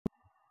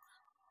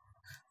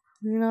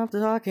Clean up the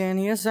talk and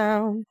hear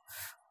sound.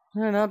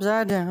 Turn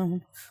upside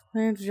down.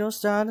 Into your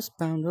stardust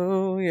bound.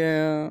 Oh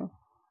yeah.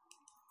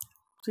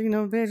 Seeing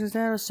the visions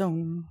that are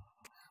sown.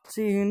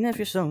 Seeing if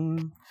you're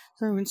sown.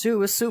 Turn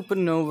into a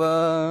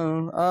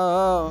supernova.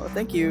 Oh,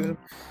 thank you.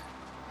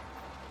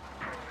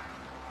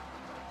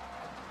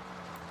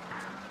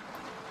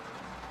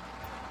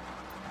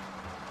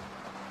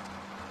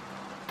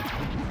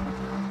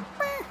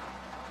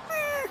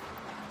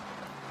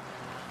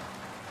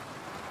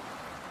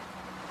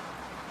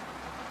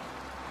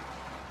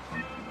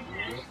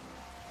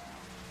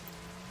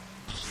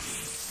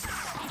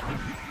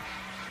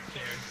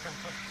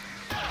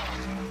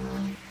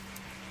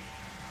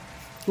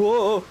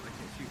 Whoa! I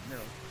can't shoot, no.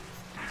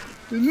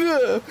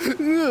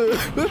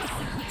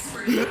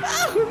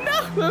 Oh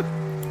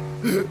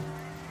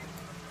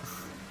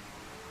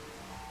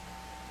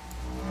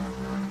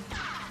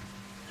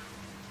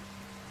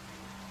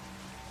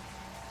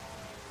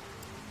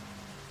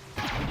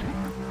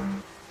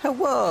no!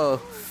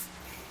 Whoa!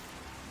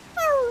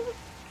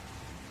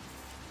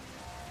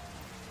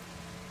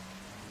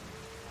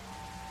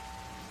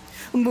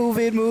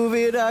 Move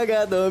it, I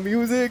got the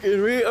music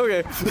and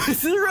okay,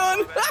 let's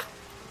run!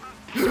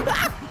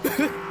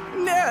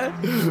 Nah!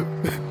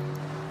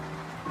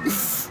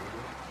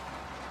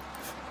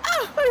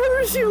 Ah, I have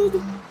a shield!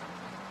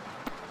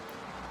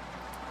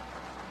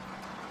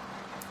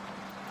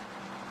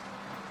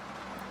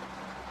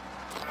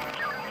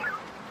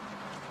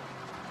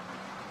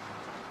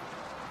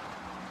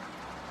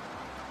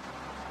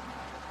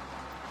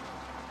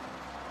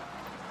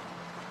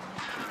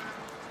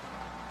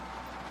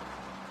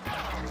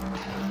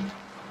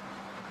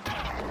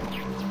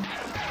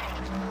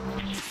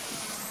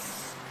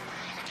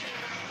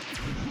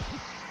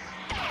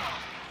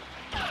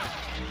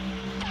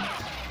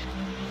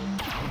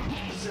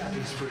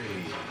 Zapping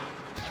spree.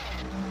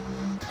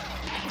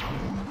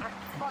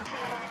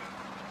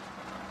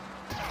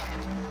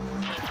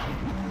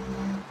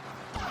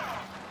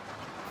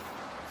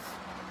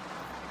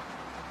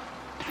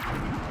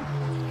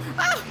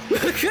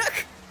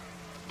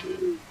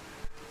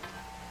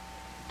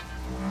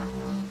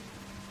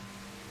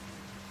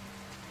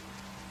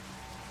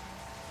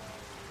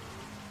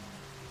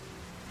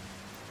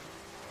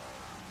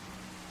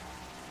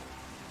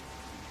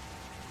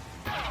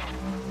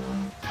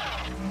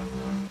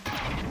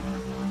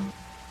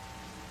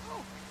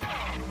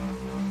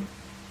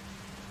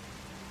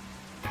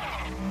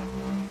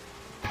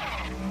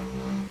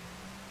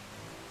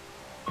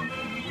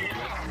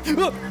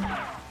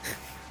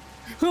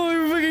 Oh,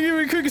 you're fucking giving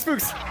me cookie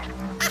spooks!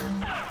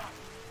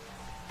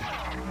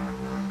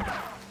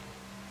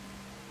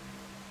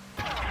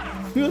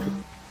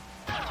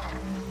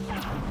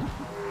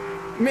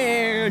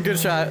 Man, good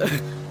shot.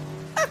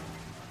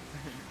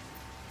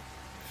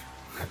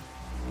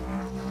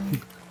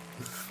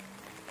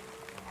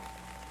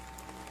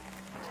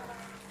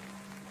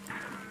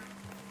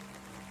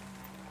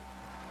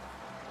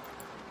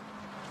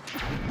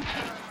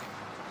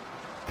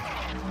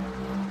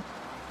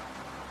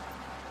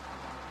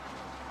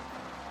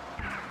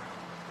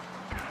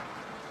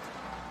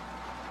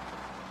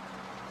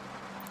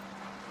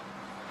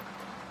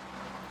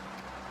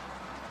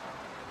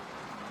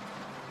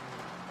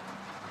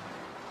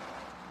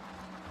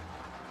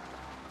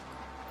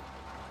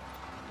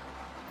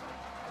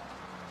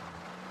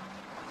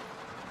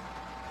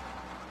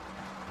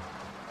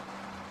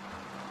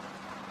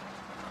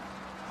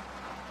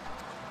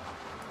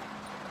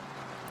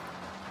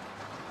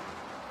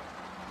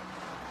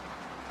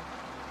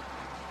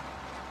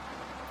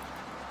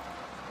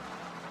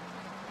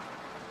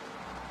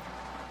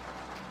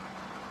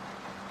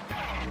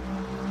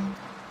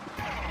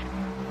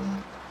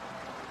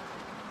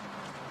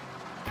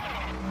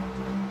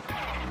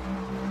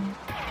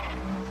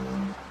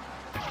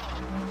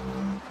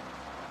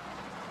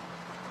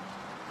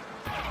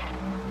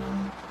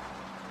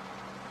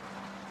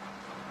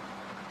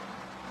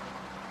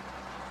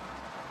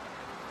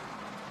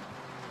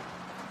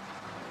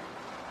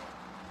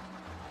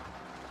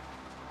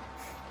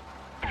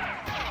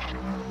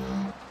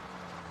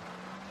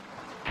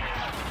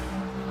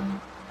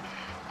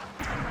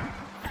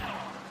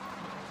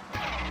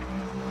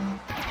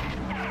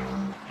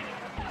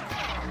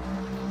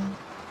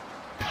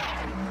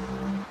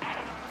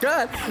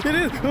 God, it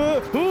is.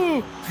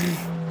 Ooh.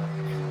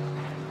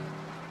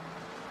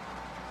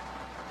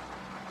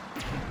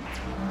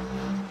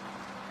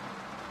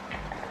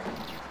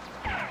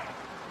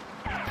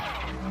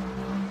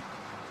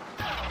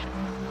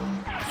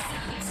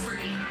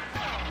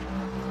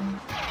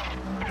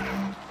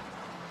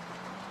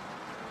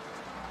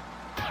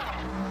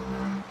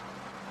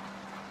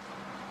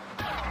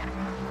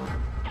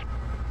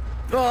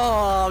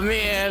 Oh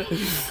man,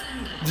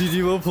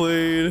 GG well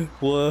played.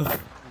 What?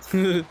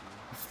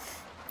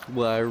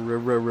 Why,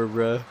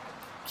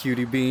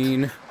 cutie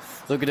bean.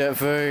 Look at that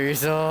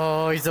face.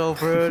 Oh, he's so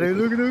pretty.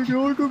 Look at that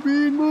Yorker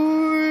bean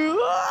boy.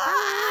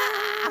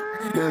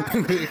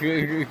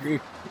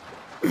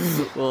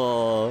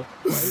 Oh,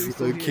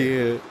 so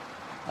cute.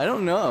 I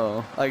don't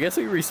know. I guess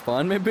we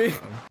respawn maybe.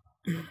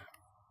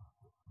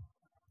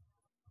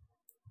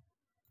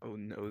 Oh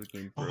no, the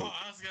game Oh, broke.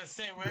 I was gonna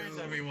say, where's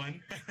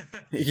everyone?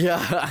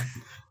 Yeah.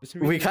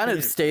 We kind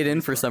of stayed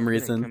in for some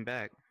reason. Come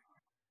back.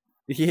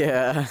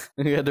 Yeah,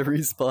 we had to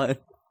respawn.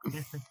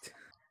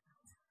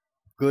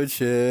 Good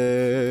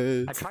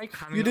shit. I tried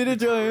coming You up did it,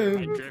 the tower, Joe.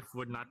 my drift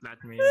would not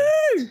let me.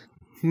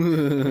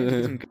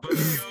 Some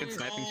Let's good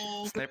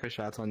go. sniper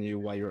shots on you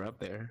while you're up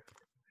there.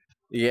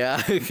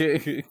 Yeah.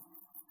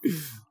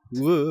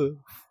 Whoa.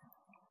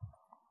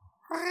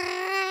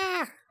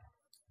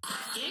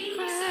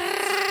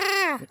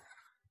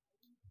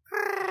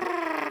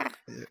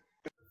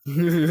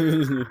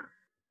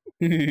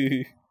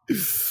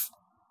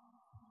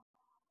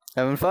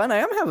 Having fun? I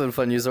am having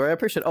fun, user. I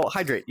appreciate it. Oh,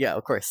 hydrate. Yeah,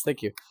 of course.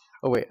 Thank you.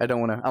 Oh, wait. I don't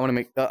want to. I want to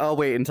make. I'll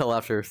wait until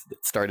after it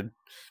started.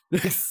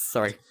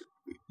 Sorry.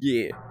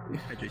 Yeah.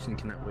 Hydration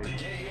cannot wait.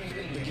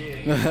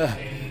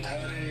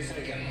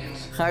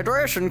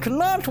 Hydration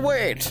cannot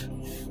wait!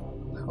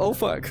 Oh,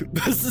 fuck.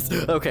 This is.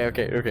 Okay,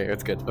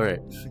 that's good.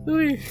 Alright.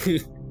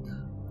 The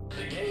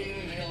game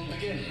will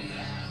begin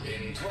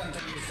in 20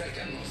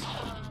 seconds.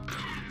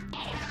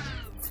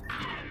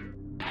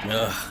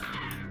 Ugh.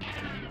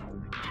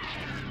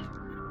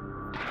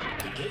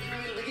 The game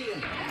will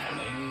begin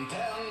in 10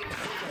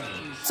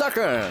 seconds.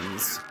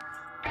 Seconds!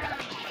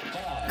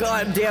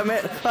 God damn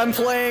it! I'm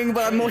playing,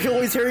 but I'm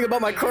always hearing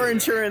about my car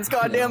insurance.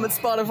 God damn it,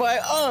 Spotify!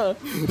 Oh.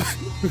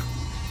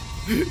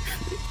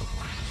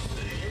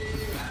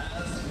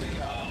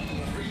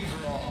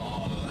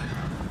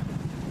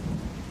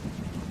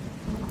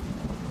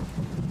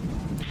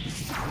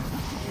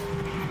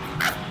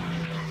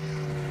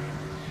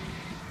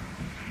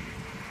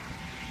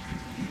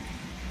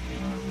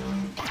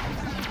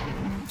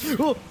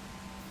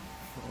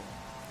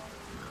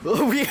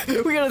 Oh, we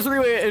got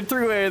a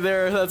three-way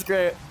there. That's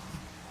great.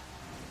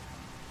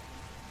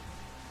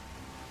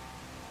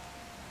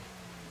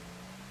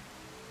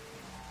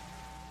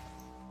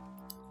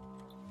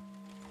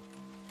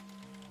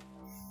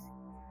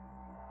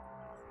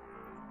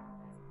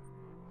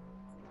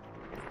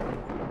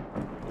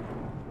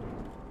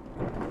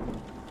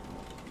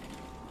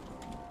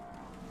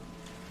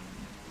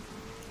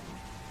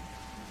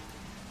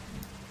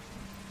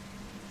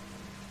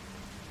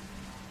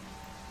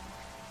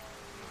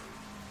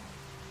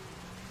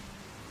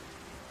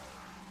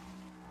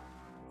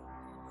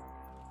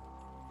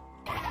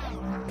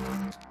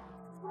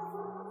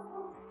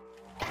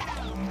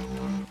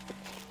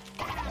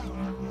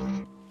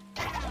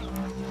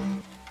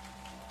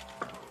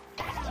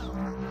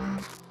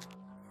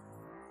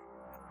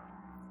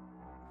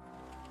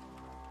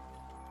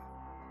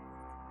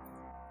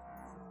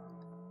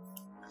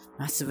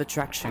 Massive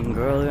attraction,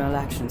 girl in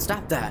action.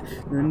 Stop that.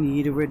 You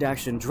need a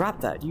redaction.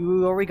 Drop that.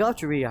 You already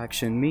got your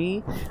reaction.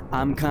 Me,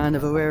 I'm kind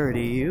of a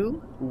rarity.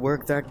 You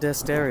work that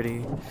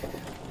dexterity.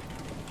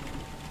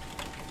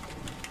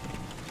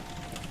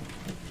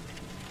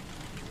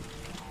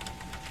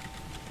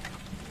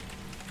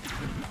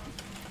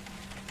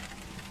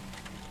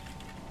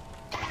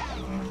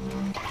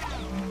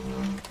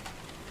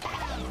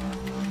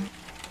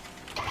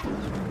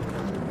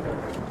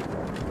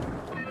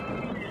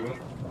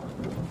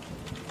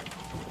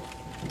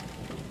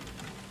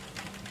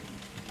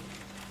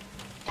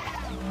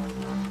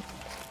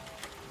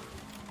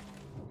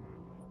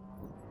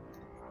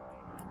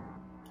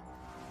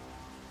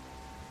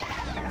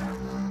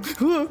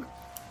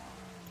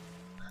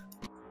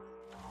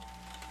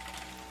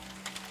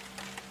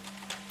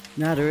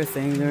 Not a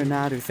thing, they're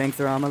not who think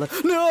they're on my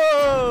left.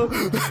 No!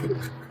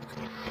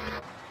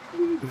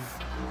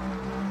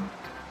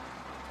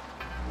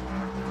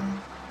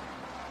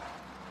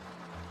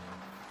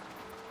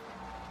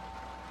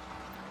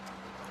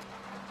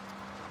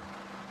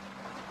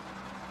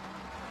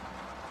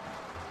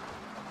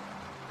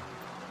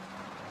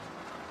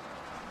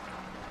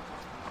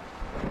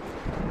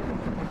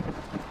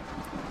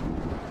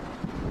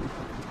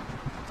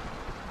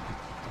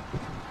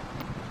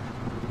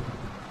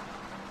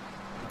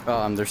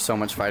 There's so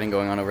much fighting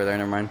going on over there,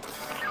 never mind.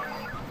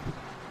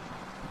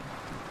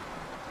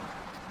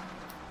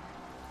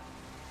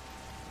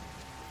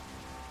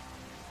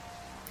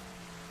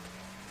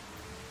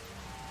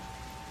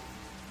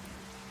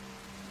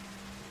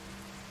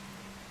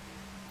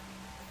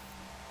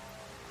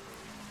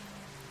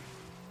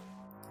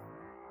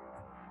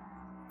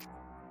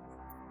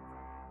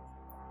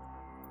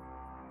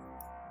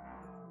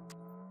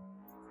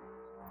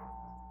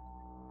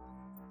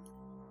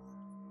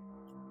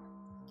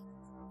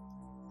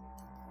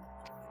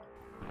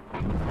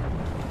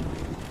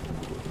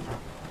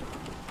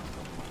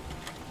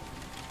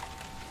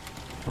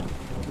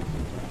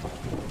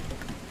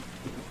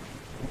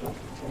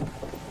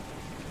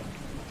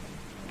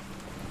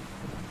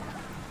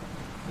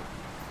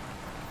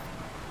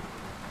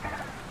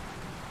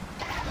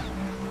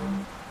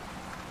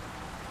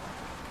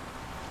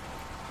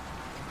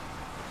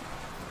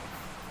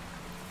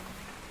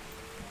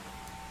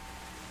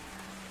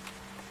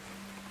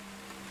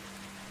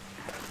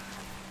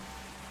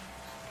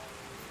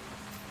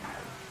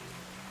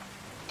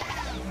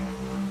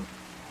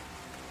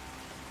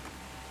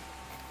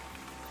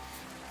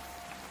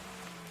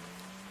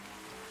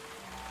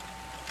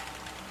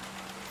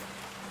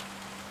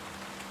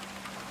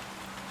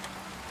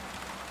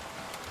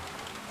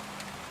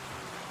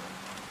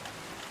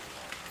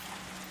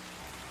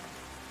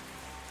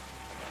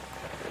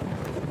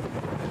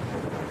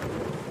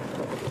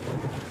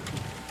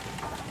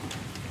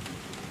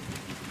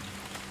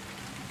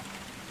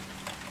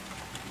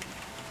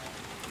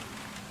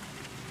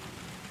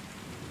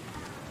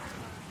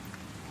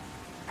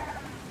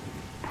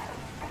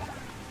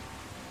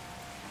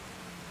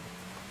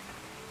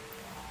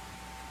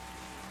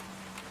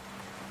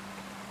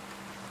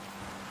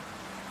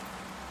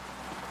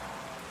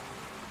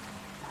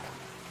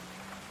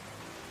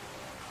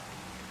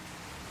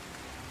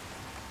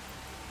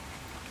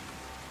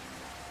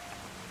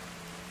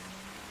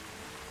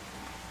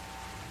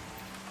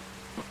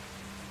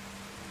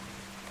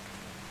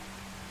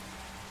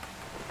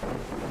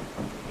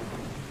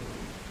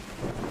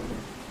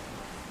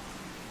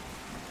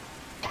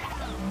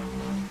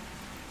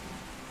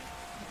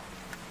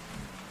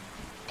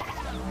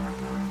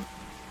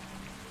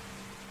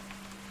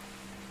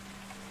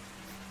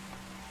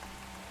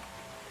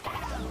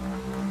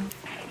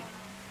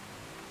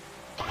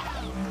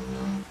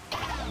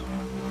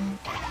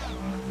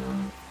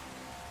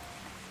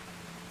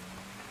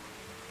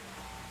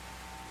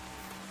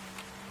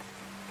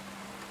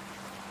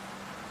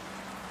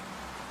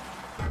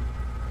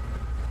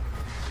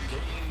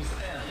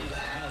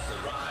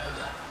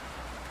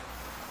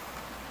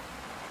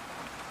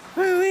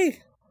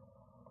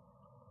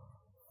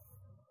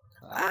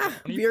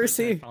 Only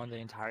person I VRC. found the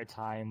entire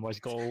time was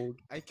gold.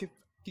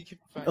 He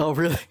kept finding Oh,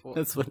 really? Well,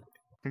 That's what.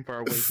 from far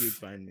away he would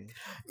find me.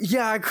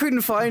 Yeah, I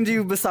couldn't find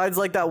you besides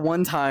like that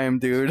one time,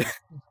 dude.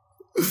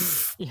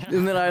 Yeah.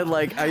 And then I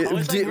like I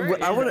was did. like,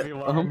 where I is would.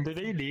 everyone? Did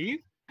they leave?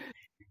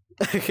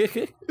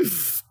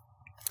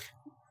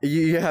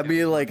 You had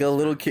me like a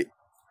little kid.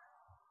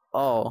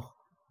 Oh.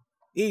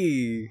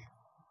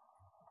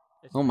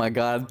 Oh my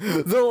god.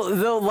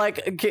 They'll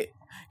like.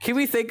 Can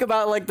we think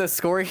about like the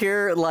score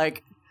here?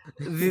 Like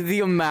the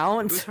It was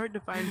amount. hard to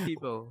find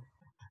people.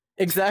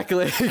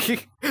 Exactly.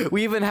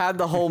 We even had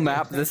the whole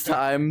map this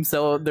time,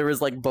 so there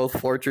was like both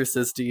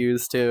fortresses to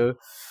use too.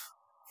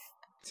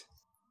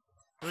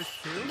 It was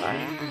true.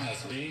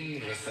 Has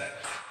been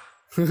reset.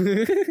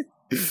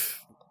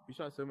 We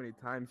shot so many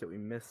times that we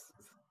missed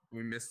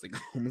like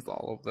almost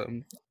all of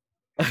them.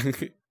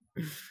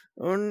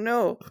 Oh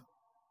no.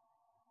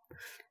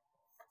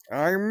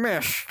 I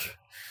missed.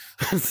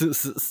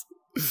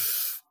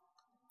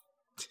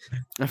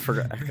 I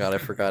forgot. God, I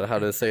forgot how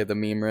to say the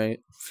meme right.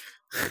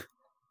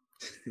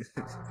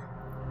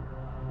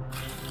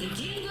 The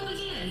game will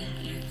begin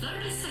in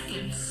 30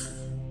 seconds.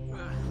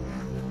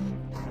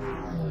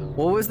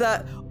 What was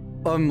that?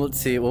 Let's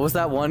see. What was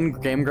that one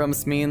Game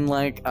Grumps meme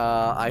like?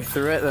 I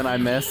threw it, then I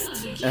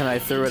missed, and I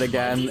threw it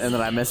again, and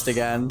then I missed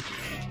again,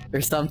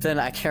 or something.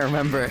 I can't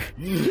remember.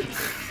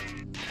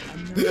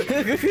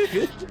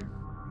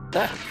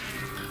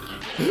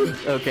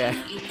 Okay.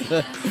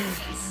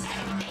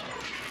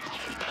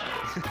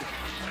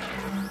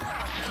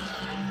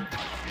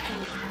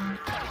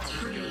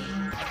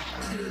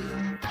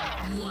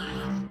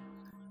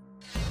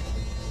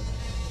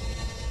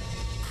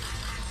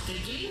 The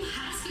game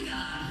has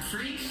begun.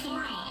 Free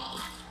for all.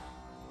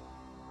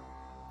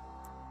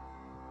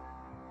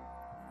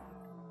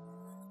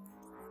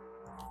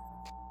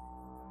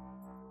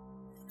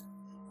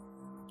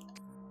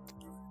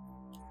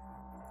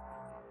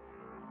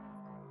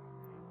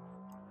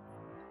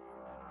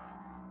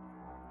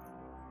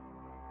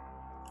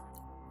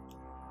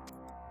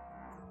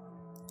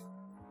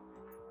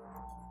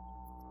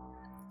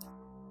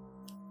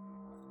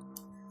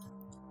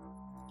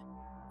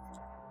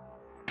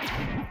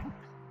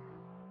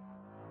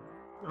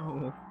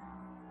 Oh.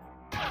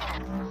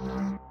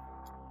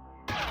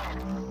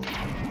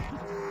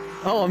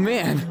 Oh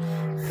man.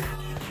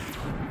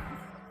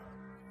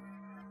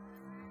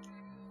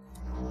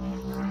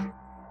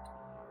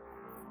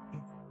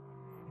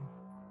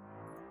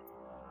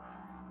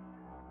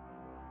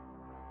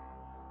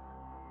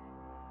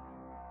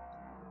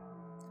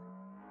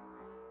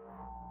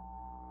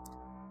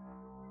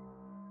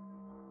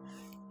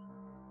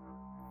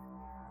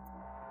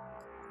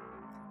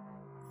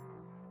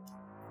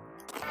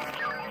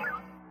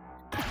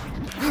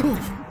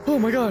 Oh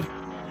my god.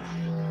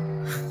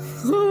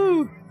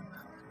 Woo.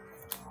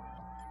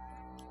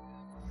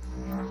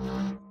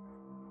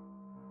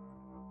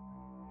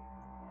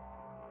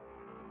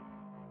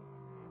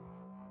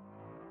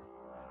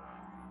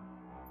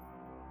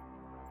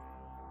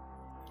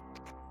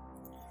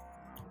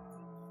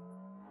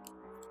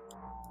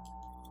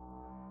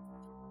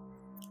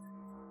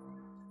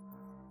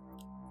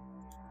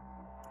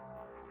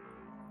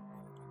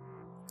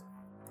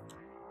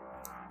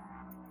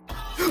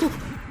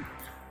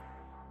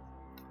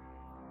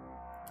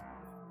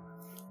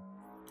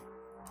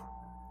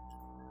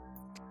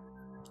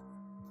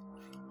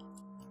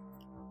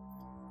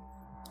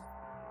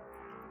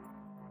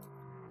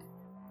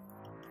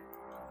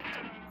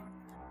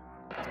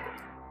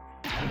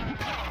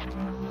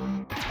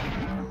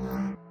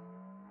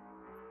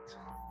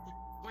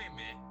 Wait a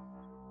minute.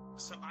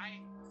 So I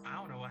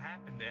don't know what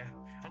happened there.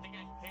 I think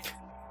I hit.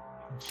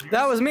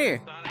 That was me.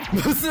 Thought I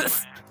hit by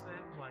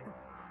accident, like,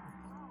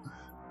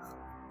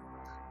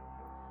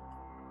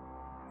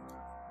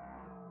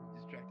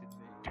 Distracted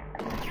me.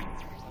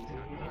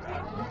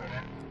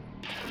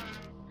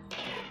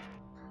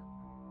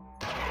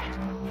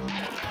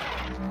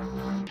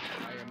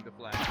 I am the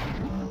flag.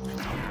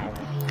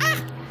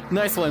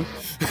 Nice one.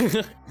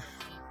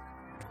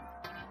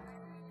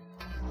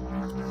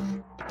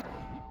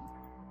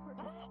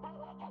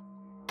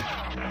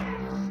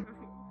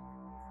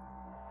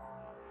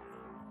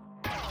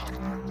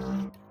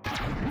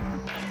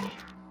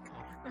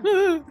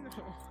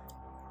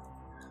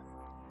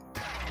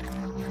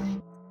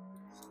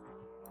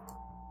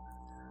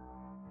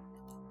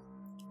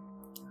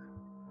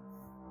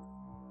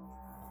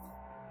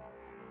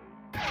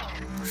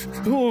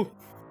 Oh.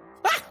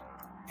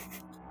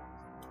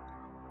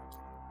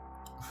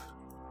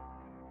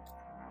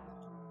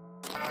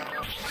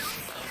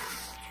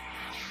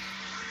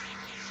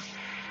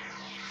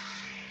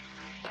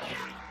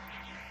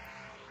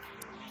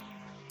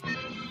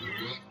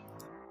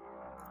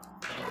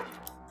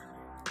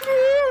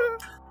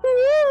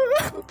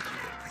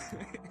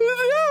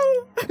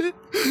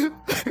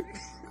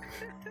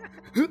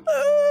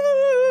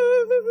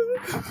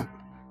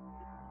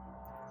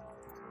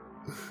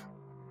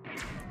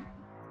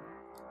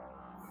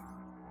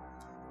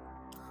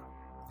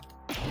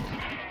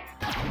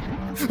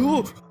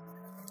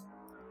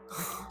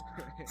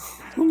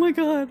 Oh my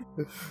god.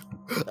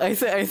 I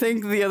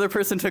think the other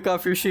person took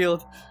off your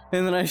shield,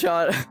 and then I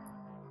shot.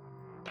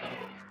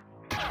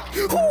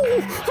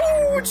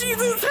 Oh,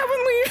 Jesus,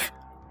 heavenly!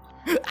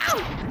 Ow!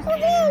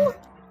 Whoa!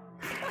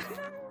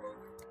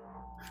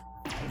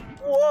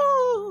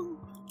 Whoa!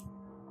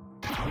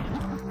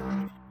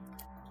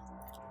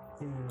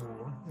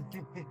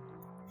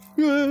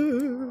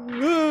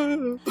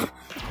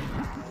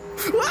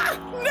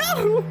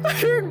 No! I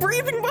heard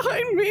breathing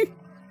behind me!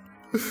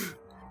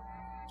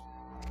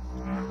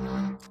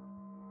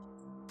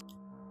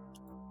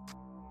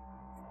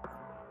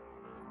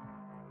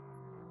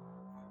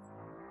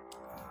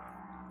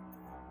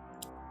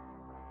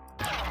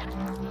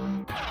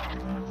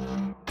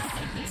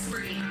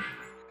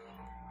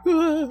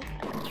 Where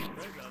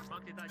the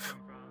fuck did that come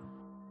from?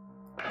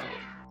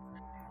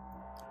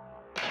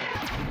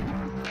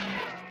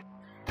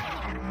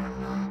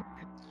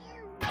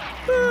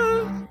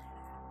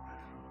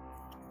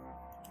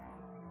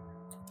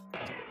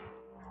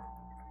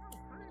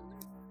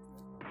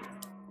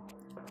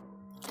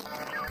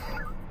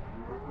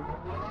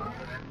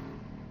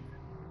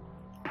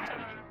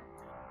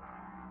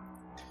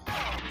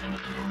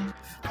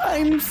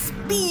 I'm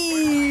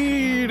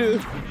speed!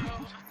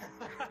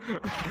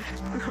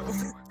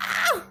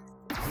 Ah!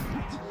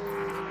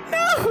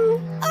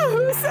 No!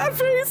 Oh, sad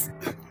face!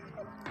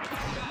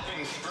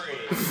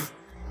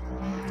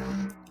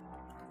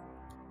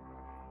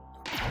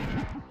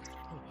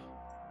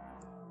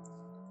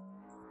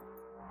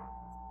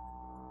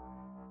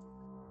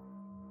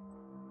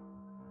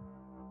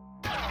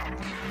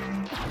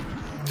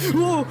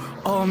 Whoa!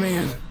 Oh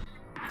man.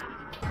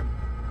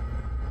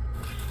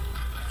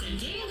 The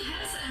game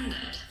has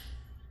ended.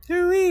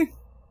 Hooey!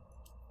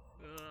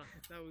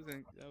 That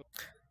wasn't. That was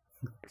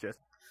just.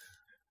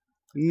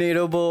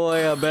 NATO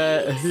boy, I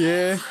bet.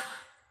 Yeah.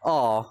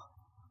 Aw.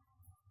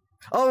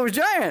 Oh, it was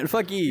giant!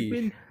 Fuck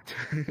you!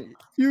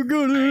 You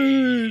got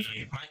it!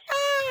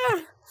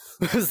 Ah!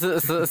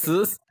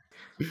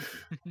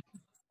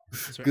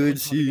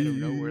 Good shit.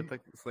 Nowhere, it's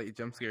like slight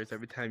jump scares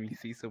every time you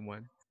see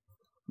someone.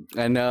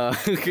 I know.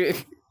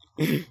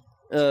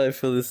 I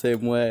feel the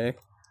same way.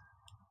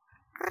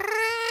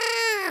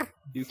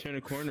 You turn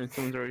a corner and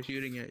someone's already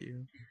shooting at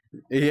you.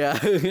 Yeah.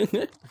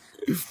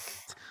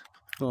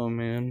 Oh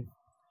man.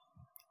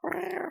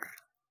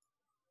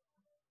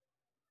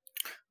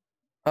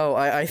 Oh,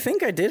 I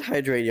think I did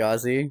hydrate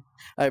Yazi.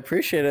 I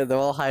appreciate it, though.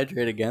 I'll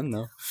hydrate again,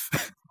 though.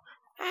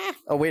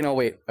 Oh, wait, no,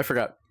 wait. I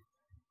forgot.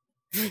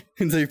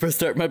 Until you press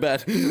start, my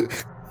bad.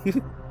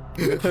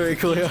 Alright,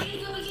 cool, yeah.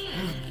 Game go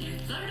again in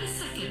 30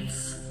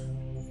 seconds.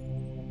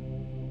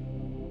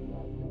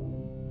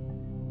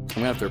 I'm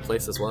gonna have to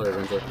replace this water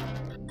eventually.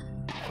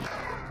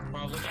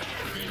 Probably.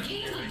 The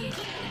game will begin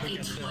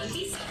in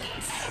 20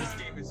 seconds. This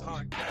game is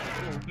hard.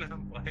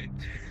 I'm playing.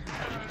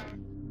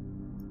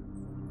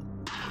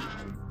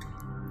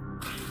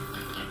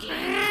 The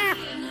game will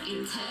begin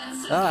in 10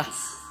 seconds.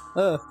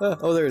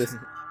 Oh, there it is.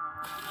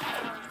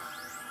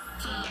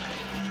 5,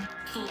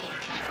 4,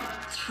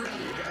 3,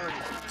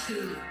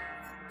 2,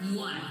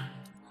 1.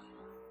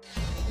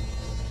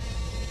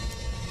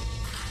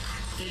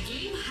 The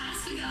game has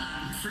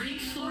begun. Free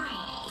for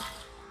all.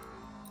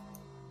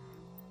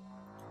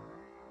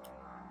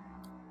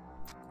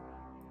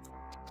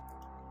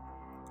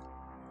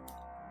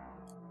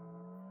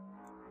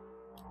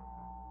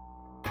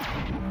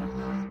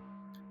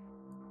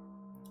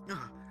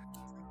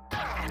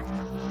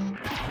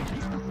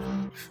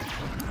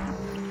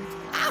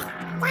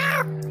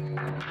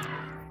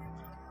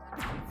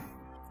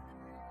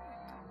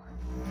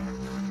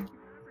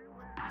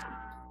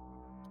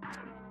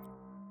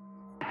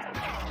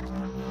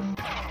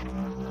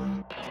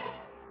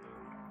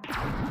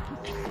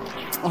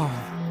 Oh.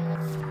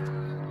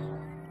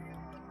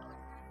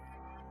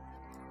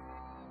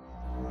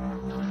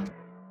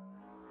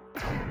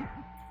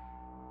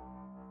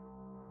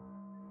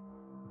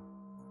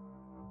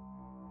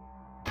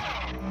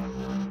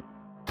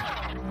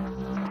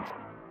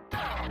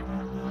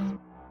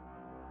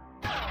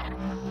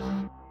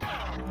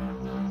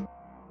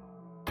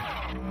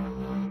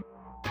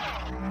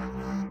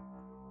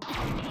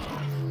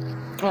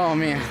 Oh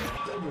man.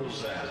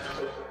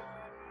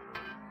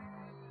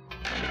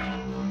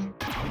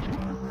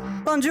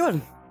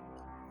 Bonjour.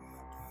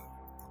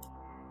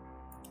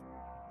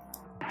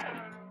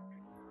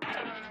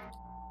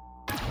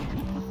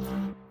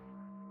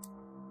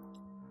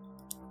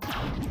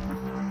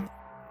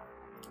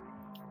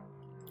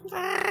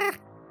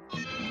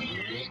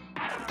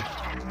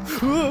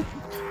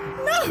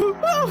 No!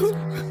 Oh!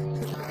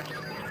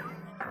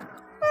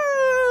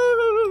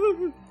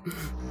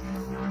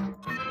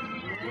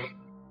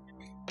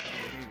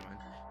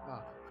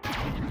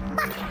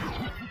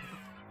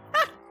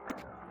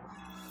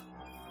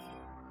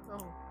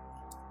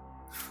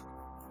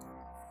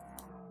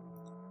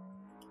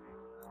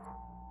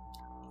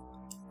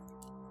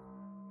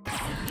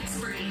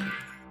 Spring.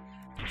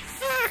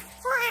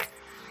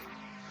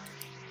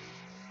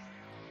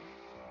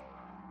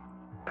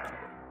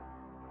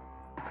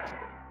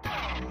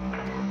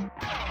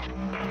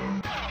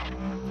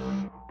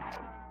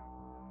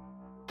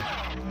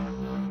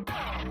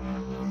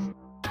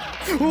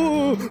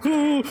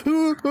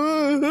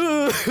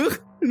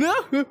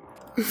 No.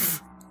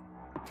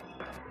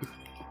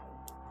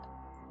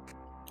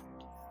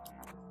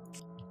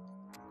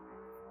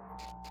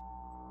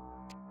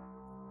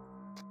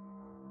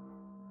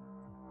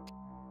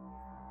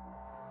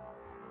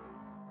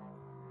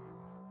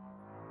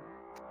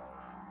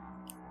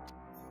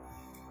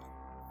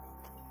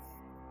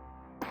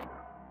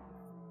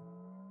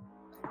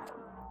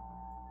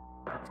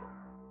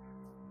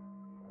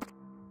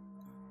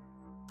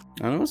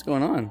 I don't know what's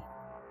going on.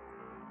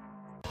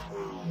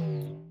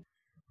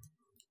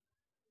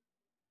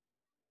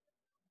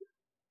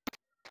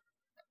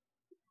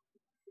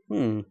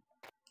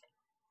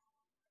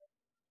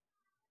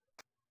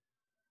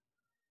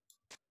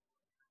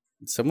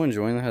 Someone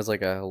join that has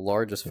like a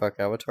large as fuck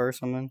avatar or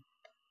something?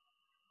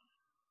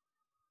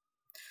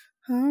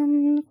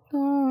 I'm the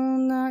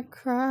one that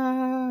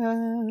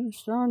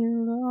crashed on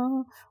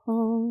you.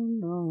 Oh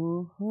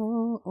no.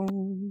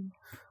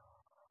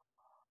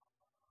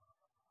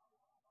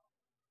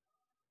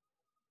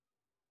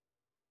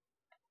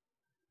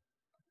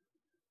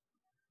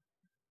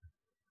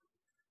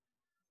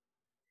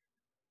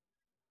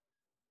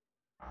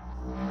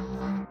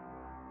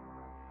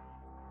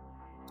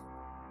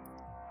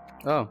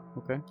 Oh,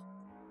 okay.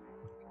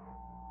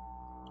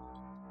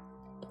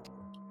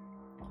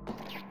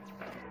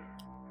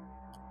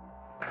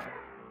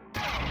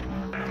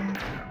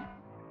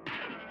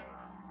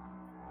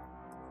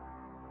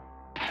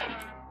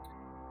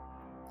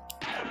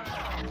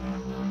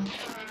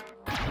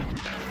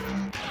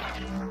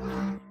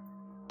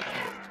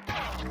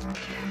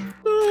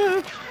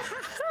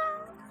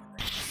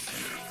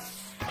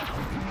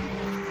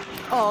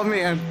 Oh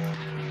man.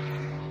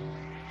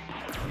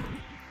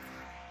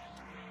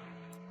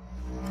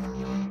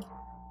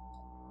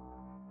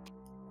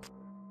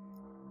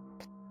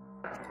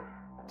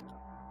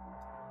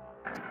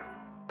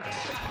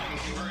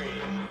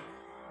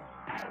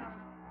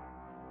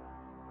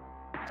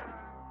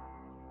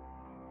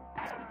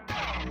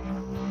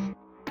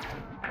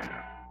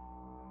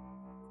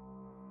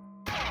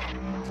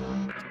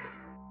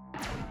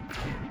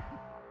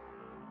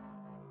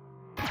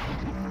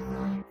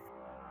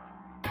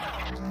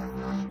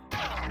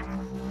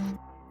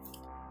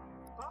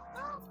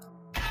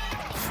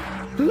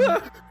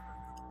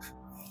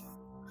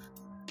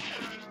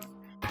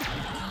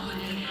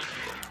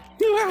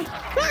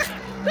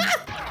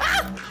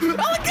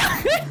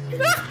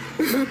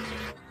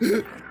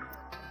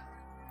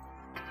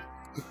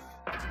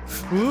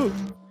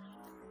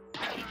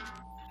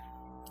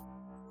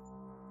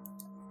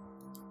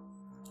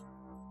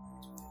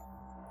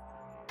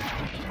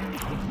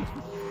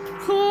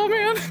 Oh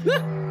man.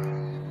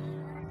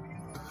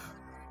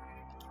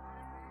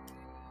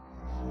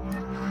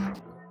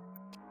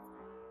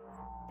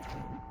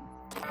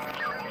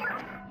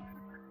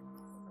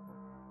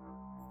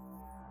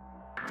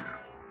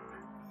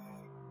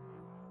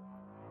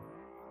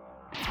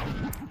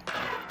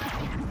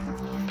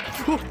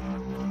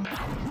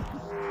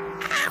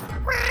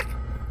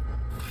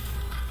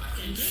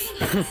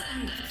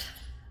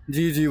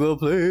 GG, well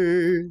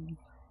played.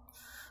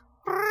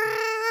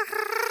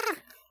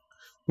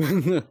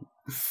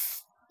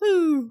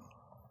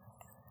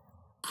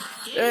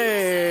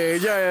 Hey,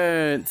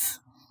 Giants!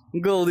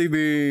 Goldie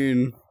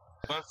Bean!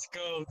 Let's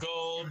go,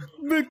 Gold!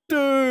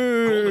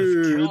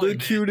 Victor! The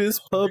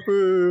cutest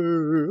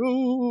pupper!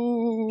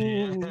 Oh.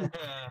 Yeah.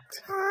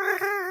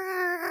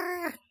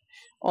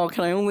 Oh,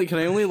 can I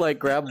only like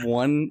grab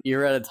one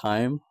ear at a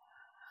time?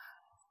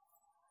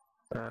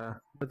 I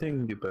think you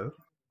can do both.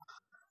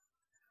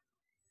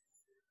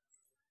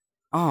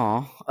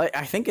 Oh,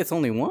 I think it's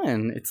only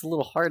one. It's a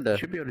little hard to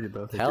Should be able to do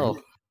both. tell.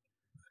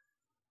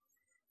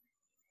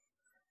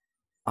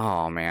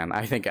 Oh man,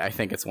 I think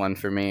it's one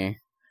for me.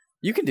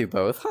 You can do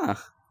both, huh?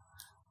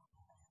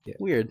 Yeah.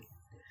 Weird.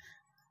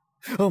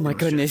 Oh my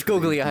goodness,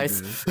 googly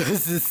eyes.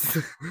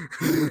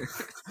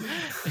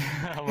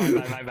 Oh,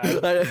 my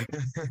bad.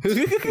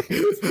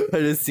 I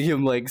just see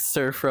him like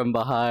surf from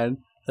behind.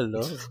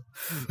 Hello.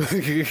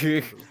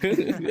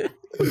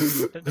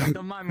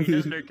 Don't mind me,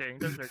 just lurking,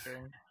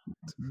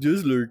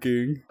 Just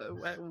lurking.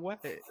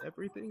 What?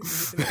 Everything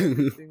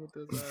with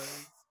those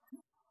eyes.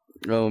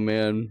 Oh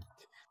man.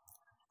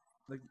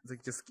 Like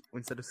just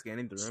instead of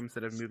scanning the room,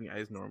 instead of moving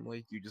eyes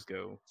normally, you just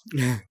go.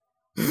 Yeah.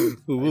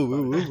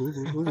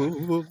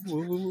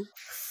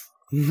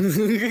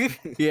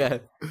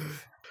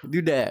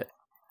 Do that.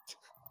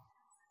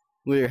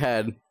 With your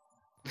head.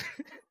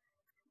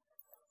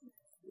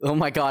 Oh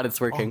my god,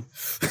 it's working.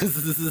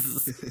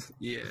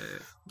 Yeah.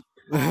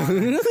 Oh,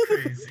 that's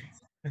crazy.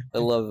 I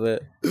love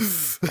it.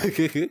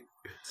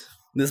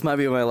 This might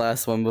be my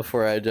last one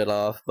before I jet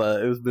off,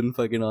 but it's been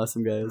fucking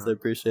awesome, guys. I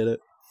appreciate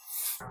it.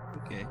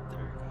 Okay.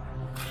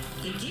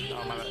 The game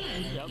Oh, my will bad.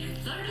 begin Yep. in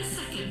 30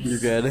 seconds. You're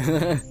good. I'm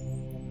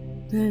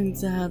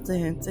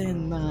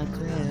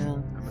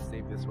gonna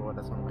save this one.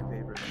 That's one of my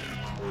favorites.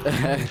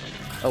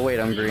 Oh wait,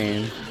 I'm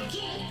green.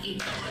 Begin in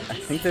 30 I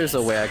think there's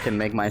a way I can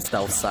make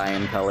myself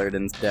cyan colored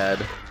instead.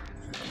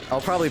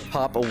 I'll probably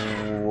pop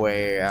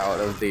away out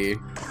of the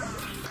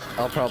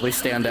I'll probably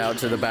stand out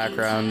to the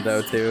background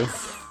though too.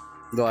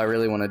 Though I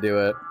really want to do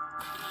it.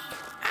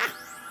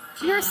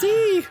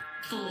 VRC!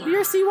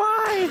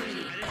 VRCY!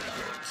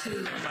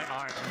 My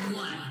arm.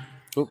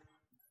 Oop.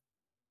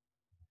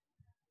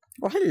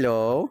 Oh,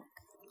 hello.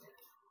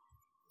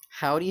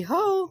 Howdy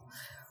ho.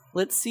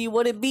 Let's see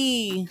what it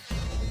be.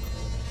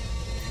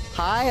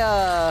 Hi,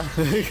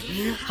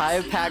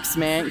 hi, Pax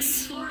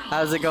Manx.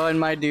 How's it going,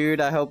 my dude?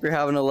 I hope you're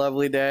having a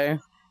lovely day.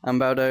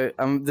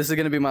 This is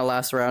gonna be my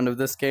last round of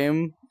this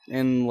game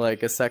in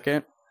like a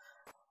second.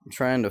 I'm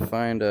trying to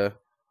find a,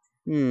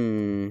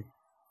 Did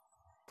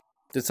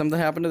something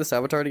happen to this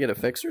avatar to get it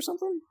fixed or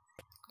something?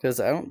 Because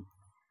I don't,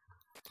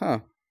 huh,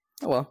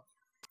 oh well.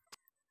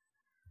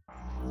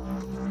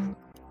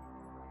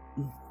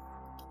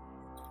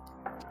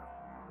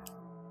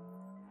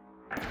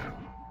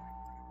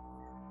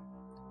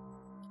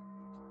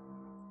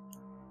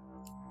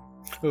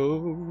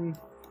 Oh.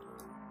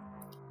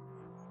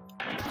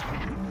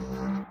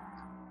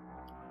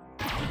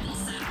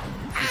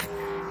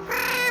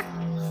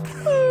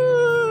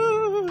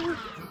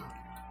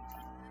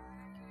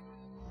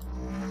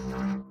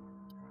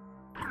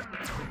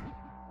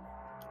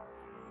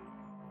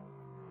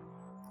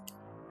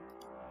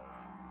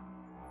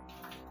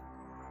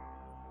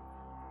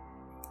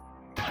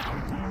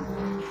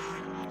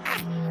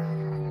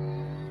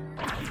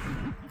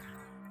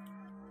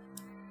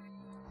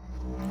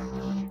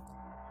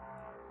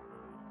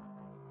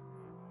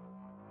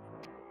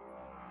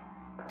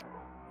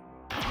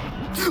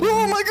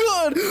 Oh my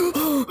god!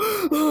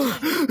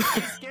 You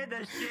scared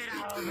the shit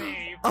out of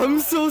me. I'm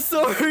so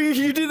sorry,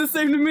 you did the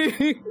same to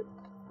me!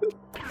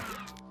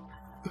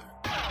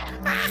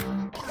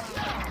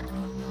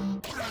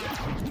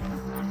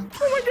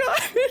 Oh my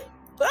god!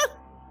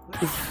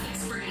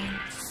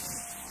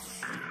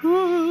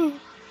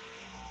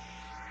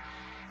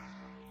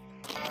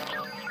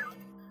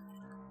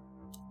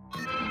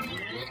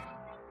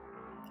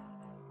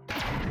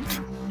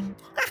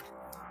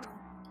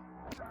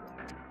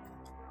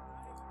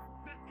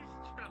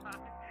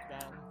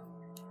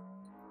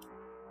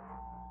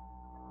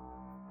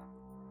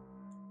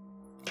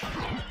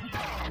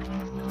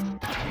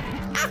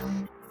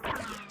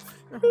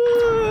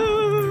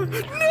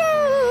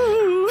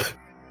 No!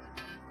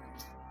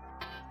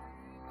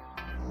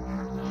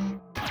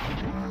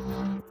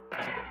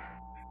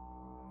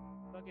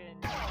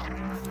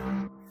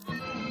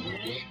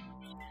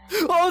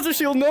 Oh, it's a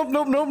shield. Nope,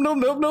 nope, nope, nope,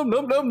 nope, nope,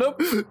 nope, nope,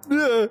 nope.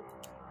 No!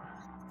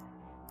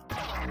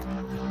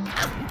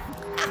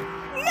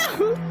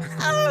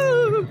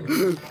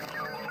 Oh!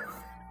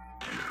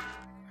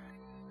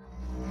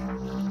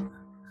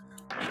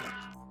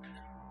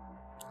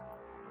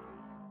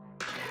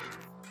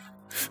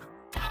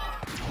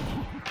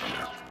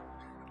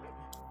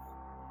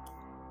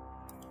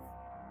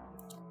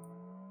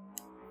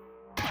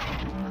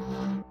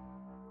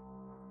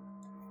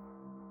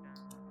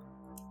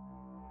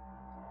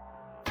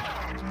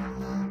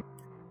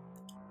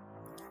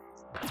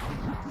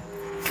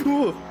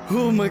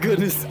 Oh my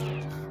goodness.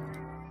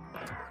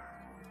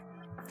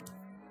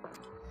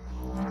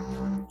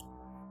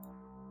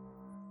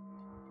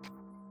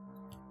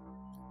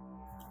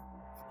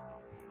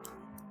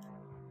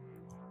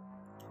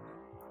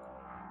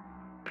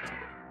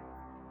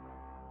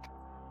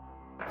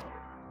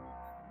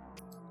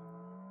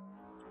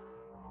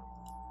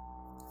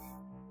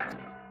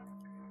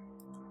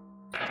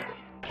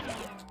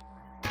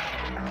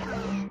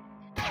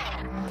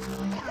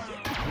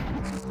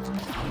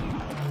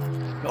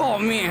 Oh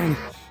man.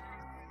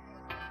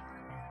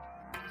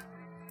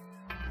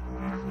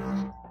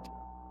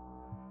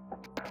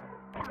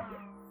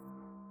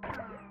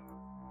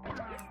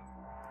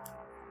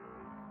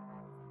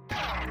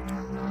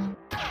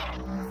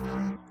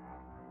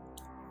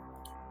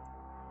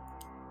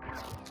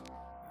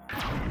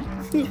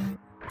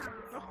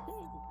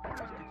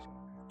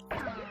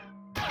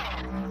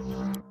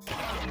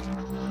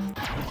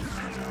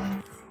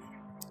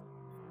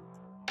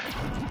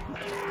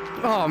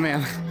 Oh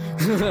man.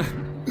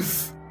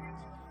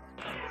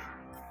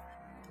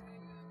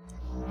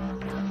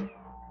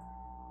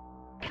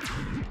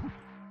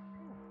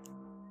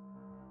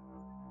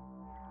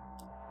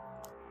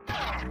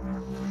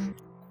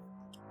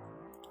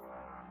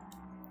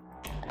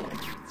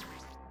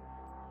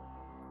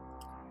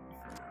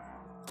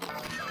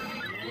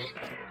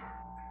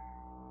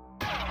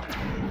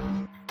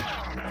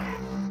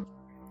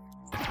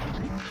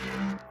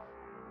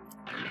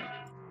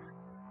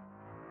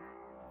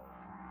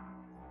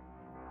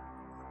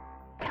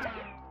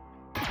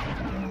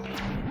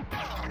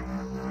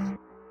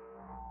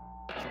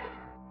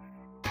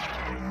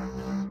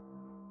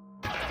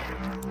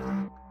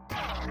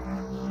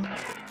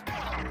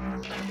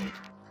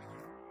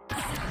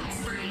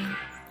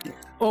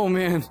 Oh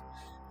man.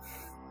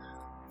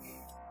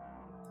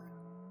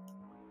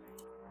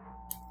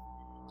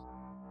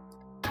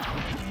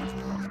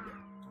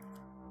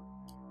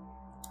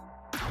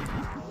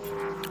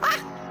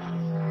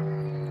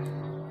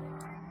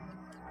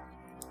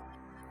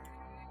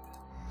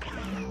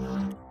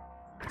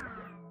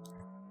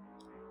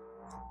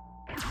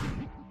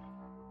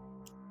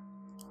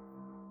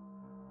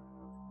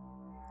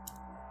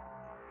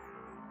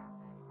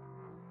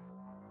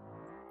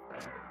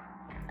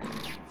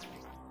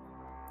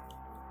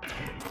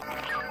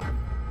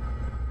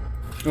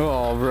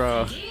 Oh,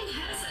 bro. The game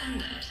has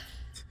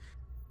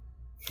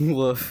ended.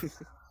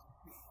 Woof.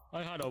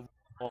 I had a.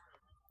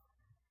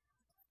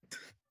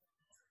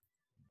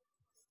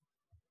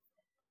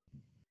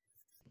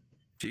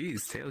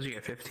 Jeez, Tails, you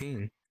get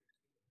 15.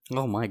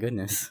 Oh my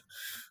goodness.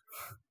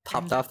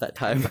 Popped off that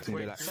time.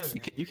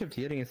 You kept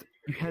hitting us.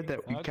 You had that.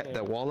 You kept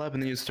that wall up,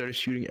 and then you started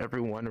shooting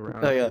everyone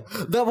around. Oh yeah,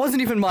 that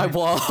wasn't even my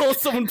wall.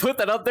 Someone put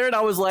that up there, and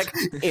I was like,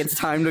 "It's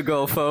time to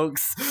go,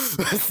 folks."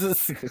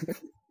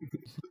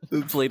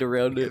 Played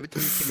around Every it.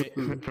 time you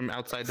came from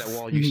outside that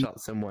wall, you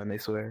shot someone. I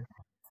swear.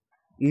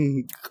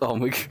 Oh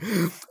my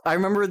god. I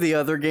remember the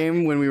other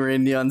game when we were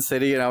in Neon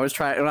City and I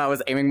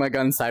was aiming my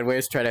gun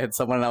sideways to try to hit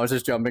someone and I was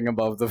just jumping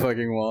above the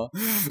fucking wall.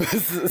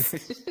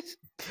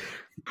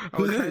 I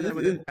would try that,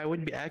 but I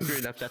wouldn't be accurate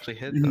enough to actually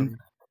hit them.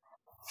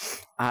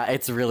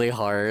 It's really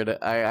hard.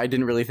 I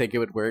didn't really think it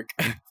would work.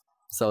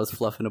 So I was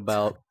fluffing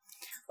about.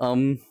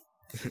 Well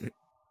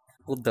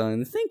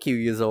done. Thank you,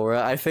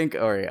 Yuzora. I think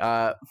alright,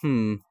 I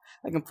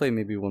can play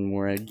maybe one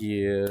more, I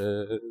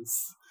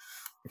guess.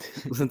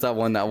 Since I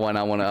won that one,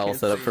 I want to all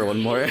set up for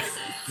one more.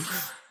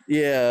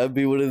 Yeah,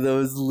 be one of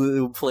those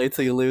play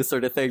till you lose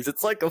sort of things.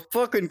 It's like a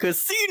fucking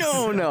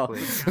casino. No.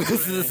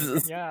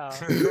 Yeah.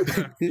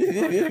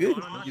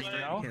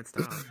 Can't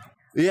stop.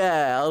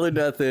 Yeah, all or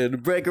nothing.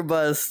 Break or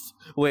bust.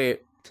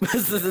 Wait,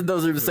 those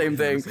are the same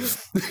thing.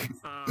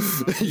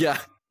 Yeah.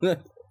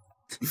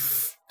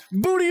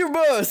 Booty or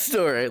bust.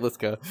 All right, let's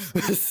go.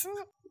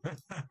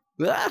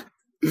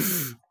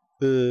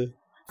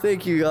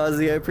 Thank you,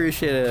 Ozzy. I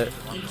appreciate it.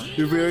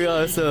 You're very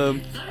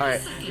awesome. All right.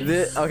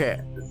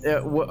 Okay.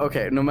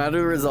 Okay. No matter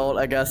the result,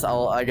 I guess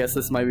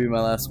this might be my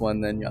last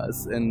one then,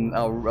 guys. And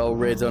I'll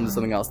raid zone to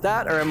something else.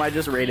 That, or am I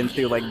just raiding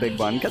through like Big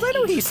Bun? Because I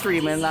know he's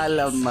streaming. I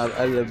love him.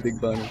 I love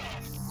Big Bun.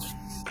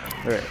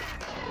 All right.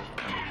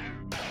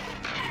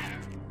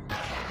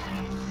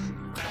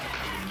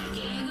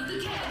 Game will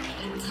begin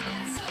in 10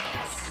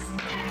 seconds.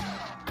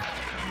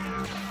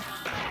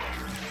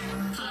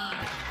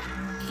 5,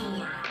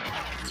 4,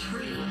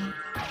 3,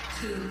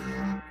 2,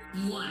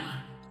 1.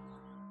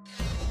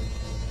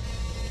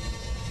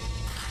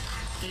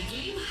 The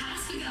game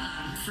has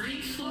begun.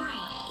 Free for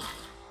all.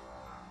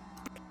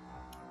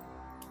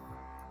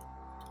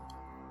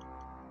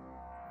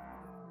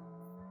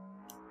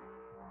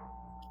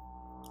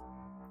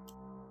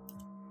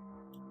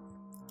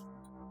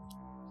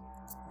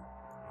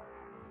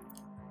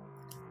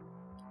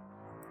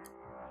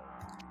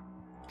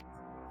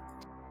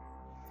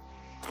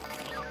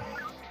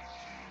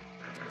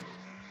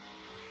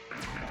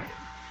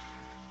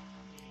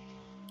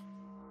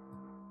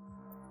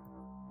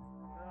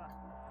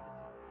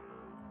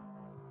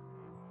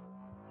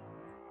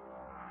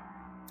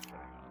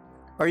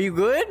 Are you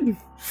good?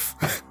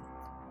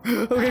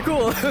 Okay,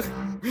 cool.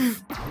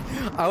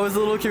 I was a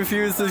little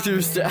confused since you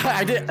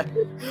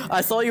I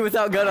saw you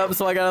without gun up,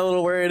 so I got a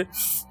little worried.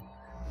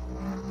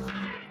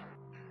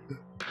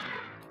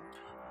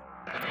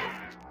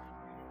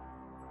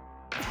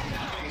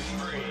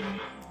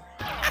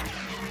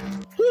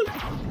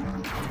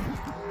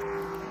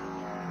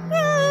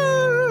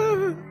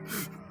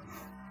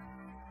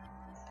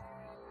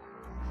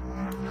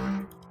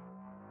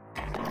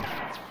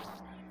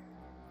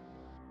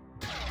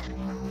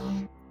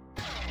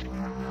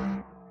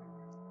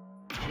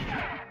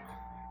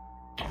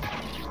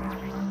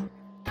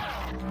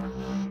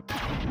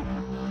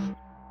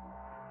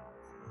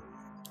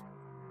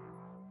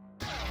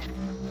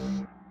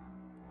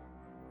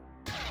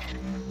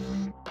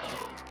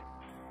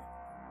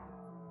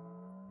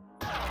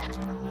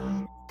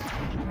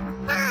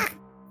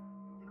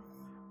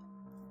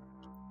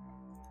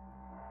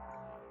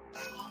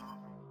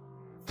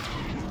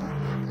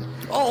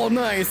 Oh,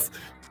 nice.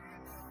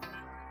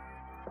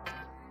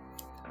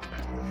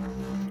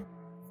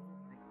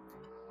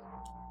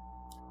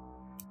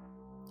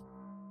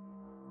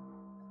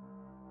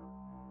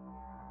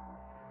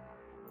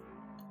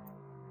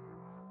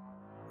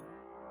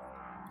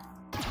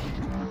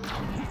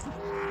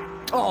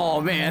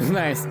 Oh man,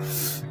 nice.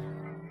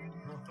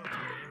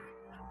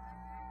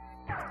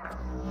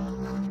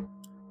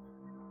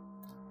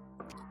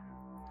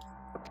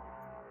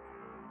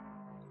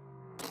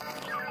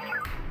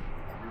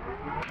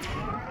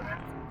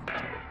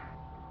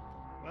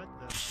 What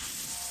the?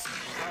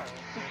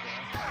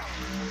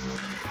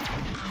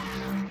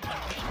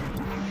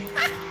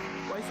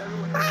 Why is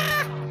everyone?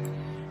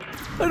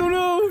 I don't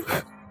know.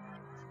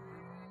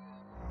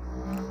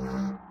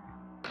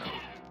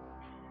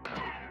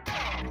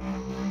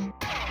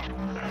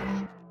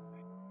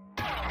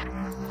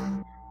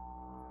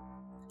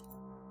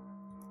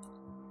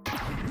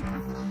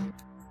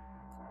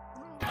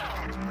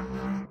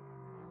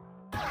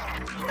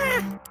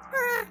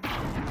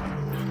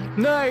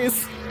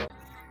 Nice.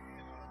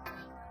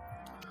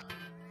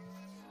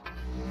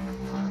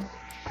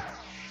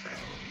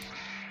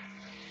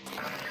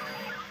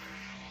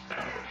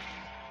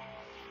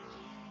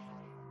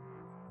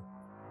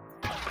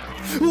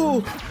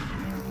 Ooh.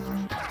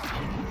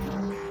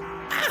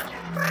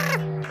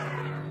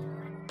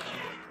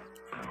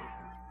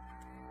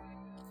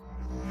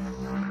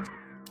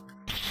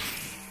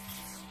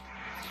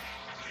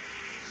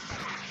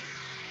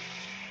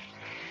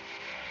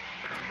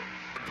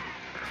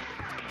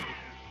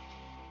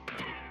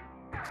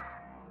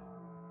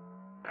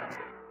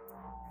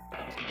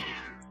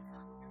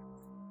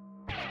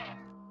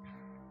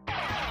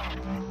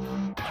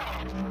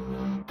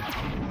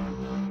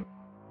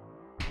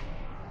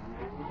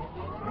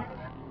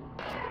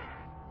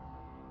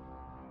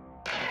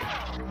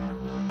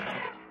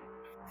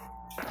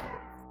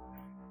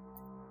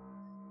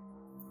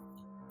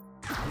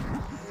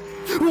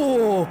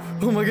 Oh,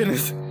 oh my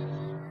goodness.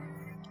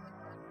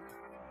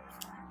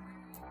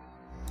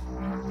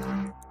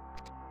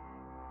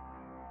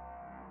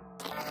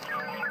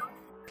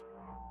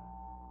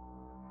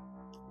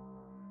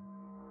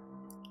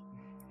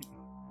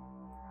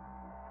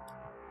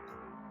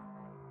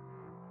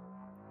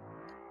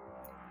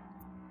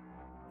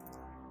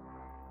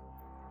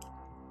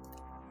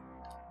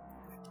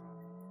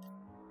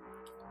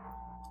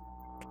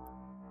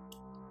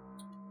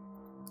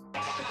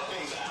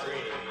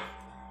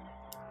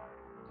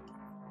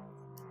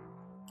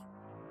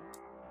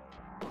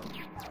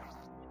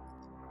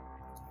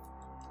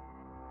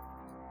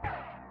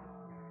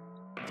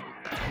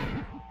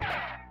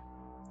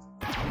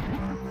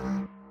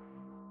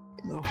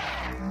 No.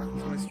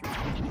 He's my street.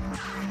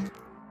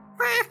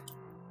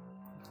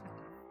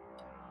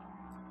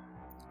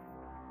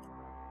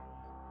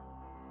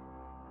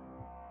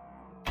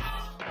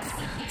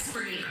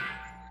 Spree.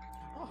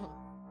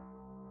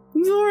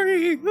 I'm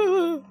sorry.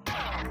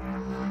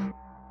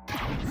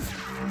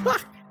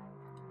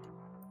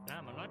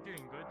 Damn, I'm not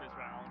doing good this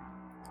round.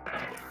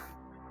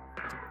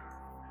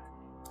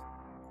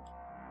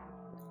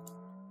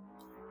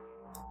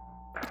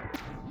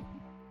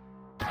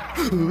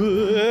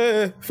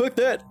 Fuck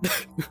that.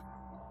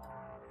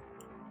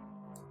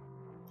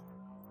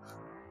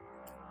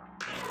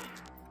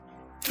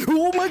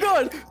 Oh my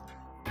god.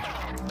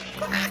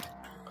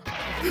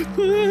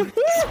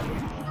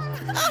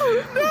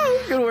 Oh no,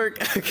 good work.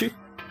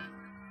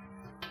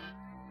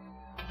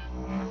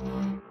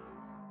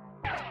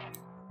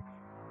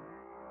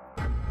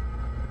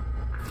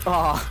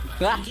 Oh,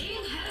 I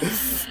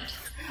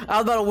was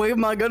about to wave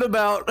my gun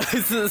about.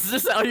 It's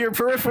just out of your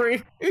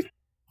periphery.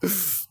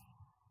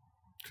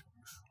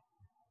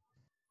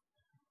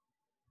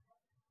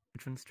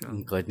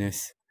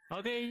 Goodness.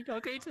 Okay,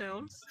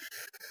 Tails.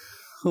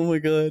 Oh my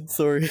god,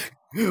 sorry.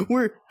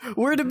 Where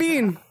the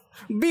Bean?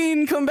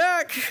 Bean, come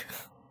back!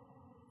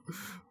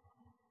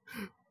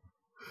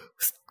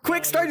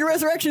 Quick, start your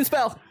resurrection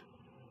spell!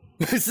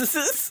 I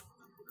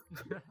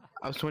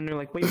was wondering,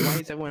 like, wait, why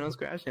is everyone else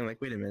crashing?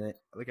 Like, wait a minute.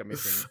 Look at my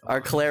thing.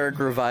 Our cleric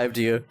revived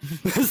you.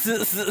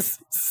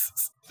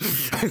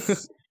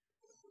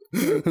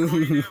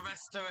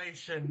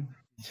 Restoration.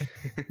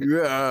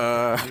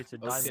 Yeah. It's a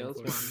diamond.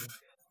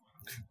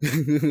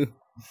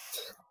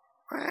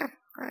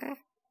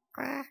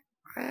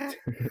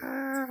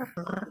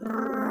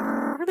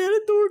 That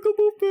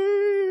adorable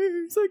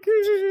face! I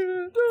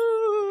can't!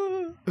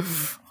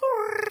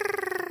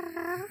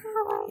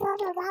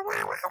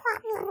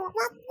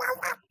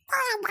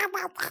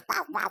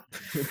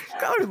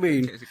 Go to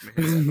me!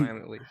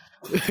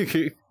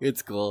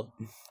 It's cool.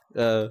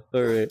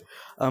 Alright.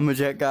 I'm a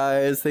Jet,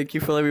 guys. Thank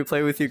you for letting me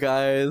play with you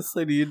guys.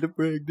 I need to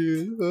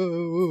practice.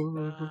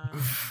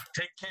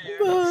 Take care.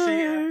 Bye.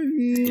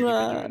 See ya.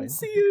 Mwah.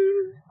 See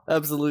you.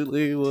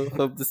 Absolutely. We'll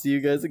hope to see you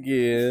guys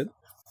again.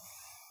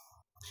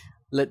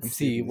 Let's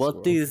see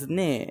what is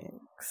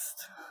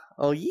next.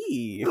 Oh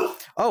yeah.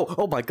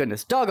 Oh my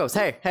goodness. Doggos.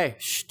 Hey.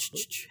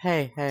 Shh.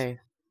 Hey.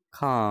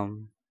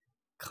 Calm.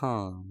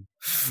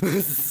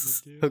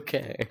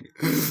 Okay.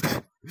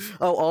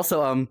 Oh,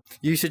 also,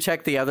 you should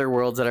check the other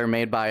worlds that are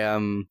made by,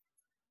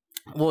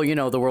 well, you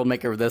know, the world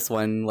maker of this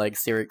one, like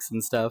Cyrix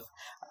and stuff.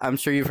 I'm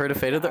sure you've heard of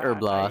Fate of the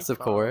Herbloss, of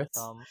course.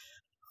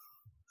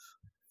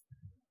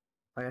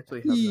 I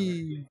actually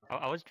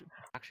have I was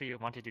actually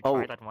wanted to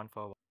try that one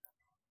for a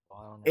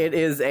while. It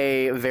is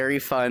a very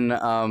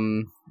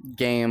fun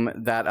game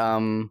that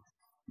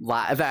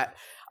that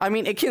I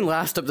mean it can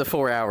last up to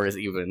 4 hours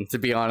even, to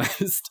be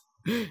honest.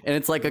 And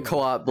it's like a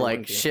co-op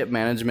like ship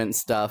management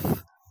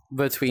stuff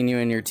between you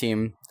and your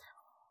team.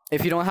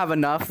 If you don't have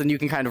enough, then you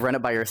can kind of run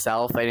it by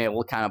yourself and it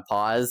will kind of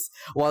pause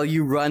while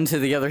you run to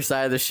the other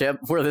side of the ship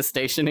where the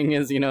stationing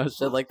is, you know,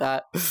 shit like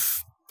that.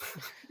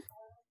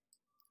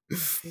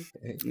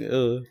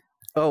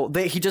 Oh,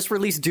 he just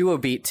released Duo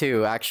Beat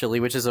too, actually,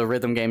 which is a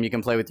rhythm game you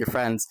can play with your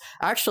friends.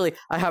 Actually,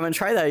 I haven't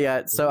tried that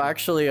yet, so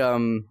actually,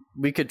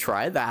 we could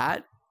try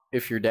that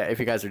if you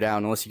guys are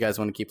down. Unless you guys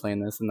want to keep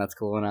playing this, and that's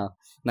cool, and I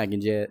can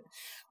jet.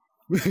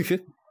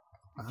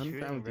 I'm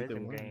down with either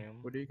one.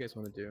 What do you guys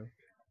want to do?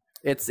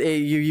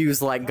 You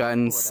use like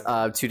guns,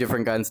 2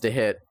 different guns to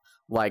hit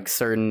like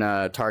certain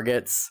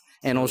targets,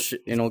 and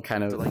it'll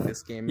kind of like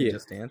this game. You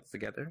just dance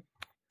together.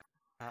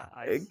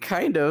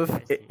 Kind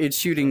of. It's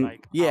shooting.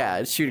 Like, yeah,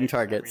 it's shooting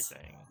targets.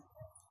 Everything.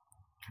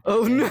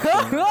 Oh no!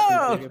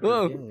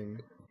 Oh.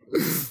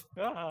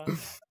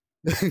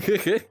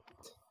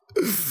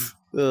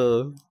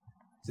 No,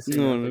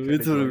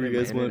 it's whatever you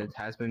guys want. It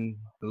has been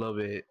a little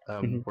bit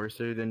worse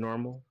than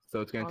normal, so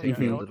it's gonna take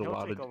me a little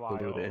while to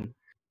load in.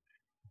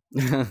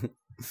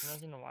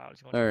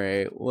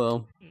 Alright,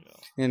 well,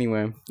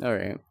 anyway,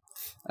 alright.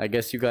 I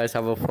guess you guys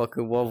have a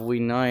fucking lovely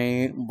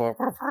night.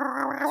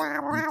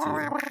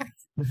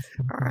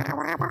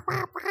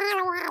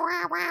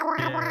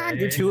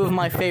 You're 2 of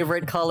my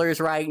favorite colors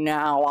right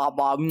now. Oh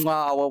my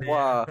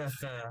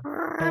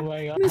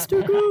god.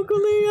 Mr.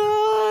 Googly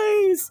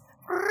Eyes!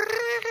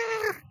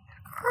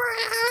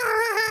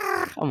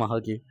 I'm gonna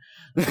hug you.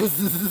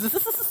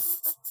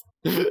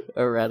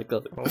 A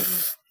radical.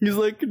 He's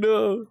like,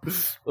 no.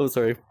 Oh,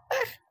 sorry.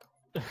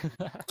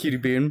 Cutie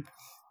bean.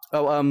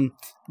 Oh,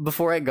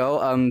 before I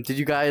go, did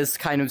you guys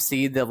kind of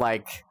see the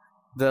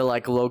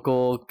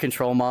local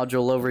control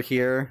module over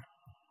here?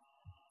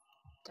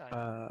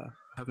 I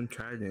haven't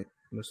tried it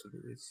most of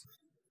these.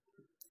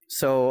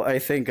 So I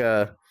think,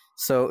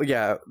 so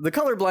yeah, the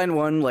colorblind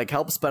one like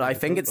helps, but I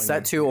think it's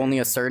set to only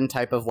a certain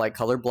type of like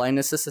color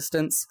blindness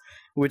assistance,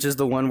 which is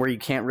the one where you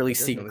can't really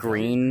see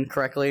green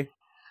correctly.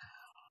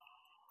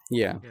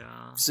 Yeah.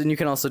 So you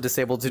can also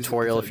disable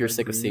tutorial if you're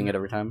sick of seeing it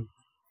every time.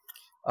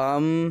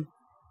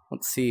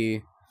 Let's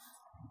see.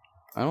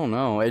 I don't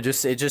know. It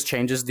just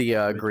changes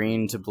the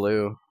green to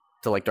blue,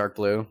 to like dark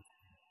blue.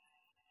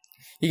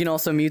 You can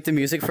also mute the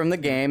music from the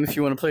game if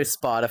you want to play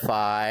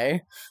Spotify.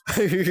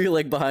 You're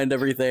like behind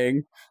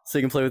everything, so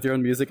you can play with your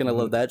own music, and I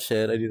love that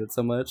shit. I do that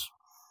so much.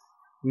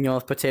 You know,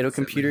 with Potato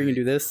Computer, you can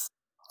do this.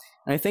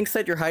 And I think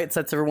set your height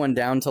sets everyone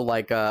down to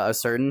like a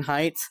certain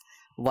height,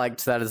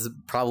 like that is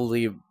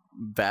probably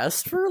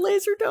best for a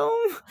laser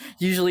dome.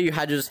 Usually you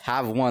had just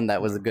have one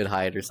that was a good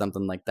height or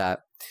something like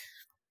that.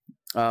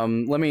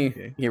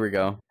 Here we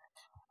go.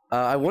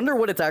 I wonder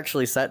what it's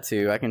actually set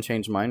to. I can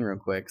change mine real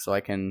quick so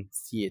I can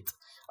see it.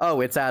 Oh,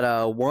 it's at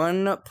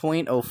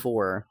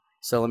 1.04.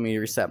 So let me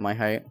reset my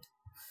height.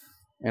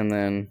 And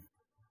then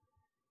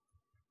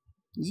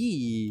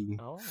yee.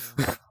 Oh.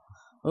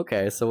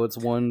 Okay, so it's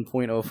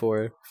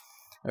 1.04.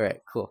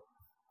 Alright, cool.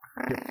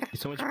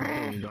 It's so much better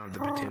when you don't have the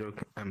potato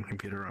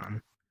computer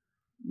on.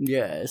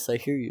 Yes, I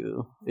hear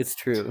you. It's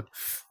true.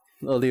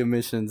 All the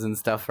emissions and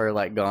stuff are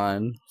like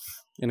gone.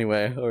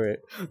 Anyway, alright.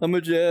 I'm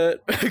a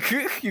jet.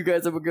 You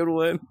guys have a good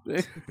one.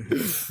 You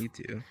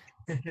too.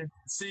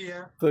 See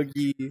ya.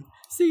 Buggy.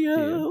 See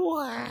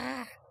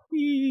ya.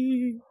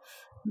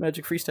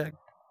 Magic freeze tag.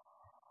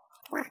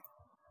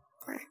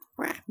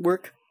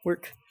 Work.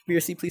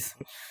 VRC, please.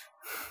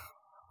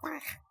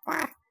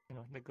 You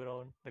know, the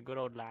good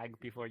old lag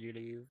before you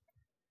leave.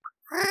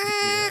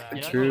 Yeah,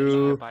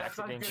 true.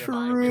 Sponsored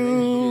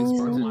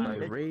by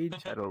Raid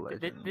Shadow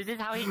Legends. This is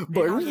how he.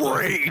 By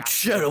Raid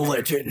Shadow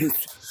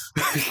Legends.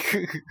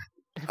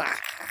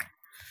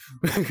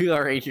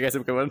 Alright, you guys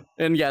have a good one.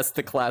 And yes,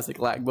 the classic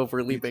lag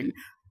before leaving.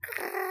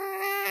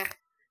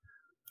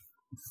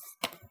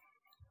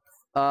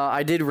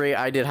 I did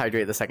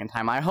hydrate the second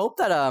time. I hope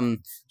that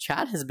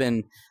chat has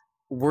been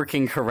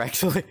working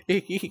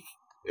correctly.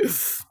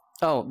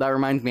 Oh, that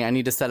reminds me, I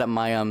need to set up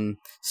my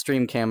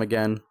stream cam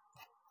again.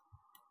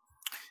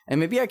 And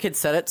maybe I could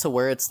set it to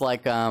where it's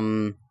like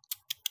oh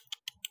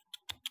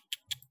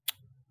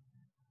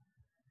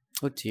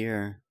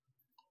dear.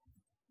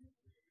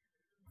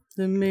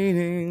 The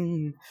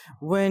meaning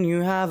when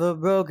you have a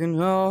broken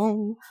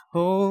home.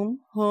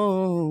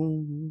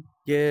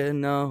 Yeah,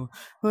 no.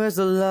 Where's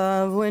the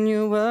love when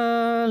you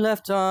were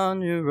left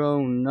on your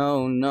own?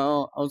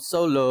 No, oh,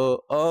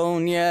 solo. Oh,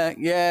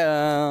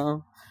 yeah.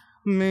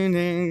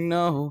 Meaning,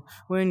 no.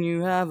 When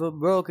you have a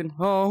broken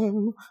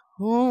home.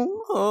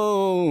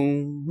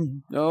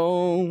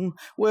 No.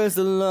 Where's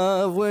the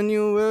love when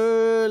you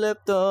were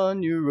left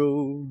on your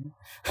own?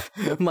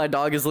 My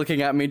dog is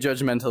looking at me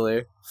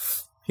judgmentally.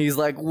 He's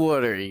like,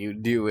 what are you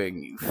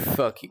doing, you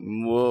fucking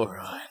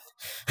moron?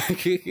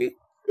 He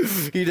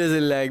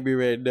doesn't like me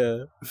right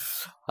now.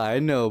 I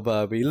know,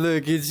 Bobby.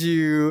 Look at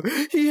you.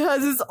 He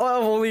has his...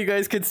 Oh, if only you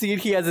guys could see it.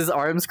 He has his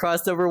arms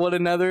crossed over one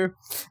another.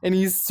 And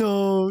he's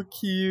so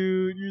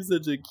cute. You're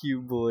such a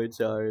cute boy,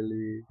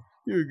 Charlie.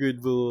 You're a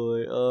good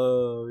boy.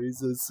 Oh, he's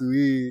so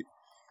sweet.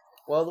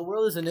 While the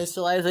world is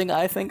initializing,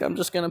 I think I'm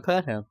just gonna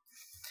pet him.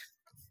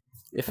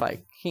 If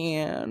I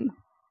can.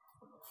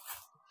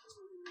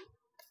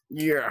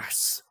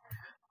 Yes.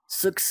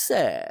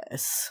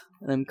 Success.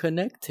 I'm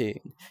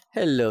connecting.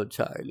 Hello,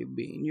 Charlie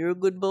Bean. You're a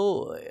good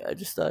boy. I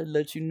just thought I'd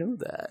let you know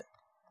that.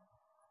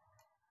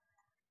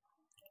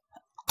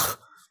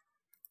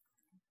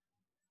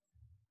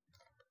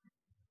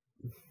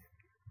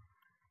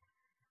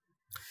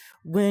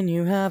 When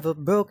you have a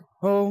broken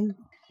home.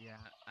 Yeah,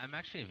 I'm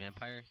actually a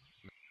vampire.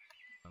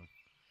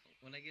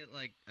 When I get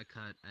like a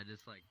cut, I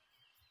just like.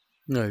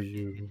 No,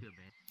 you.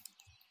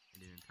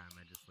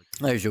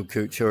 There's your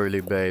cute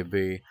Charlie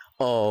baby.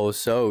 Oh,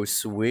 so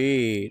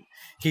sweet.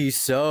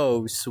 He's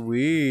so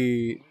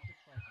sweet.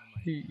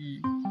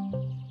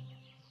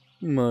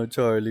 My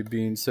Charlie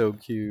being so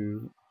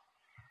cute.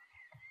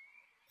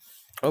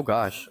 Oh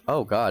gosh.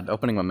 Oh god.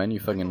 Opening my menu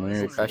fucking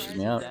really crashes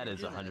me out. That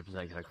is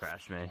 100% gonna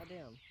crash me.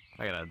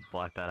 I gotta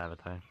block that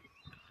avatar.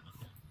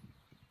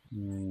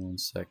 1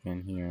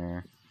 second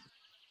here.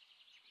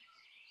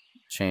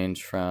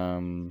 Change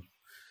from...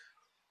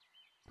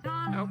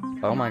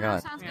 Oh my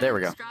god. There we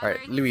go.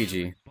 Alright,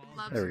 Luigi.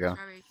 There we go.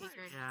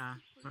 Yeah.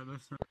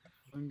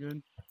 I'm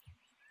good.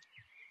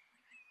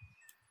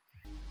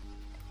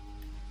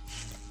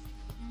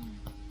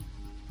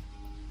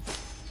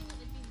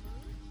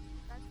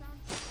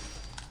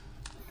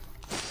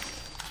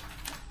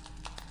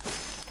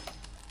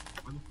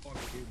 What the fuck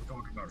are you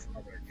talking about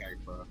strawberry cake,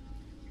 bro?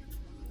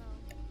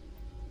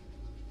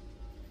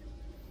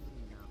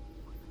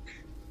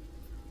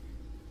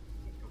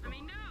 I mean,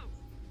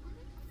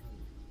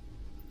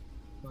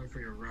 for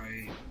your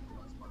right.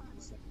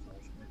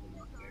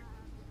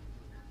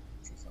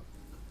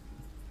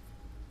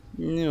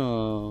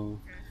 No.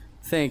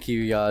 Thank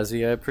you,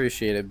 Yazi. I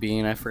appreciate it,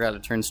 Bean. I forgot to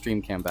turn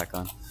stream cam back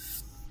on.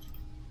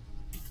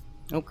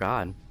 Oh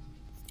god.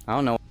 I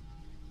don't know.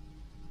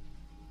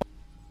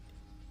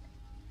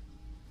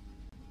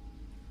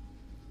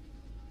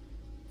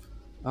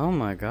 Oh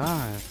my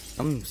god.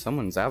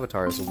 Someone's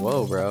avatar is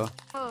whoa, bro.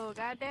 Oh,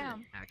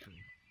 goddamn.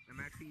 Actually, I'm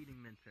actually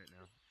eating mints right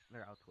now.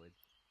 They're Altoids.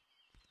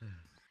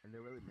 And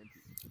they're really minty.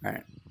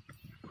 Alright.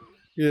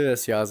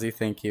 Yes, Yazi,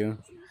 thank you.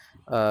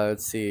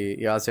 Let's see.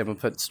 Yazi, I'm gonna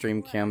put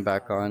stream cam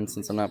back on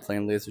since I'm not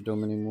playing Laser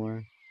Dome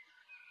anymore.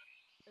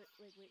 Wait,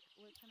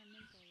 what kind of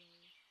mint are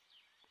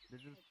they?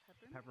 This is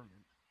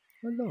peppermint.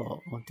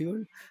 Hello,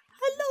 dude.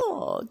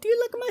 Hello, do you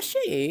look at my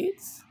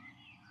shades?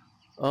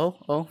 Oh,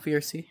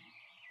 VRC.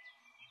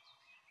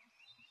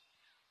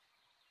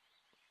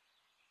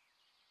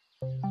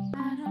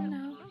 I don't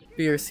know.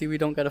 VRC, we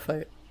don't gotta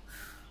fight.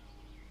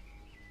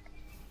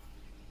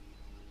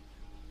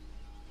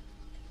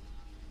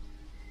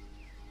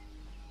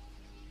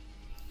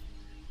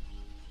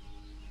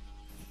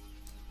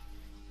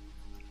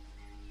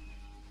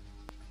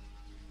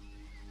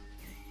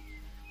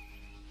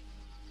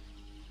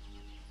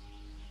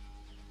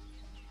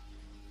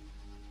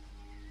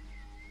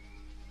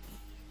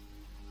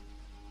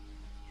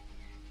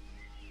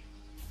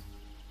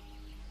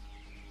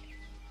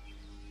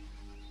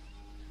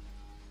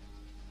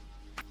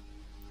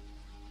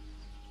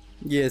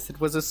 Yes, it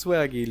was a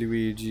swaggy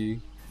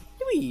Luigi.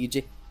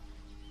 Luigi.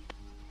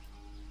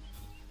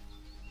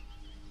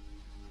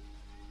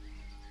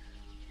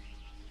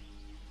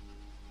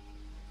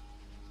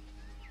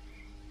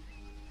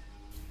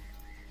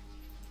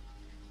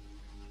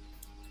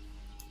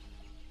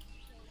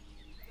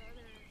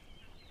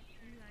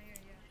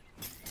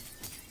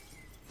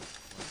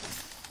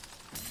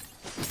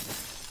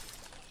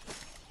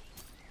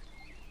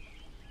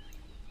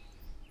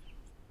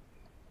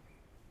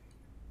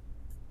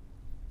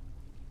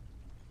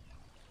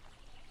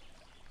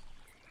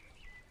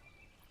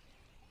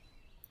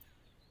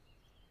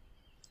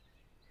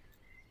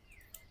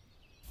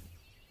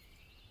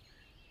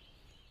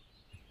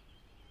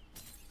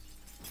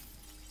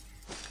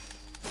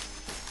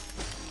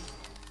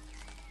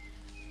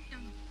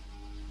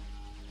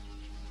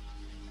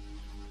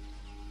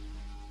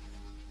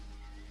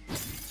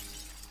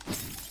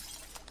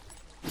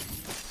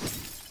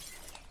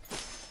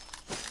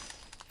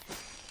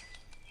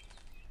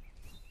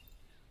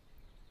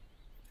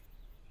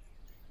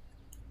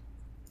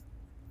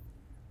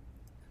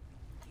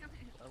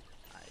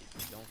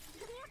 I don't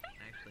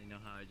actually know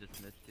how I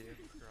just missed you.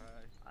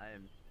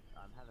 I'm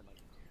having like.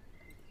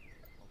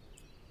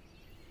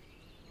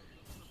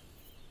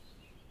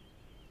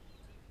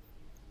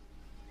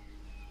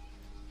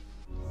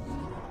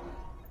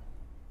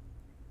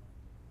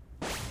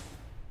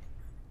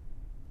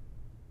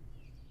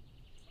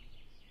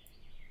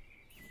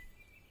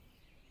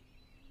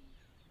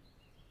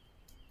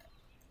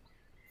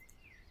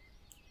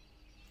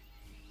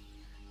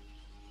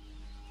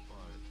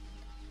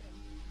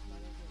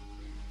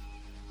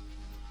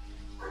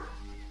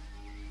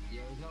 Yeah,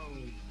 no,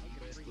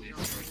 basically,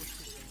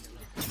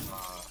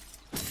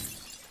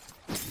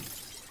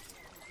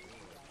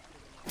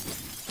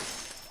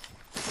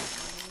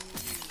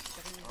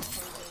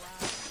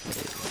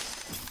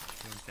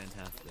 Doing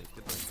fantastic.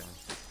 Good work, guys.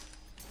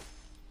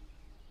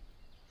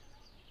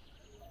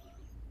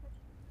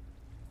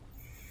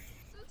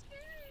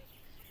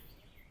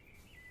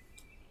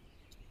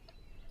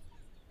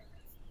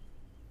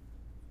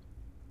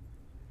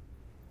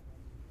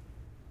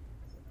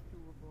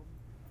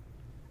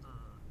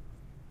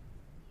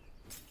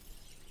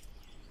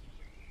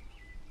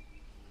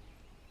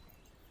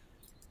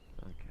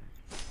 Okay.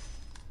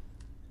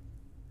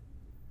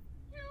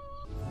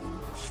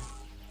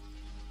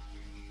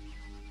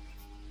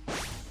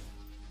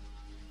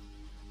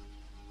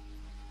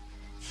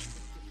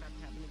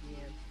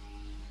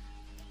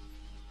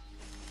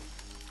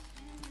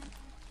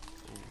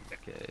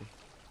 Okay.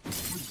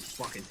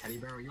 fucking teddy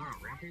bear, are you on a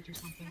rampage or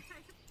something?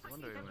 I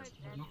wonder when.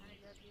 No.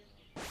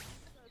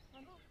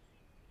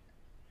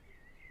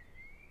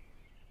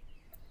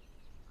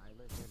 I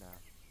live here now.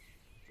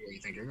 Where do you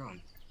think you're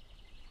going?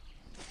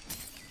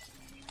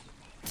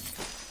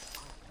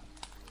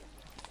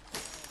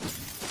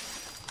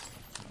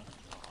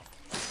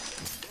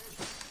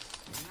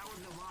 That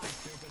wasn't a lie,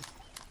 stupid.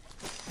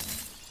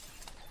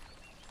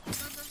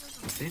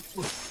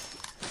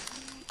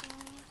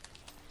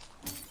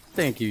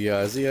 Thank you,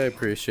 Yazi. I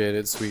appreciate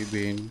it, Sweet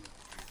Bean.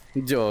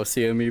 Joe,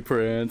 CME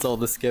Prince, all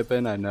the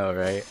skipping. I know,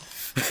 right?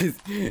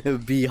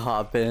 Bee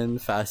hopping,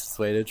 fastest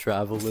way to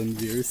travel in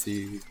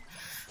VRC.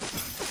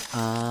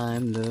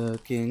 I'm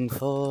looking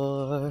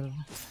for.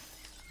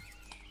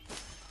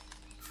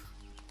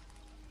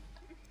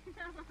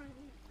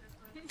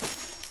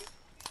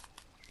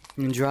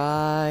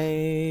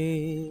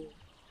 Dry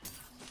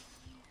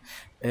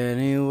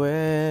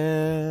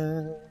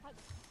anywhere.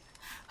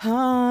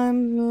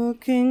 I'm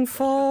looking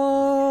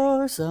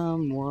for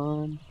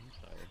someone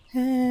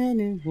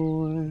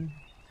anymore.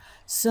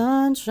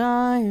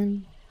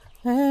 Sunshine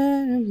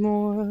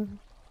anymore.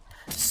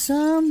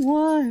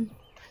 Someone,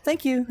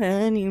 thank you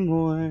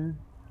anymore.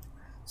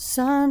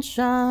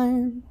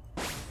 Sunshine.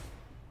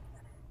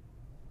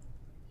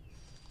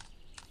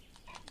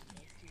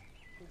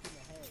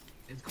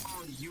 It's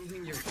called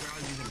using your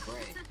crowd using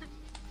brain.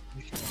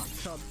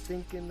 Stop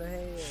thinking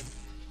ahead.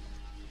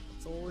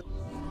 It's always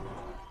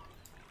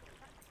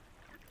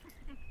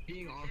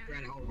Being off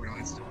brand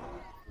overnight.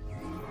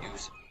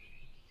 Use.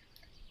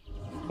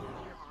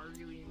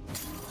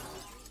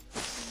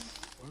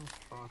 What the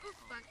fuck?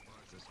 Why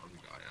is this other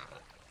guy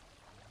at?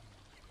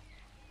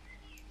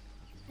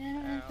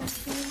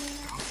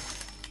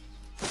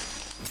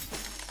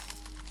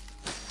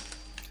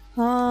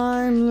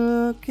 I'm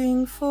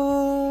looking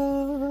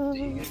for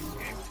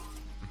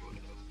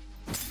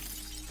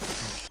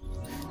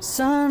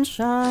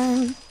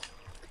sunshine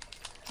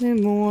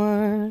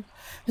anymore.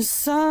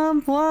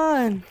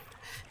 Someone,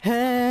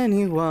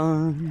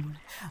 anyone,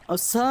 oh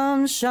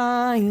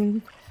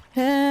sunshine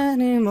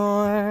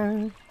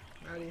anymore.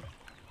 Howdy.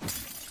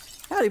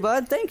 Howdy,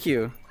 bud. Thank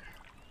you.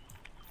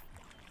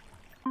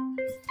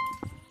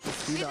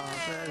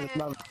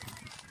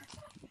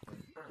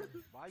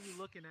 Why are you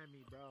looking at me,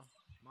 bro?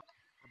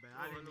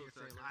 I didn't mean to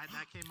say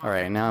that came All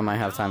right, now I might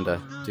have time to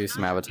do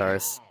some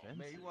avatars.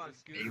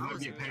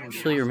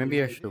 Actually, or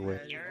maybe I should wait.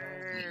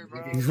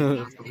 Turn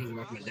the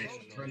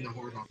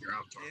horse off your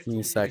avatar. Give me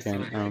a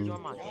second. That's how I know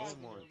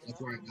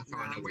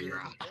where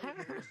you're at.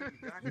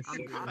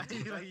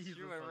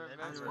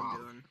 That's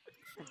wild.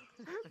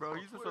 Bro,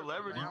 he's a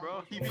celebrity,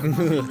 bro.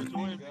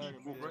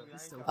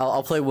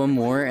 I'll play one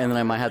more, and then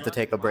I might have to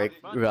take a break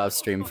off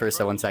stream for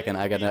 1 second.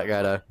 I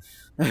gotta.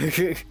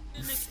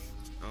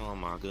 Oh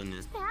my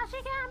goodness.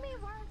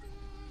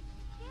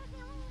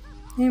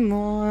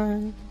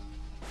 Anymore.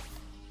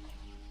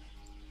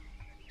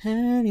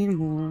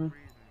 Anymore.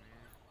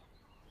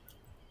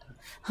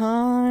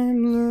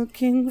 I'm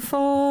looking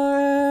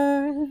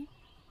for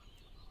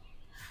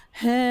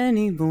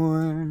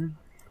anymore.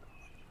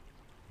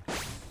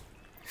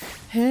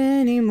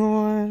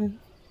 Anymore.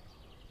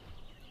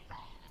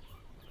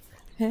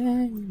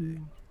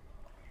 Anymore.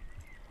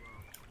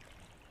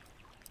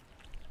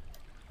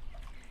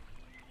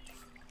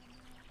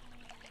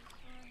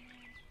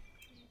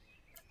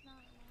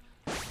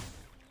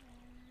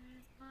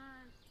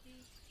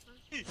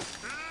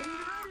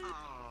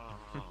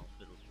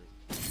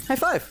 High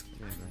five.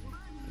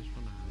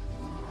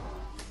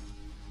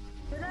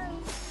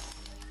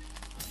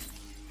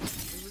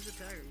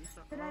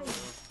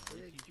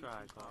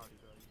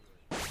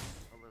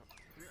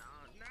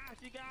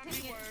 She got me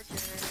working.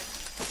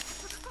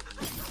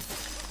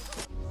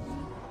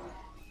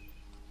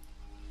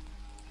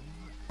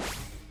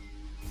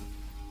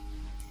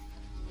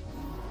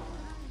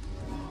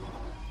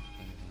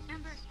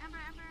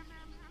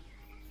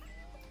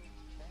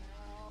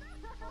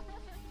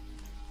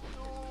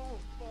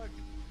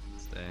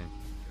 Stay.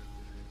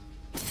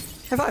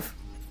 High five.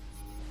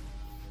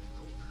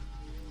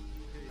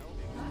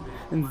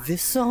 And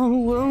this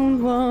song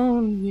won't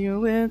want you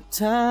with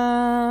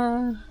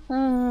time.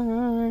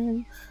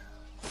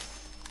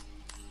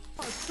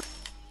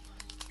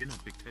 You're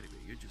not big teddy bear,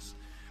 you're just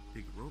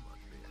big robot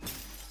bear.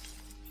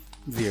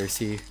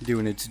 VRC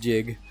doing its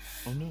jig.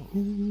 Oh no.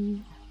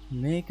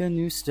 Make a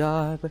new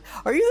start. But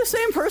are you the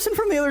same person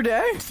from the other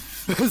day?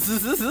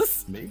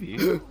 Maybe.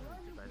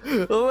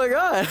 Oh my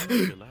god.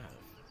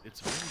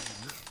 It's very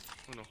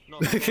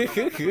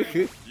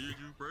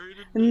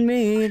And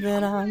me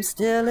that I'm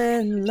still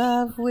in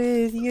love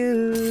with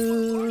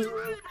you.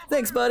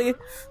 Thanks, buddy.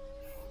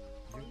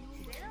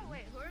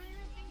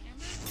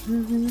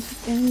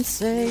 And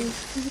say.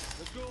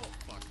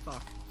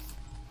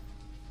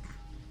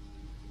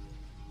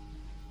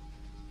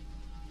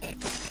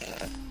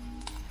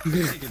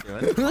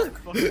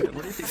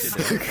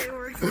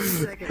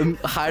 I'm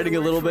hiding a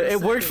little bit. It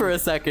worked for a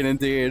second,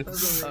 indeed.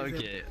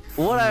 Okay.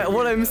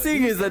 What I'm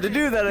seeing is that to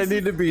do that I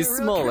need to be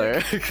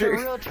smaller.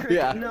 real trick.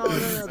 Yeah. No.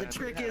 The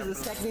trick is the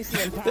second you see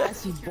him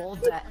pass, you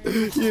bolt that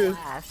Yeah.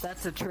 pass.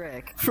 That's the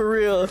trick. For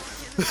real.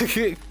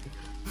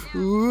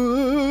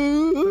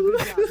 Ooh.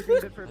 Good job. You're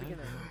doing good for a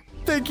beginner.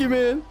 Thank you,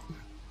 man.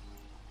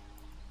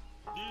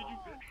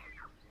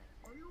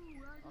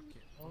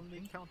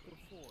 Only count to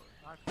 4.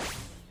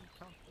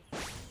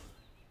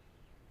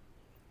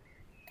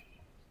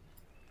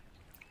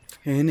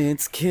 And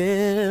it's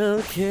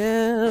killing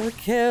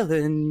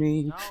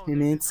me.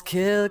 And it's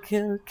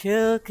killing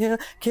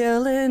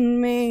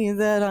me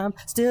that I'm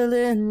still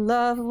in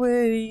love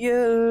with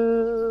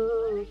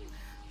you.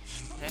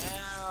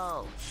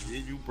 Hell!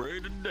 Did you pray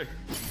today?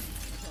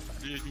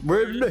 Did you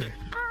Pray today?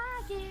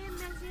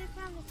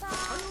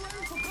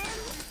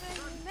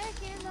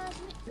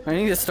 I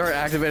need to start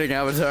activating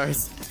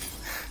avatars.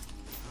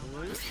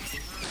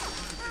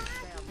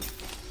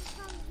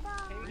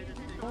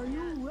 Are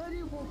you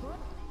ready for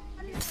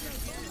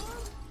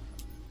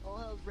all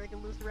hell's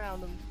breaking loose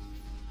around them.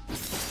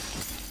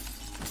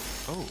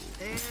 Oh.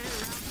 And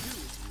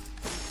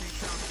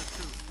round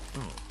 2.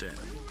 Oh, damn.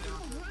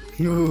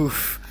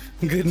 Oof.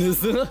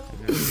 Goodness.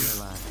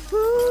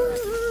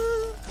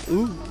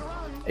 Ooh.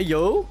 Hey,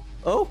 yo.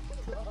 Oh.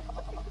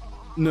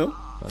 No.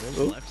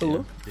 Oh,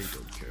 hello. They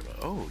don't care about.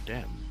 Oh,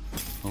 damn.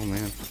 Oh,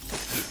 man.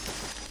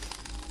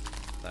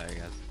 Sorry,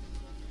 guys.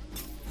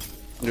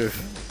 Ugh.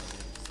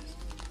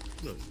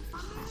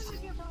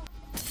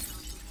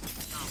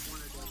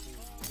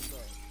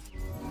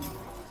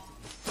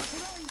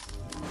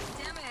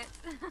 Damn it.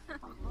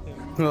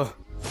 Oh.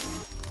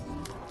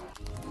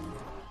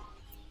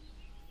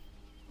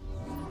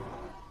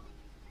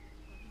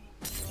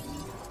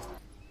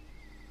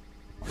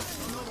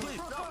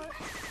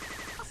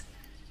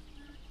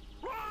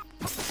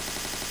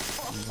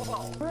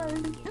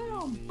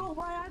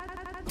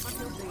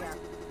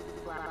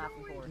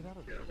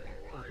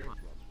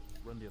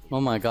 Oh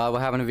my god,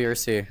 what happened to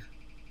VRC?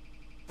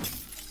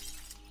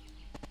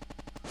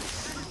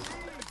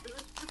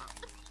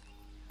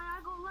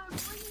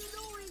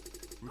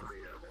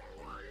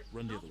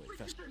 Run the other way,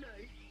 fast.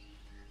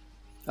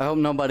 I hope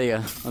nobody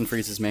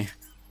unfreezes me.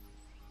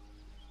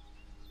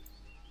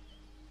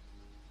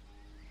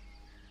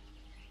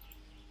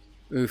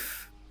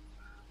 Oof.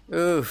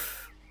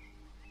 Oof.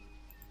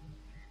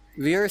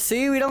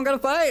 VRC, we don't gotta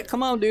fight!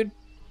 Come on, dude.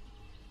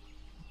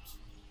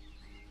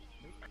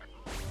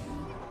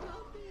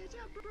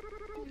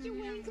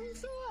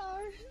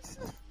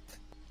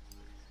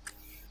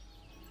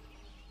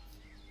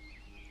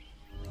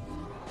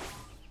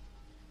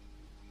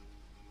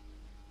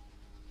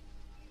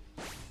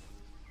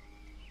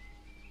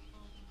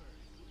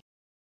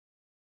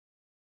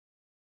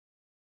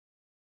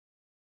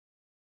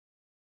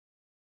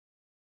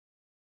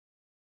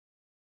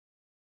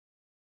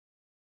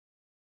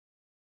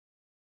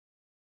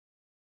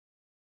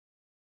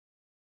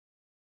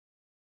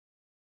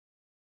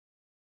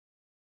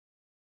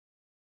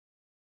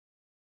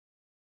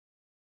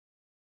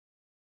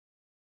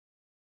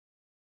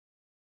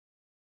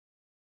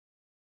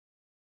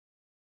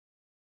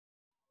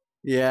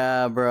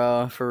 Yeah,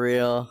 bro, for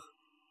real.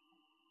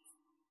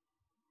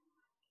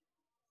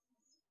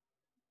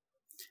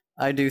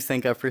 I do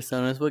think our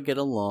personas would get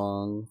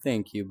along.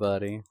 Thank you,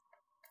 buddy.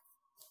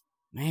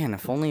 Man,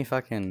 if only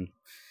fucking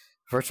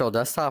virtual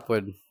desktop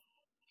would.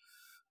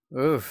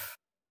 Oof.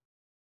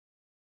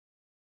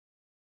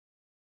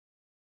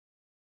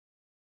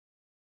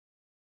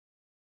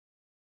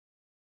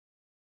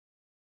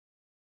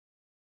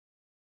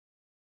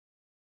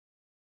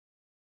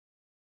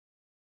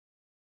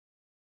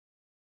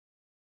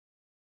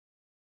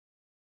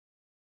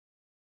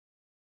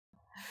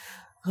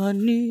 I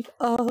need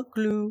a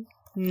glue.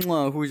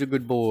 Mwah, who's a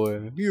good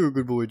boy? You're a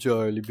good boy,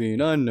 Charlie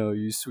Bean. I know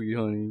you, sweet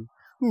honey.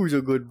 Who's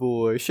a good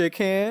boy? Shake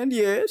hand?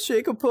 Yes.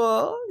 Shake a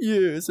paw?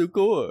 Yes, of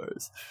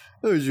course.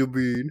 As you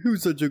Bean,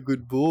 who's such a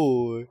good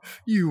boy?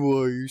 You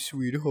are, you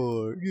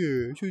sweetheart.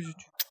 Yes.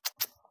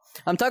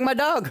 I'm talking my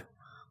dog.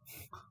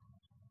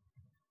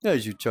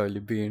 As you, Charlie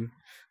Bean.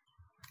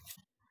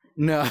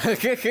 No.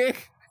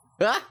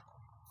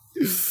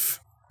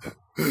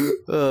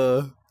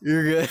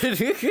 You're good.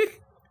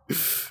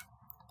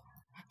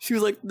 She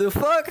was like, the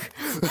fuck?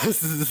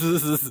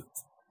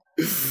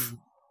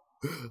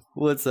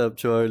 What's up,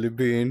 Charlie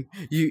Bean?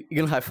 You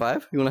gonna high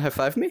five? You wanna high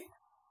five me?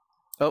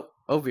 Oh,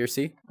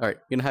 VRC. Alright,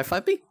 you gonna high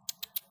five me?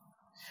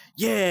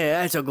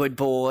 Yeah, that's a good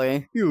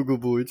boy. You're a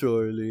good boy,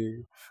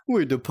 Charlie.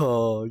 With the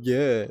paw,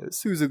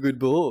 yes. Who's a good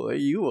boy?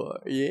 You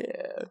are,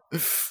 yeah.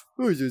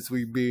 Who's a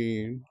sweet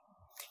bean?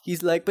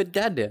 He's like, but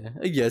dada.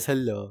 Yes,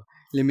 hello.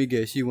 Let me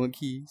guess, you want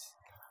keys?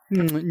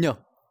 No.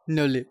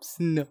 No lips.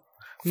 No.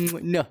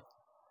 No.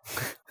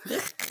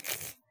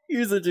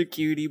 You're such a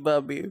cutie,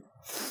 Bobby.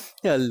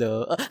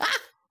 Hello.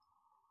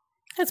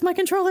 That's my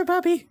controller,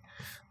 Bobby.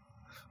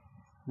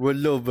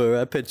 Roll over,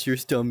 I pet your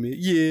stomach.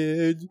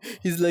 Yeah.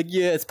 He's like,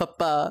 yes,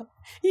 Papa.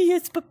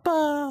 Yes,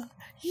 Papa.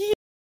 Yes,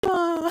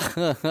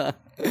 Papa.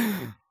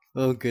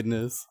 Oh,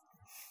 goodness.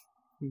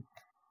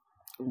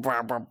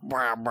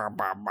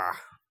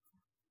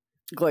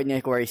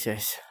 Goodness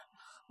gracious.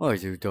 Oh,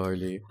 you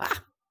darling.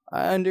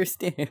 I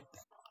understand.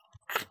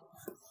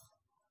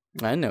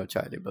 I know,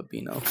 Charlie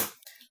Babino.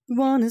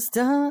 Wanna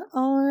start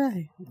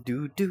alright?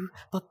 Do do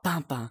ba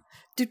ba ba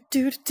do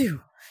do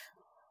do.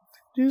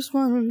 Just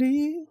wanna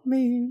leave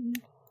me.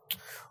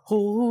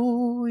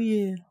 Oh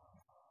yeah.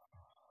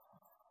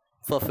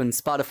 Fluffin'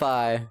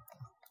 Spotify.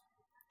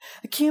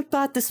 I can't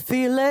fight this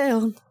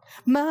feeling.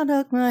 Might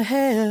knock my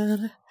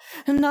head.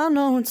 And I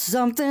know it's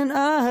something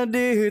I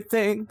do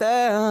think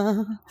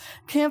that.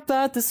 Can't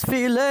fight this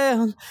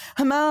feeling.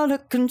 I'm out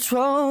of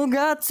control.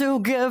 Got to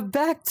get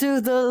back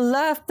to the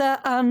life that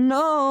I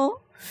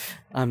know.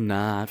 I'm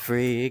not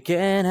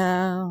freaking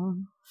out.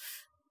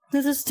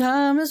 This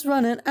time is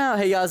running out.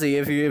 Hey Yazi,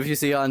 if you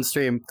see on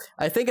stream,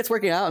 I think it's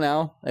working out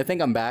now. I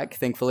think I'm back,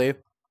 thankfully.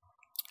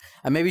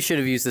 I maybe should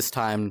have used this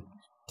time to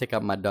take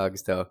out my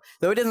dogs though.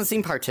 Though it doesn't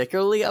seem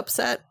particularly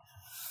upset.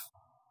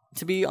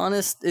 To be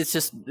honest, it's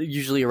just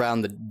usually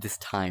around this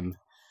time.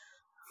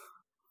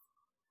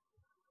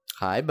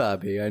 Hi,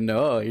 Bobby. I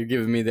know you're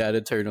giving me that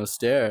eternal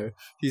stare.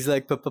 He's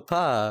like,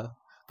 pa-pa-pa,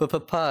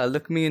 pa-pa-pa,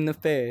 look me in the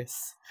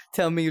face.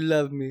 Tell me you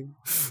love me.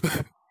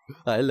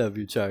 I love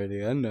you,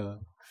 Charlie. I know.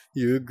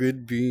 You're a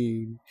good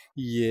bean.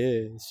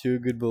 Yes, you're a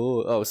good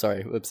boy. Oh,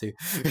 sorry. Whoopsie.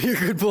 You're a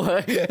good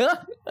boy.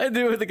 I did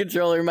it with the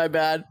controller. My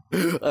bad.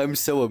 I'm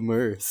so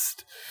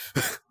immersed.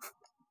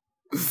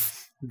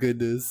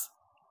 Goodness.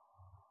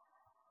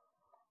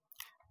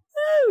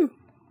 Woo!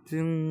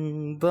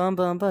 Dum, bum,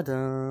 bum, ba,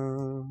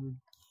 dum.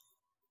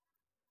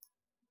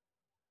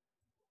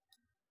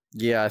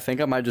 Yeah, I think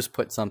I might just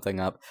put something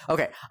up.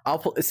 Okay,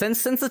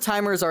 since the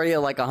timer is already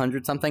at like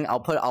 100 something,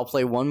 I'll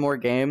play one more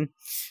game,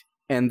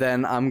 and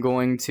then I'm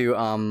going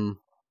to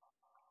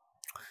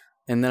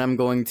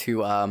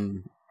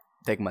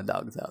take my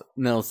dogs out.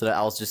 No, so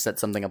I'll just set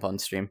something up on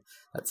stream.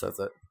 That says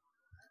it.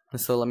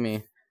 So let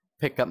me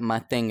pick up my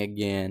thing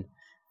again.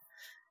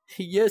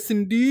 Yes,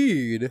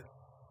 indeed.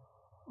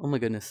 Oh my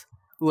goodness.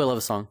 Ooh, I love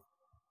a song.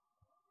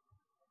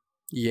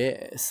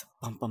 Yes.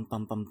 Bum, bum,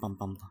 bum, bum, bum,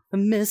 bum. A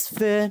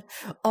misfit,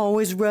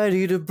 always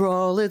ready to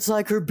brawl. It's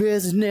like her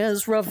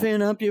business,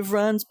 roughing up your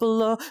friends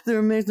below.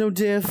 There makes no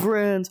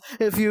difference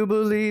if you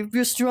believe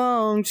you're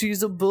strong.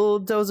 She's a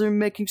bulldozer,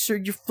 making sure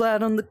you're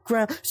flat on the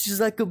ground. She's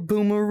like a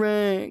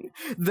boomerang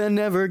that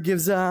never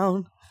gives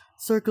out.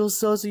 Circle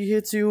so she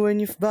hits you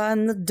when you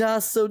find the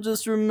dust. So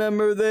just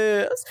remember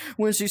this: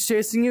 when she's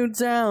chasing you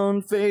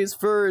down, face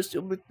first,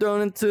 you'll be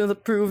thrown into the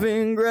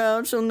proving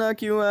ground. She'll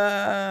knock you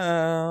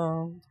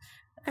out.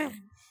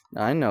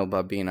 I know,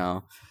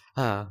 Babino.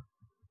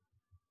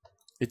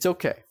 It's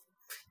okay.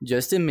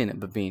 Just a minute,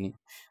 Babini.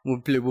 We'll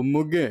play one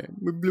more game.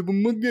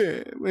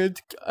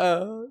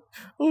 Oh,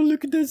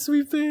 look at that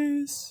sweet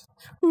face.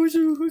 Who's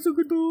a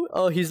good boy?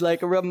 Oh, he's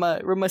like, rub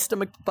my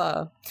stomach,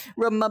 papa.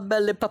 Rub my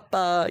belly,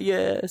 papa.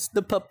 Yes,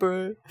 the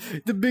pupper.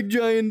 The big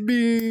giant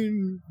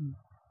bean.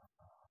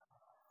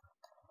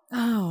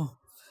 Oh,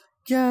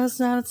 guess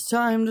now it's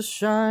time to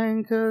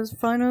shine, 'cause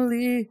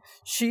finally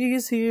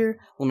she's here.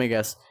 Let me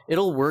guess.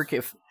 It'll work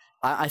if...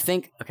 I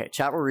think... Okay,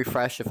 chat will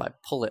refresh if I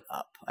pull it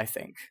up, I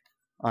think.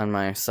 On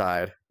my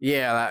side.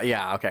 Yeah,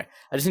 yeah, okay.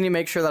 I just need to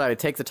make sure that I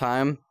take the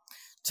time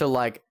to,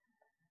 like...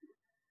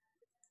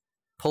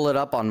 pull it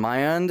up on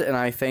my end, and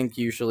I think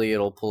usually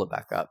it'll pull it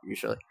back up,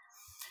 usually.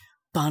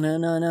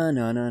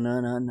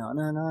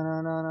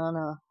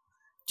 Ba-na-na-na-na-na-na-na-na-na-na-na-na.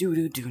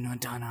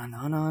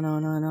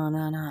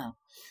 Do-do-do-na-da-na-na-na-na-na-na-na.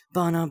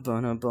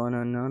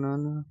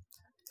 Ba-na-ba-na-ba-na-na-na-na.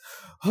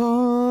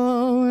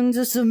 Oh, and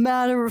just a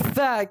matter of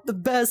fact, the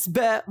best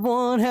bet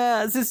one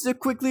has is to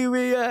quickly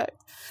react.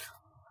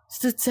 It's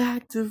to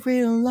attack to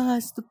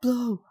realize the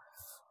blow.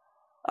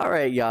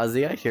 Alright,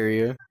 Yazi, I hear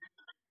you.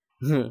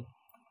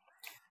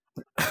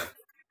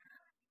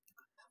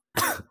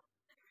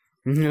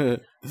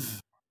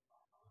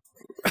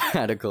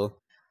 Radical.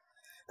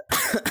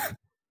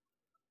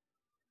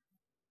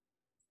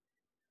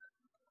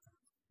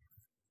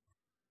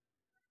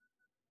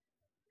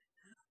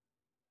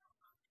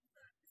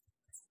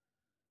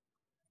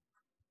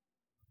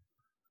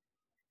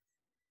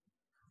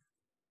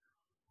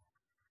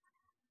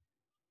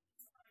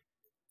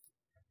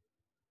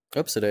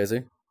 Oopsie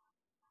daisy.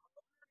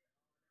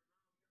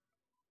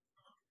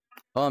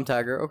 Oh, I'm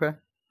Tagger, okay.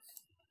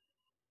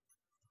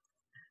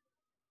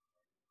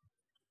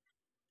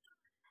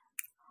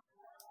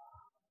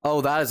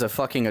 Oh, that is a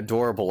fucking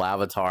adorable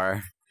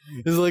avatar.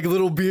 It's like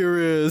little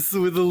Beerus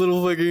with the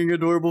little fucking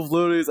adorable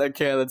floaties. I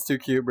can't, that's too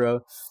cute,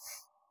 bro.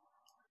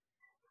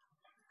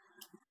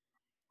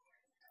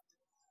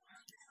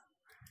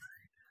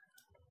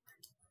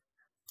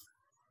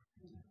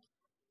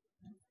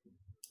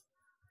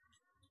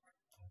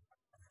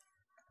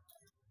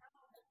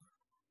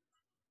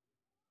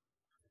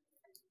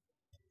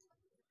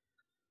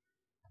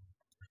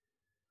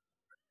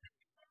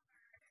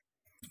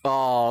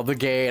 Oh, the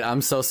gate.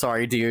 I'm so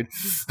sorry, dude.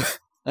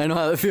 I know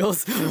how that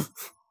feels.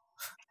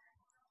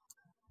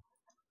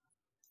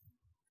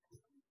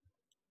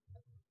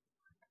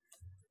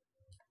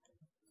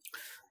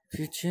 If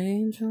you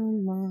change your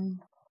mind.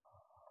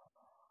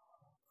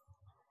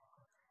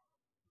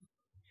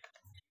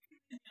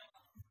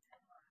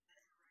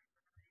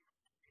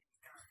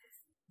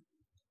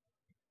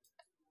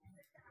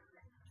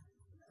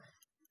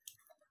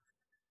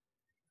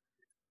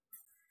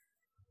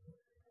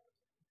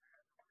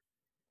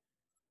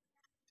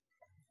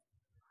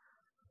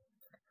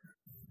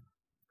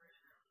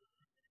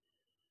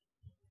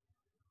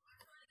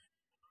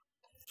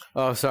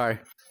 Oh, sorry.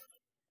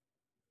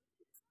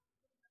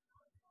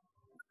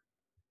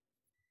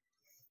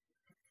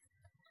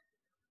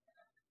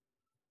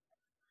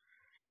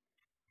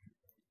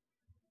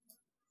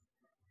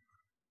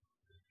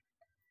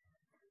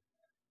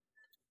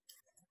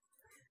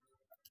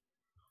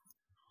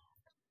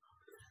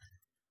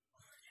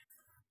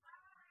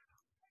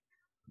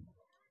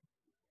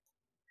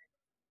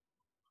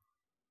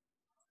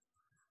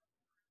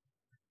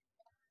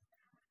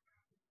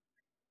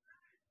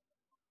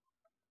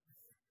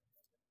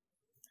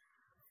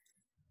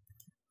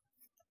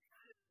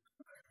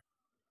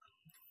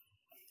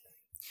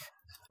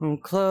 I'm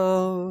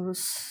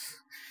close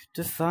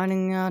to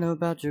finding out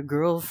about your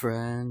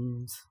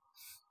girlfriend.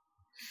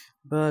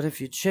 But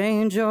if you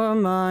change your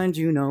mind,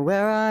 you know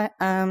where I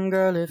am,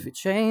 girl. If you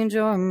change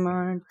your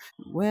mind,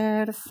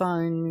 where to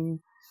find me.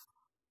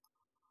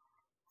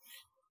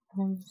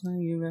 Won't play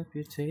your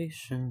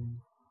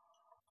reputation.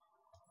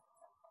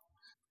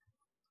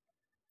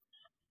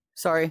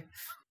 Sorry.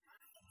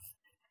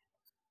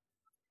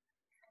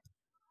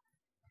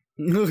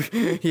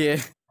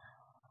 Yeah.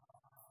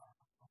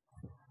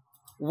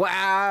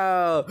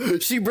 Wow.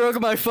 She broke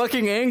my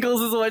fucking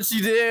ankles is what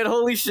she did.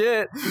 Holy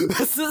shit.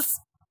 This is...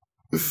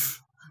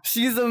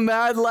 She's a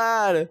mad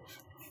lad.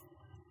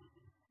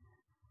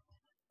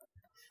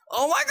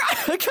 Oh my god,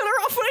 I cut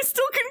her off, but I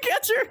still couldn't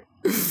catch her.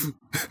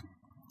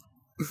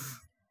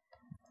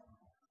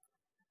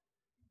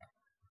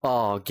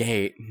 Oh,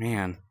 gate,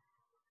 man.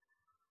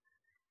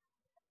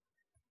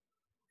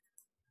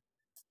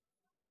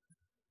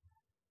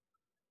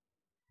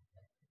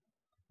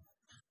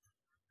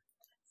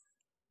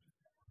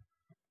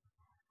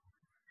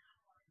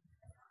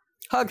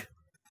 Hug.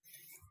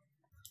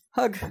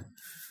 Hug.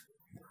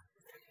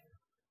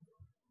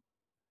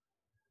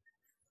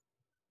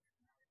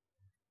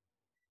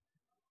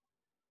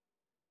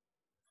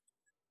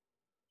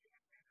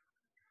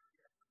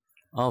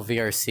 Oh,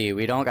 VRC,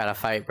 we don't gotta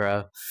fight,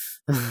 bro.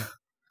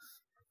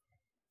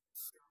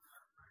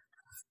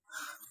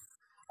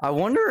 I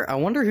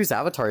wonder whose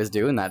avatar is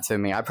doing that to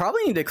me. I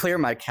probably need to clear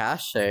my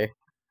cache.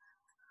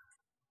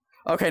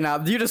 Okay,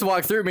 now you just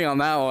walked through me on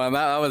that one.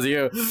 That was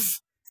you.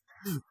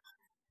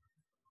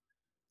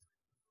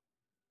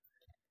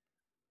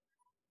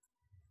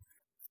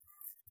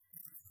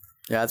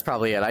 Yeah, that's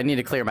probably it. I need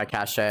to clear my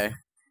cache.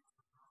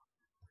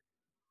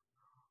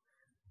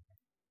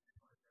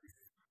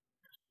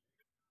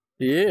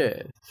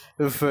 Yeah,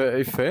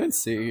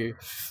 fancy.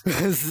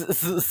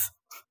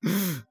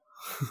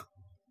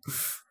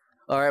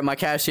 Alright, my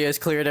cache has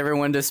cleared.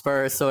 Everyone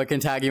disperse so I can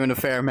tag you in a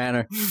fair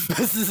manner.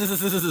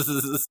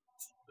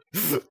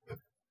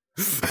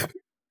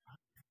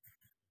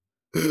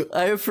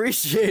 I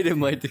appreciate it,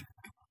 my dude.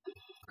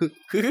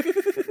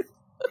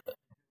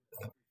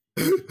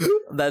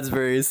 That's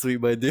very sweet,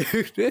 my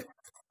dude.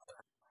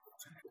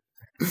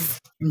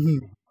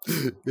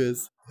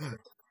 Yes.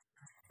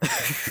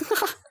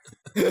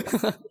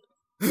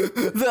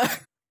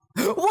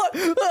 What?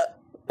 You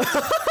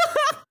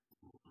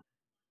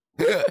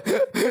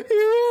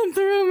ran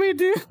through me,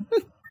 dude.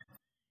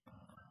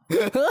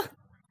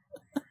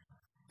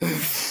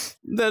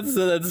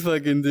 That's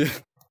fucking dude.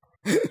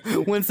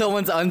 When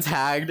someone's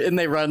untagged and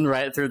they run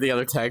right through the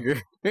other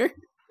tagger.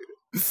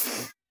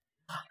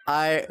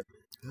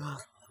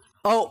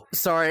 Oh,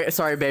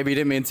 sorry, baby,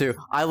 didn't mean to.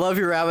 I love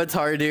your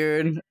avatar,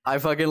 dude. I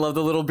fucking love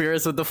the little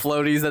Beerus with the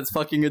floaties. That's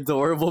fucking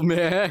adorable,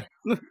 man.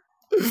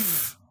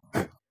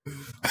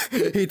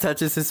 He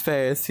touches his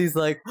face. He's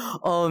like,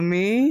 oh,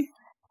 me?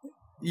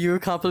 You're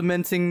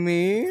complimenting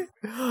me?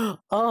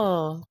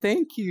 Oh,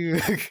 thank you.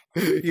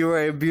 You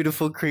are a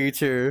beautiful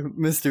creature,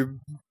 Mr.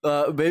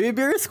 Baby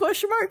Beerus,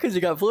 question mark? Because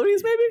you got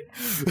floaties, maybe?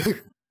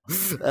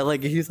 I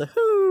like it. He's like,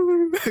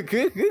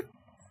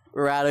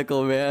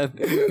 radical, man.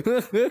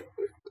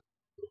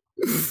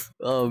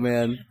 Oh,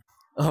 man.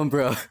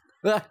 Bro.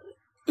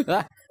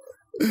 Alright,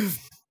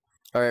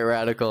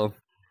 radical.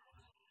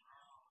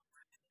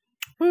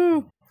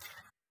 Woo.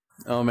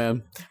 Oh,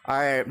 man.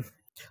 Alright.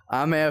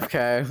 I'm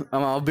AFK.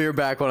 I'll be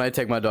back when I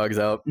take my dogs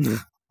out.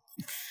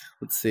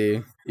 Let's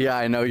see. Yeah,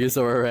 I know you're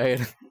so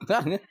right.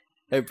 I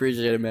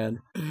appreciate it, man.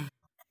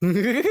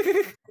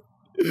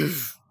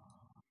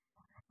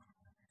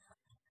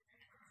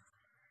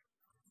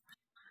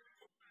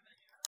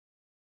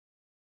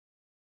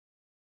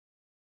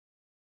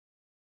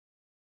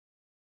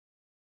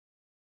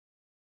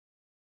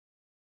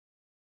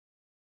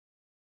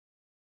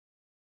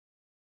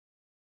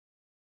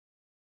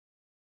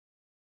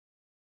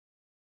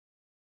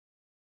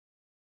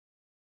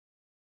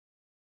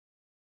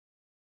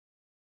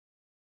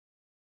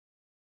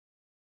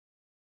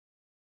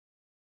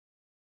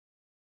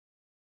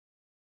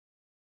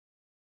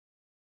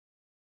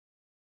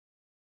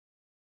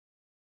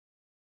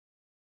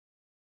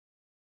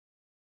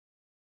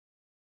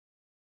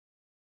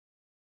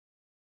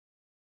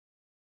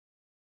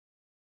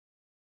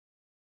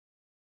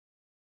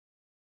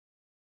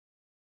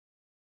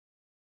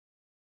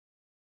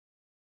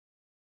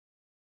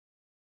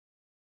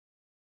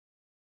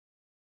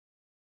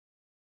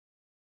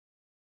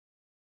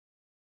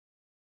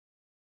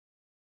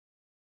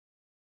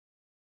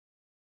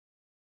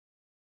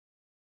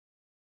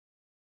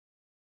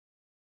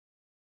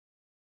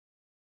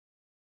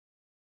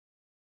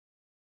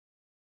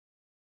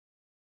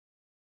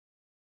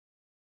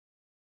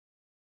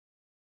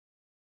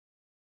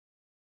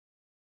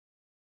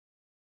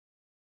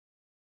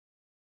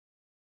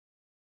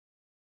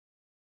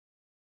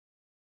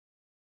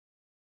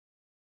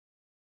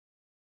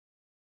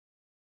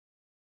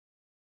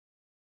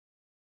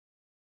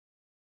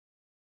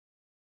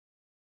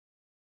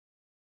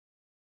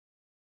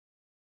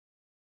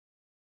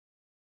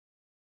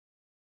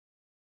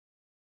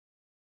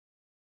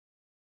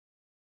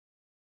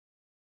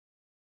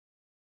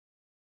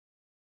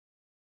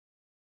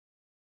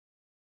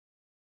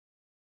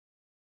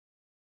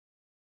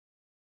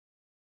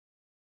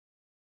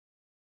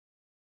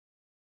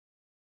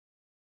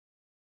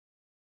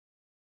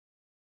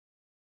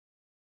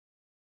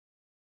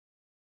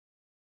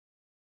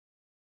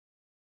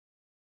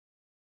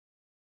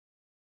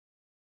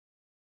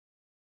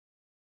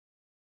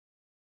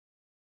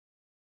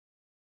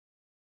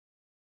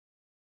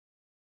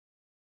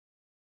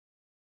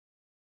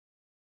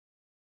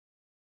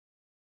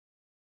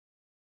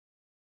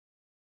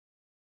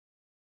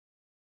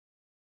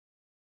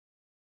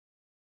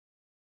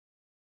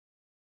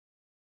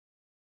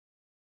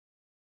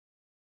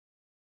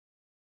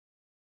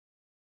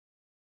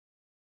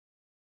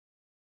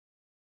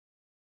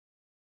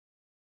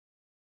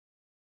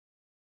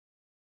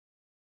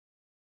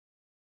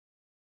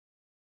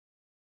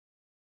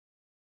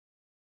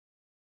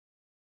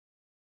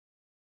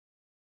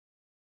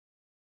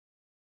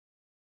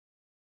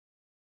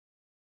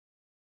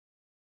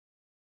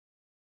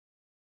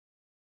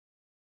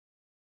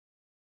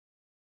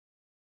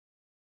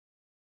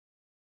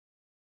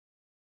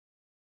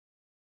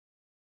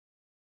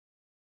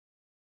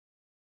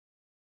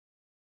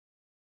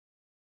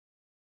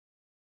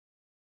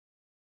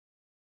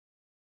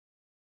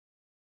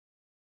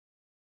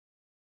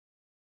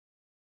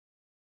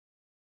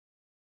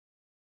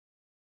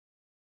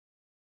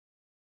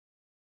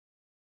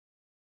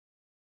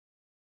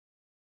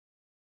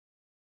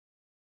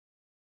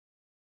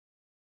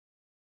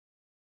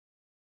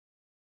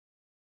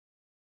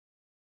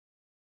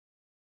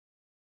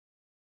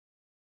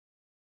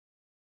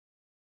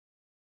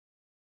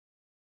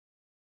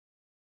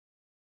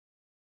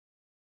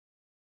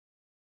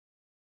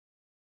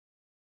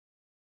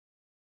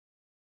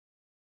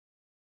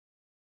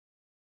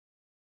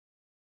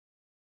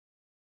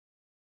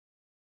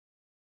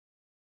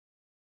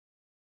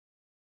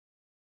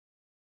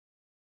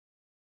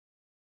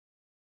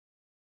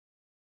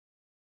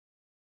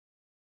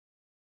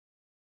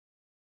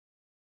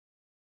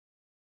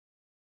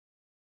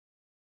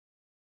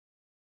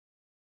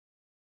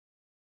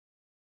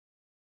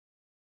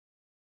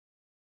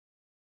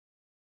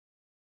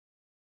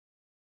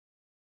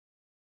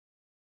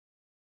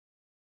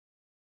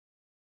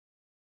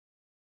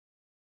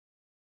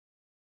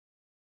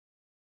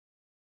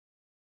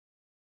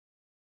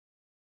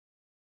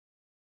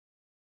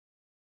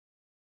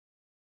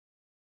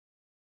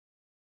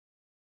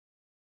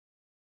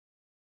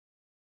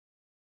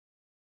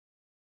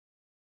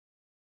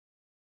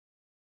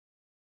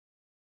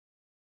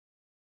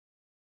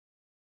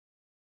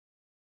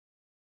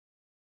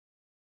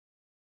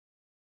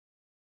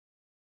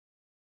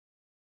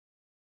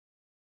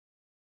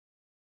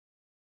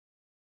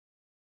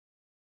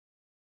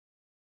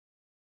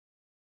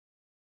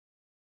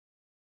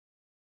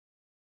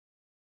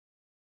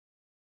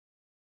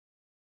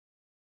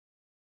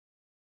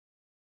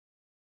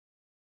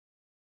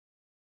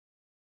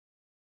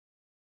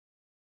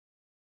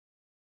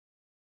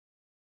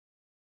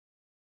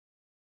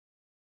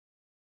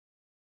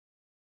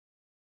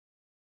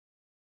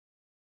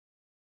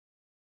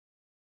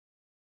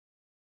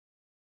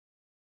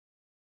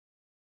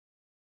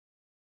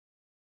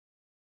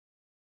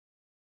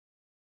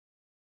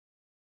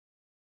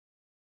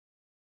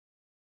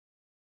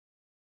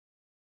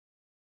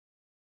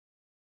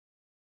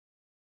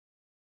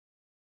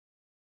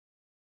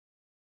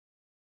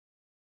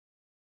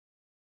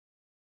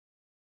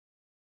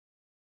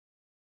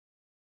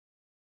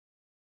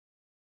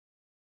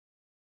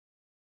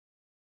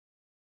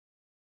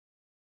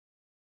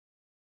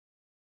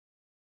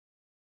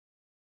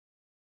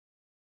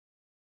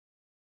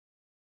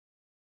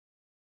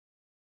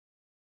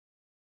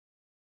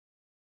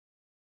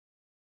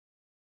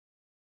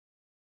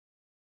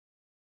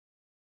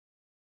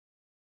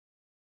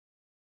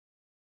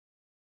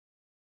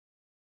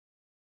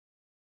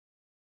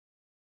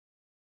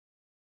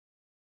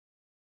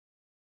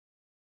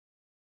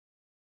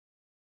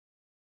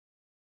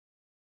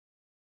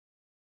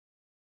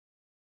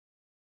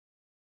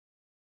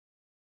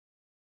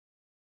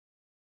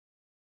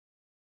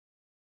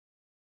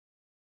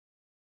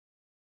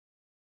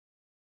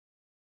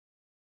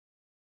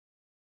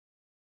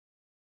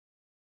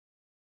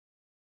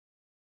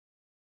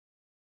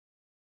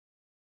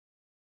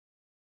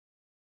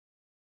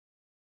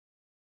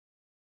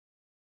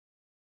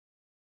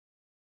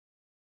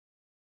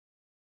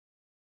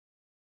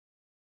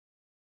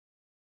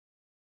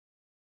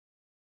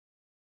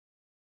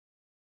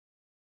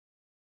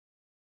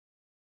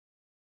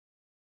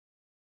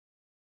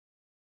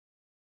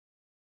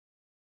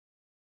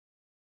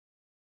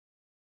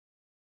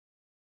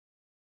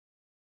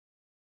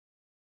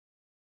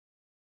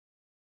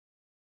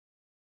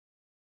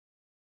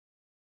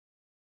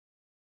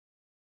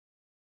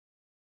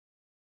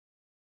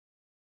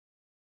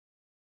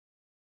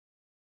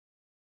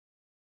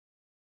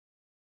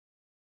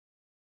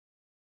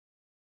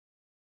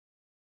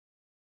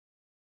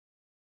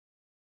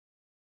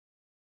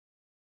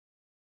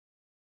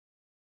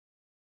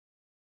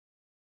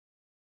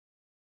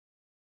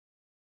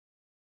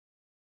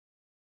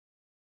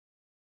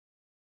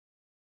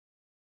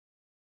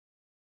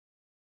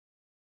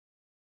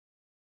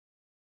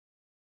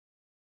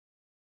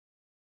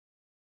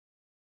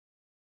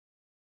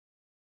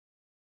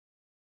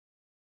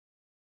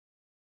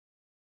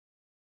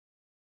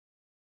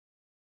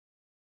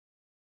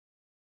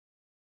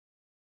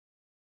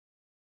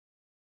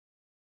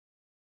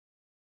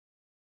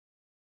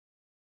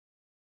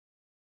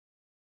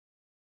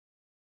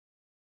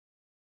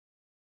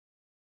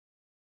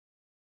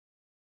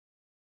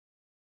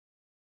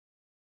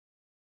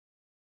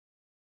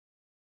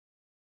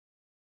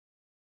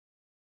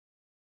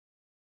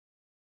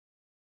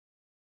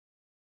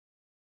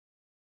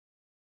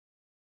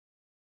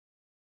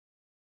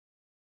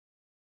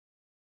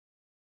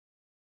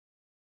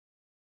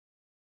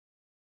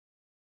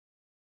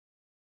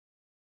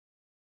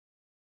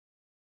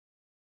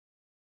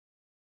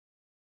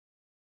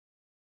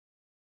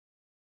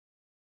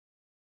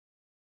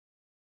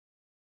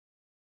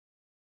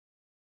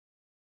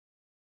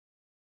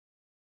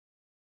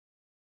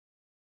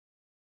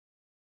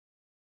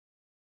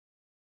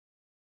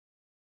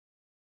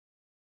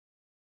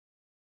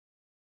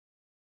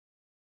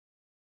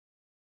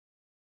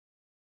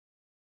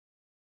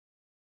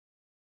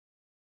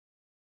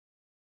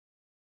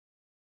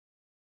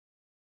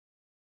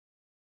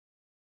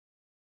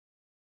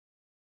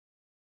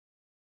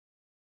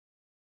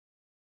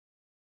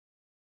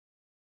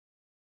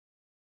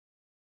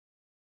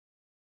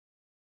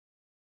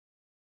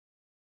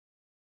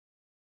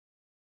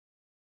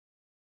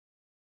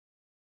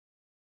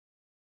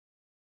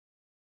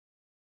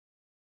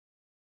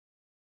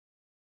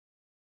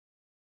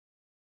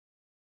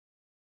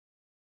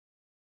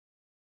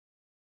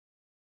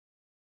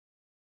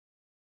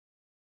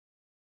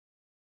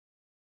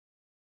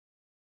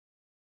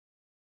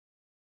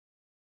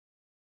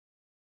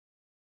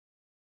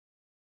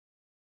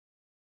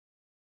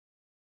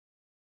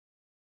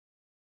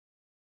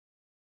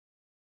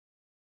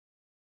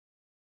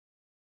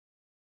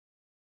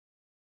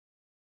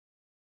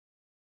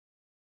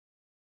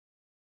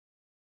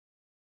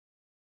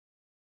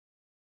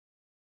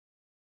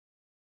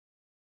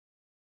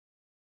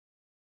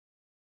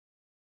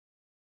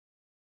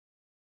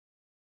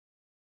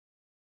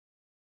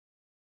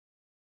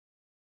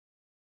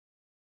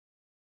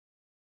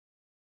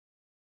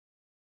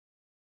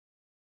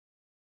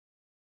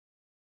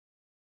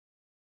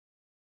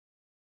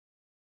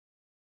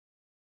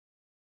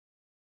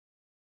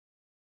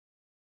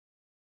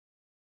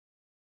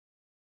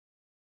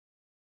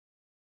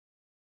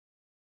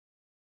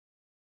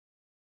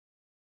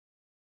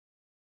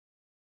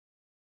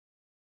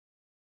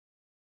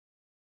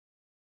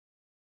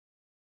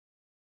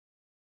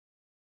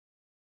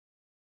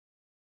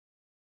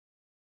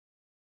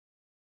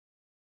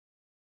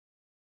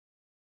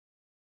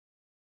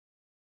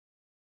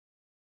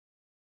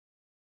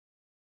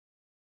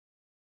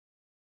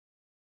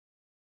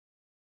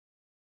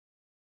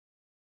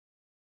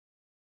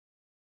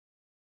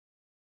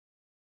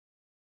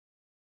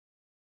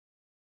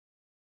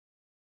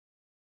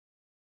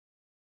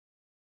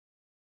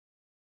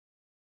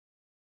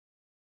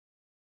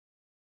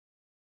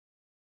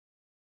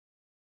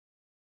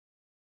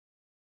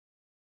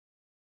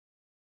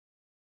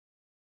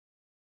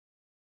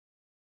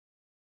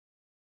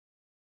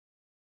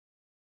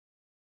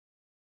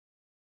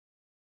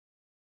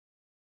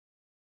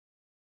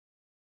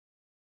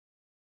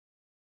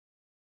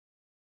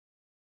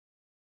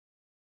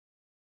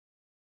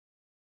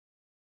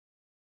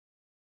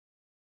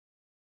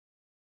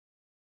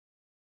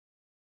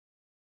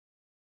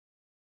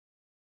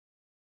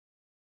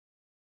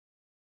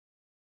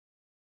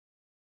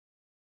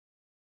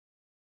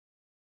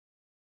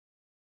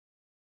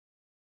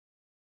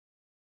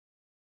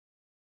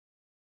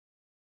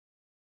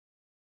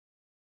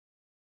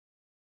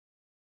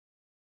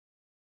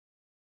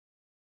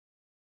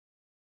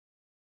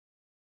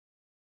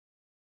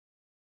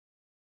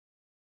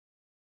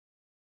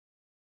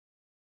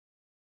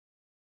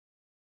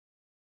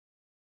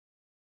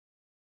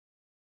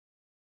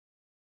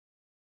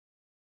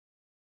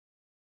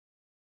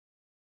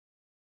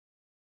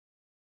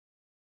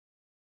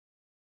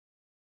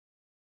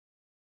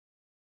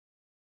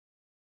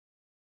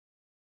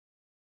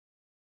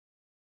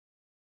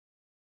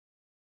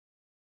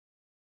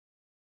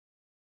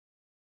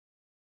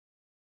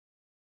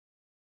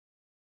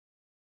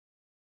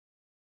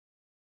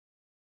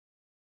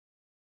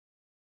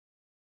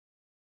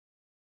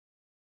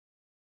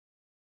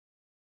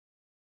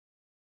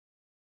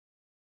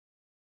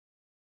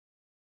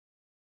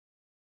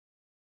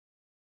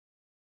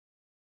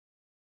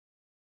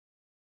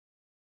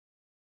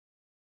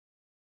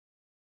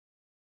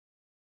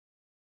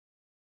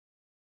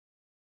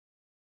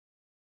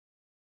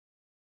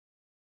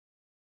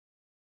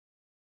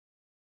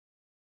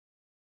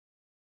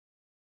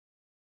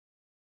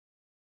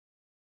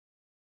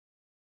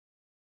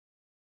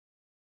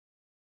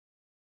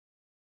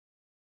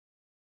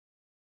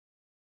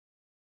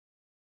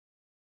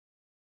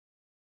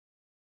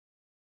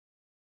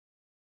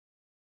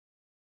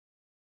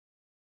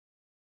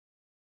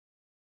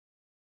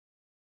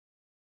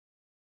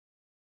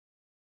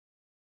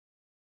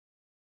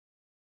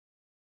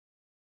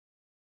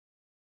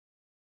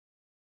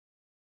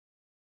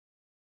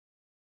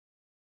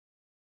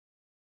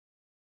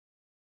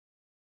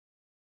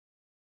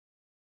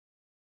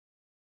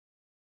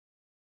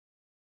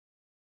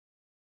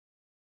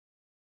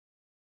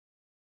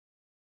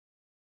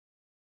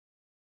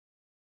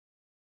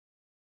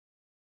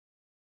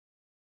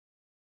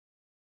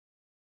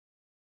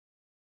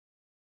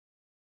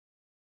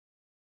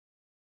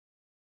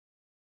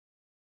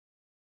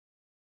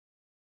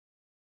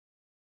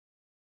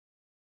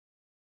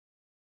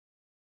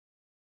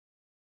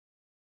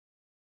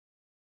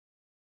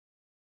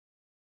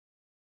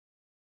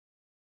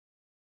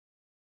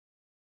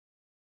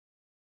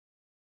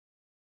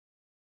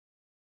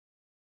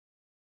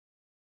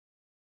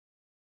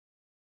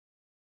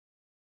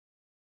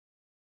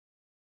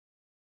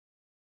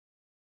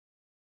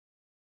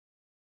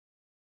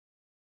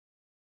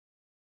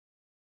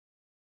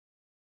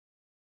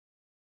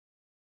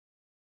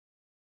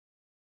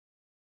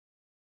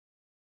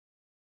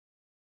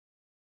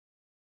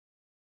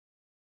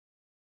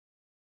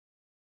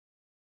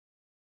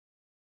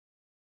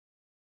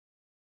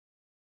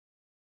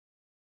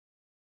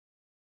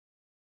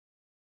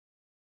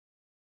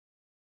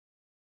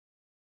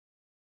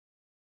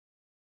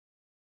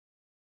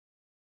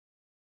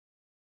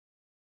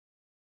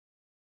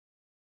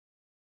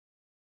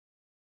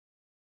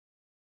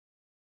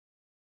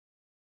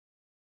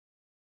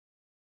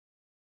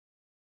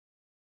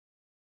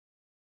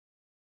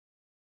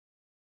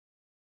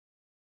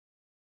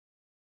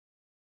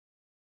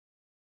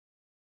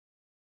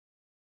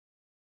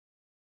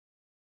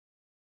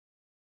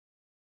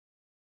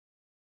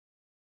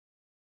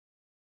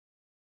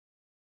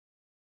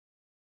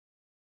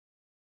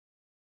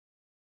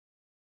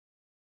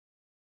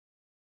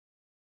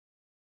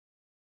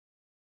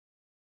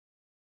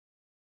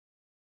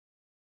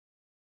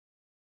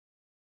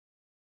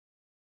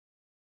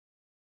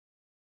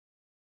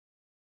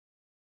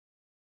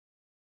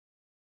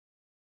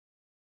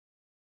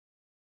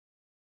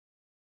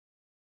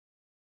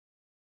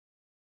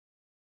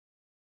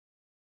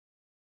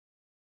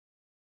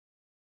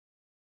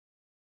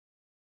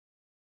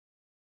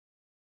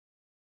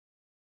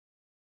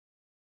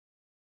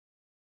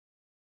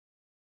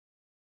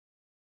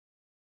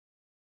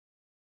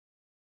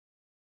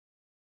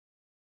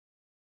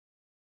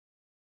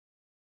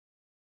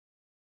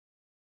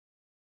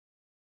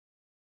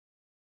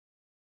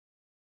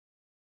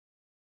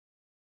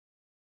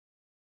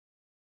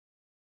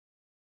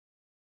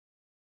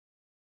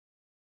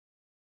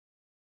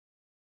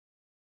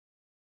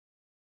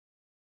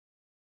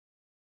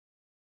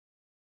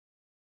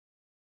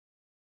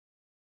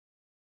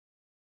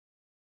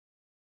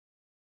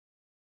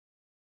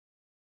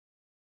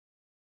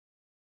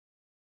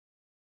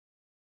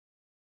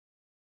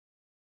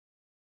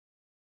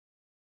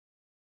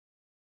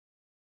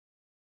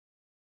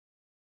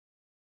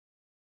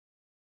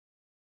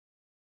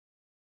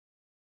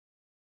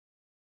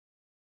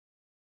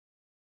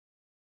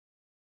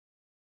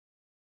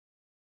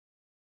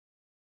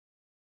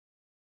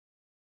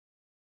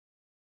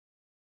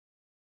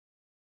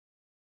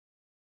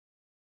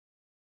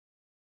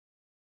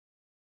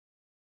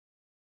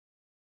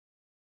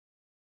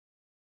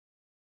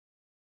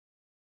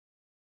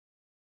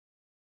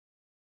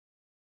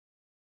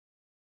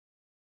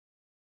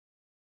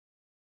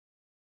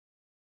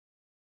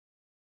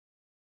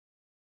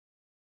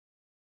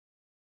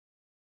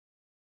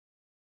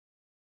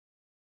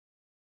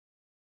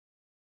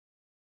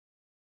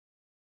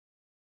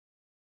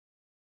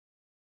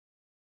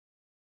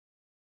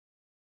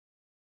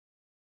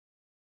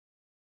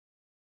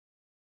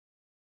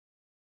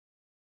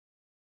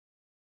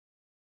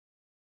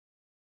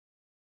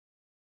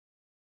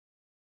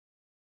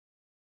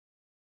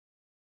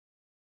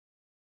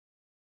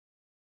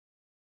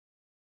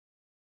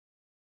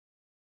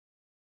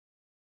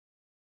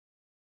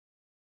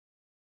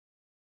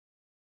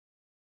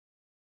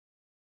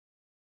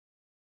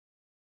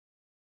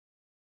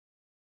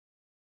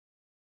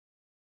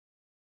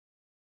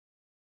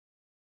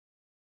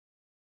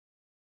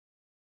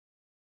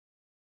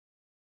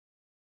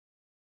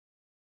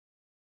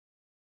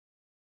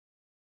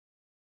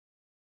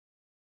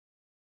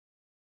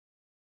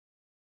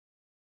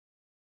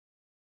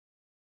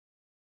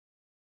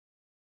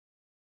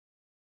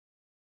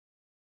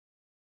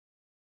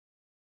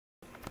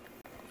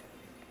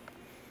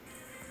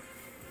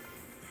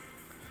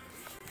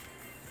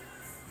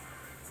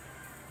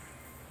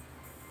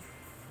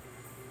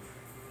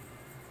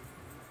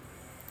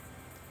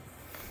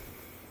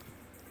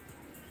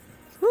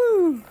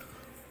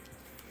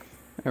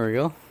 There we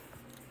go.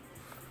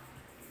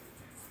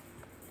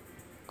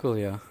 Cool,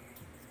 yeah.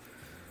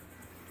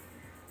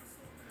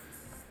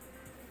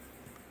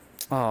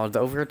 Oh, did the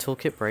override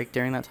toolkit break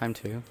during that time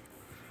too?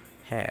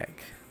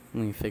 Heck.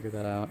 Let me figure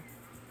that out.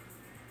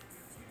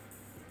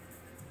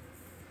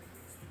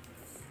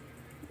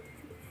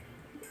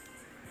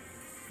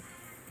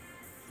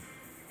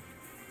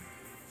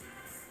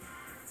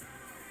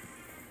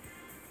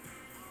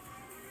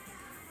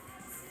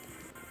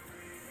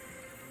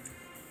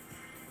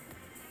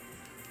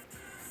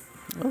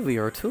 Oh,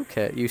 VR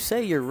toolkit. You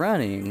say you're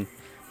running,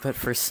 but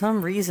for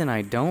some reason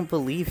I don't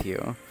believe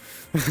you.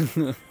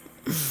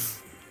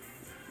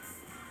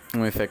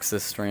 Let me fix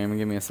this stream.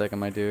 Give me a second,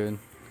 my dude.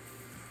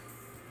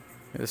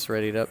 Get this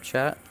readied up,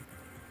 chat.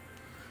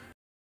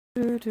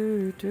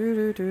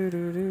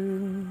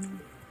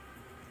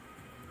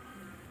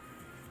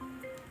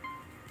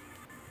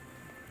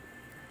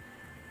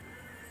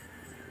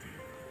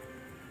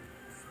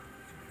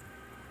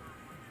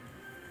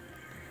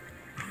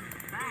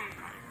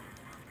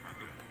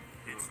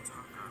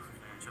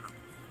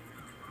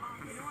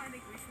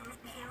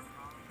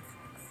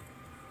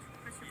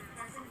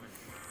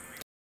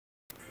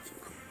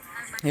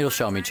 It'll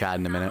show me chat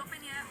in a minute.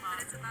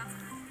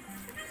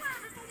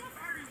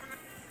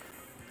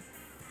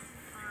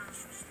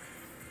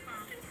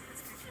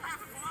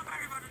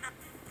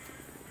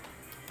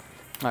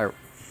 Alright,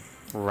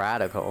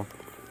 radical.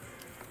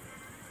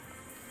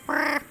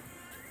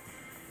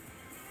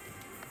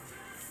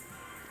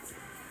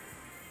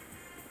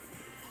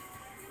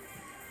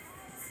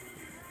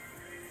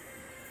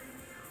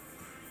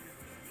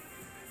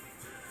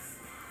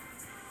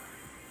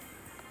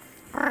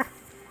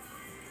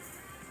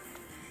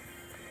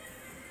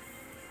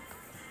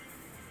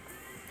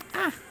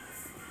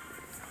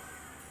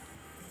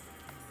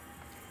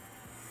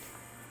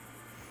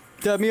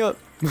 Dab me up.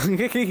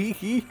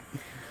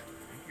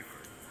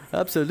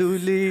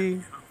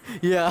 Absolutely.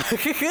 Yeah.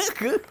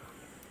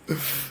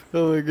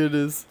 Oh my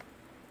goodness.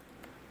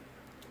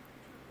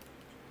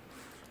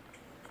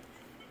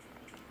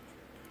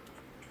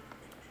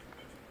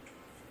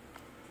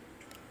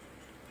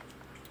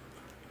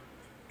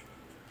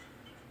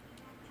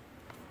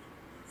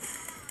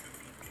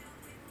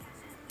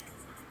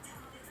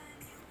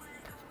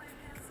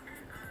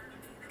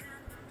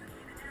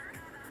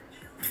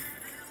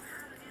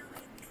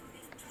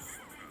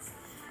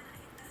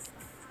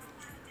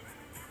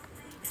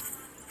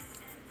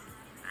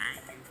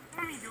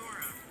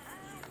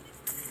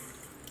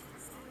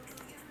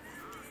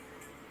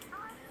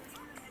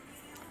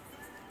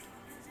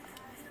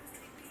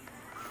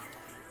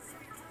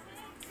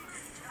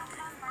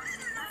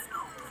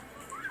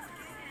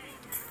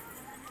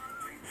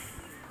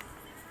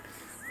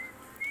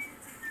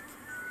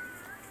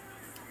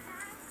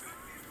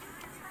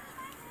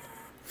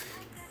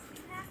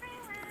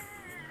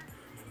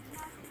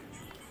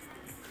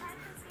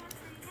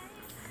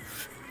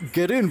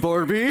 Get in,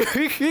 Barbie.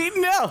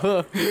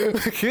 No.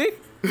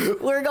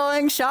 We're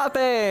going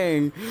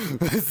shopping.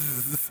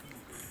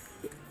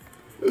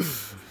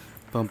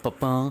 Bum bum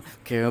bum.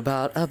 Care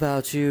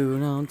about you.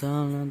 No,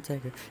 don't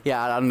take it.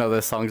 Yeah, I don't know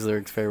this song's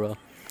lyrics very well.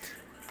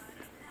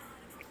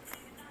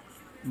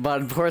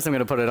 But of course I'm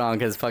gonna put it on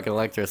because fucking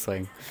Electro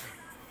Swing.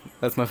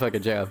 That's my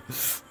fucking jam.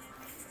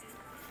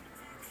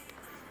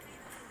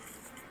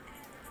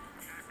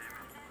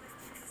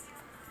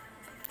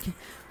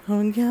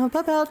 Oh,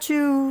 about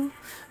you.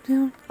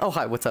 Oh,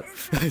 hi, what's up?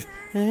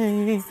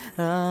 Hey,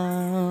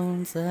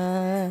 I'm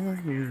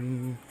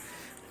sorry.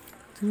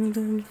 To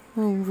the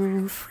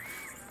roof.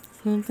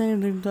 They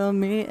love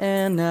me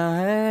and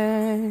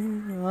I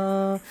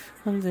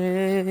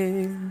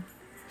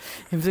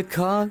if the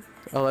car.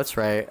 Oh, that's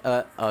right.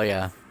 Oh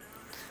yeah.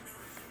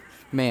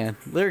 Man,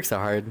 lyrics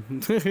are hard.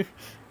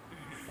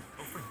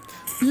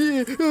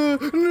 Yeah,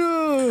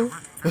 no.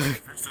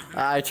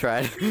 I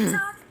tried.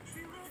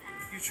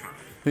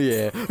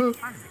 Yeah.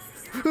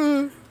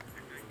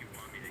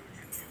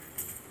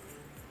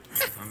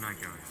 I'm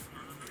not going.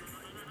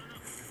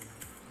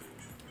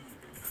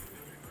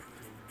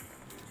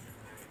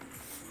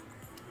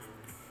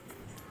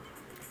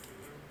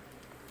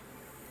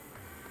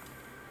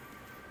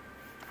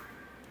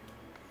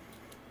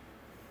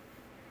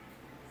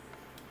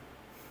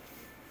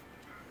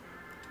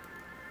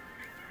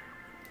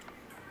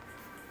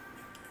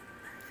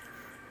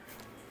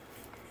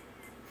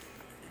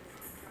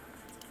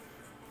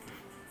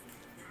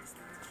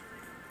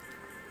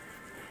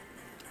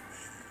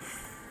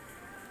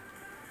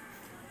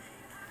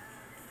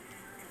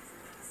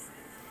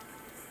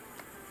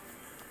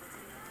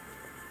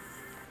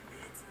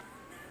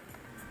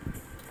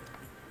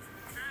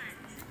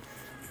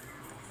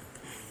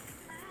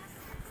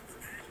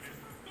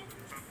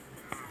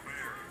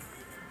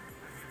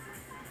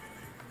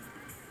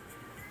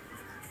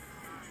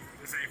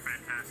 This ain't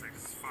fantastic.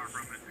 This is far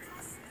from it.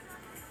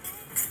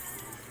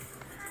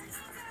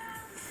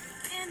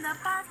 In the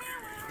party.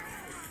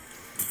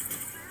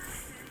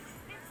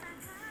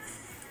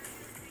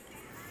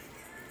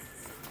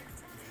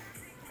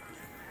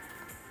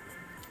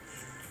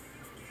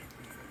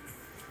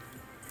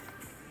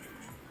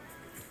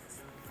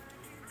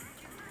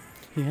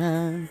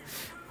 Yeah,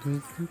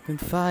 open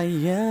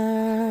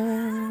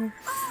fire.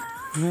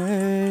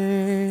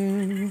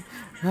 Hey,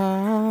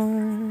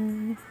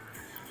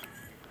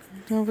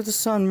 over the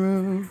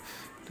sunroof.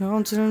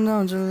 Don't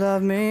you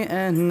love me?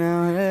 And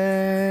now,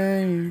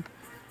 hey,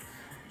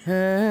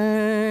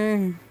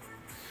 hey.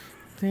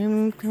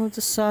 Baby, come with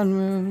the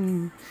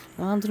sunroof.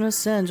 I'm gonna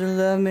send you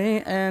love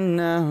me. And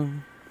now.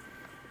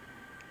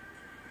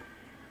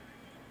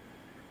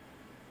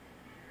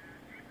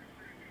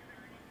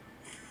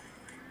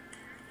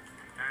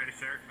 Alrighty,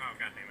 sir. Oh,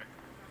 god damn it.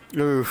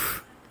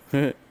 Oof.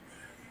 That's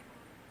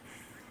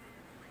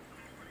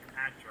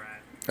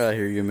right. I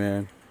hear you,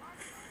 man.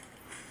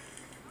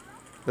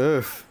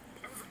 Oof.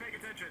 I wasn't paying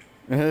attention.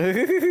 I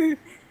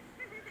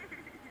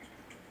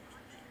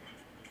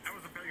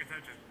wasn't paying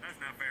attention. That's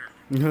not fair.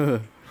 I'm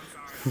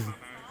sorry.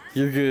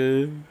 You're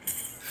good.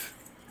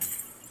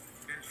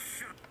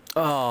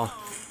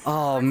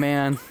 Oh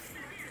man.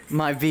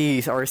 My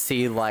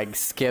VRC like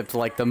skipped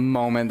like the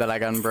moment that I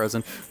got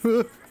unfrozen.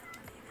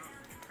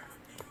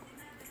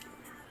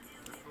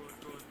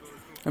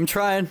 I'm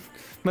trying.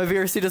 My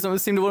VRC doesn't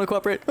seem to want to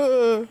cooperate.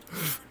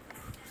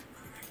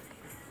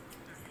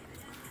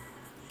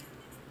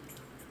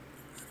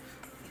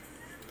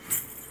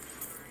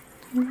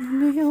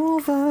 Me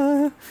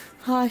over.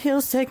 High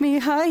heels take me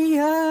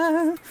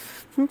higher.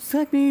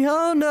 Take me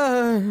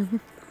under.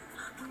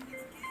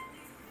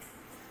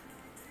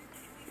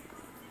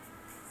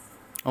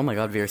 Oh my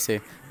god, VRC.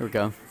 Here we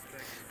go.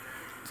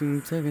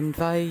 Taking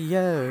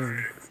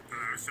fire.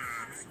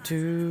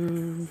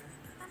 To.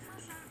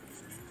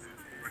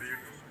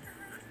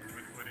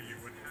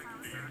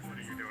 What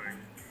are you doing?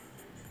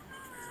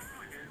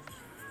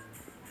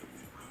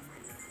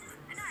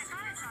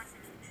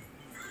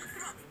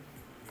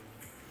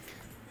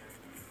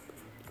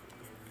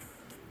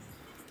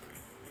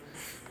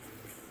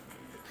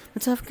 A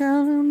tough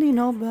girl don't need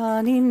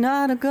nobody,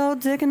 not a gold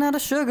digger, not a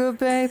sugar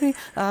baby.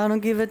 I don't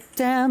give a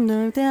damn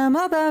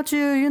about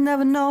you. You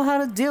never know how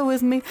to deal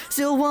with me.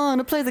 Still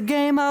wanna play the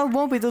game, I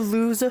won't be the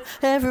loser.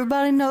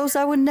 Everybody knows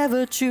I would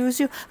never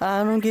choose you.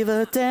 I don't give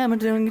a damn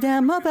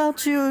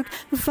about you.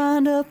 You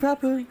find a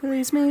proper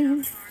place me. We're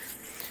gonna,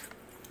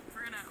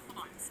 hold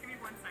on, just give me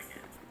 1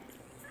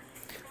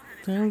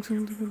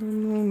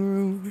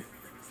 second.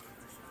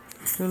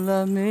 You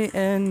love me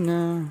and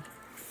now.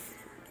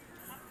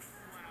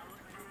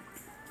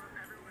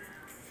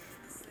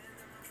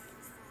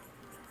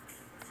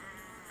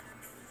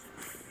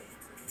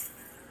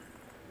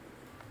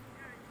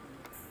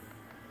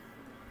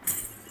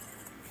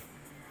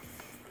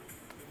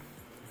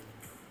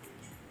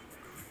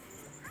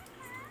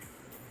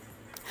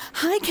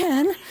 Hi,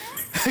 Ken.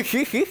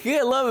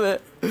 I love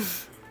it.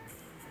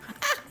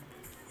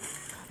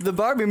 The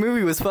Barbie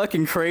movie was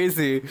fucking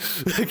crazy.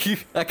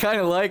 I kind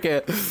of like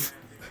it.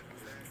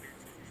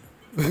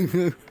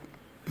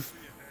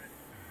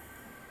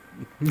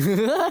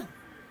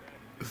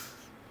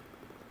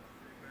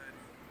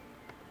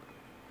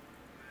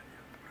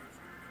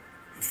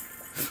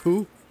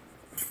 Ooh.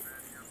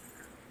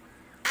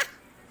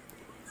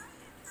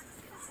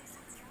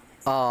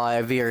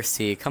 Aw,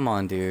 VRC, come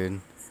on, dude.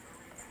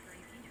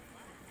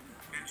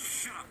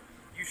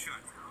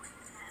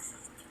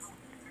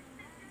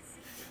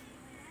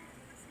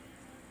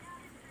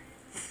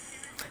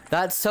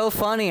 That's so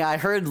funny. I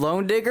heard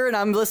Lone Digger and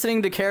I'm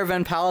listening to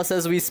Caravan Palace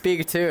as we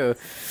speak too.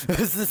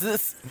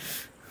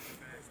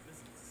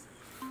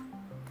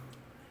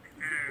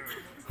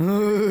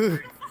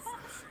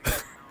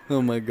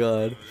 Oh my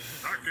god.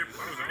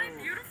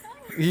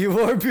 You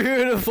are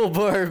beautiful,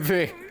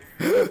 Barbie.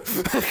 I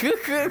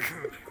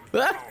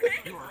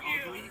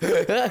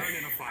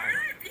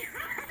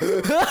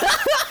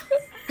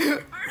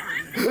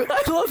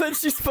love that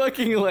she's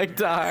fucking like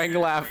dying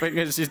laughing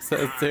as she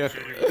says too.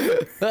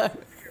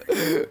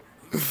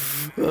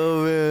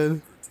 Oh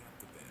man.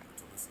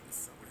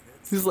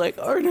 He's like,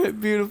 aren't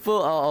it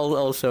beautiful?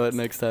 I'll show it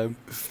next time.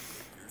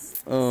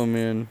 Oh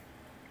man.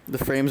 The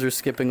frames are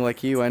skipping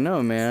like you, I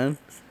know, man.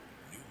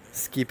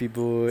 Skippy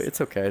boy.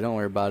 It's okay, don't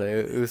worry about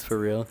it. It was for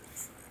real.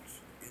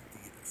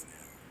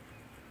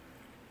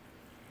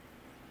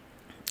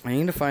 I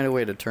need to find a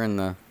way to turn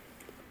the...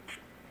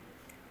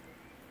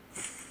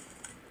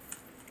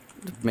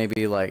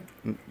 Maybe like...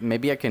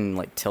 Maybe I can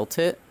like tilt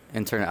it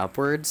and turn it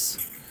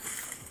upwards.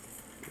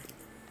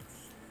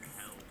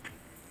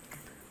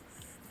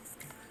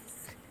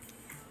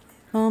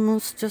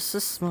 Almost just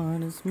as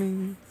smart as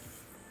me.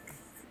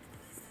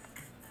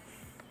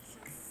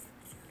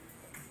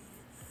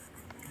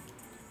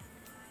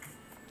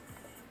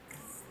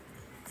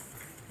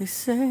 They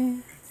say,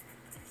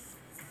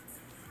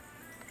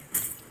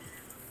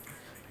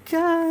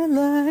 guy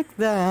like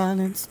that,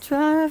 it's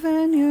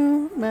driving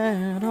you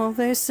mad. Oh,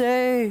 they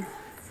say,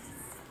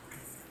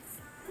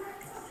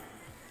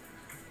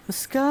 the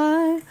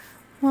sky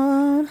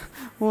would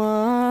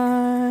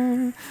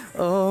why?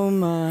 Oh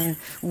my,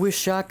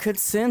 wish I could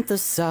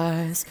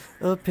synthesize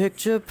a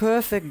picture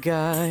perfect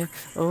guy.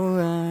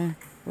 Alright,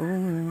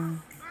 alright.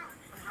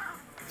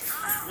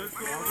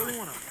 really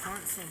want to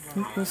punch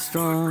somebody. We're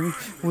strong.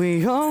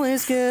 We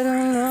always get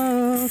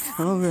along.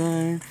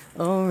 Alright,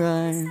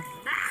 alright.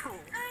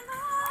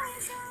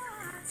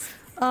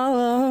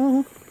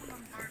 Oh.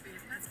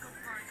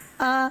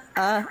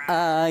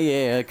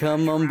 Yeah.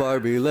 Come on,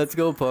 Barbie, let's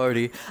go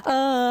party.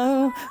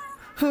 Oh.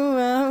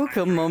 Oh,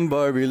 come on,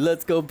 Barbie,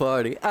 let's go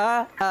party.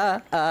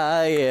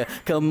 Yeah.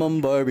 Come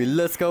on, Barbie,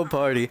 let's go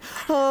party.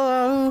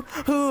 Oh.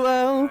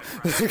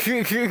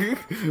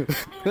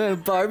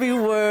 Barbie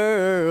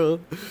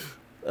world.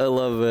 I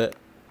love it.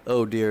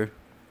 Oh dear.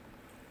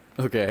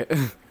 Okay.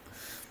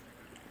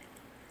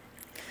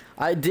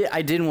 I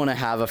did want to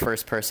have a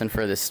first person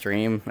for this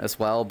stream as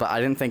well, but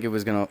I didn't think it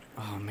was gonna.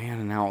 Oh man,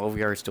 and now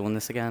OVR is doing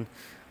this again.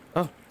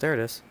 Oh, there it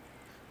is.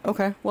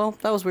 Okay, well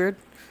that was weird.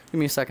 Give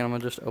me a second. I'm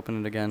gonna just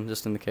open it again,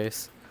 just in the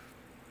case.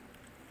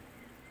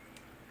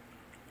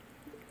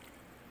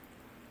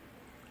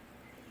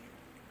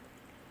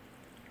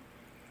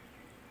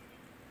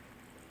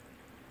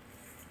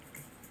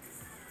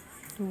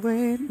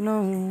 Wait,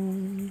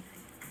 no.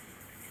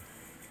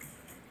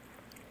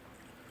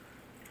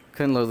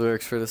 Couldn't load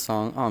lyrics for this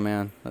song. Oh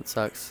man, that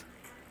sucks.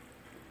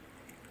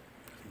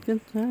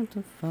 Get that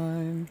to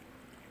fire.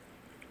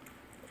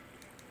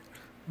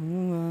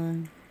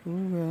 Alright,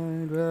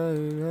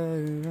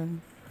 right.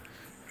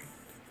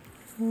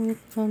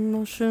 With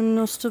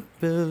emotional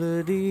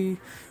stability,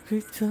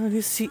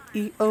 retarded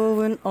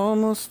CEO and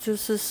almost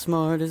just as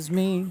smart as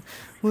me.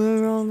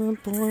 We're all the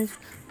boys,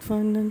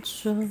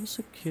 financial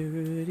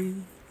security.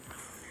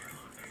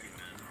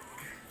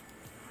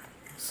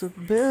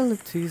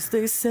 Abilities,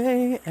 they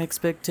say,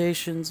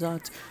 expectations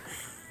ought.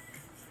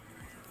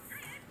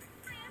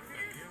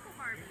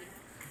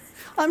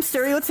 I'm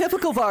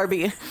stereotypical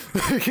Barbie.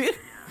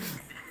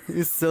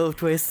 You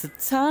self-wasted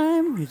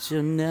time, we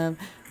should never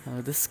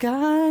have the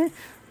sky.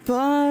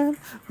 But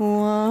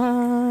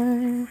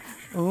why?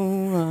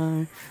 Oh,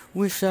 I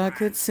wish I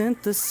could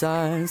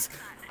synthesize.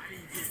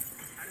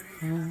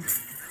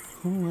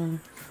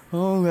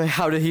 Oh,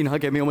 how did he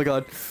not get me? Oh my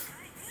god.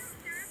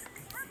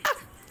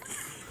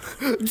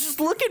 Just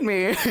look at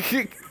me.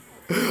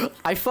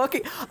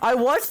 I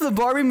watched the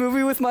Barbie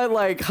movie with my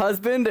like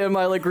husband and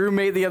my like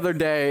roommate the other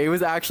day. It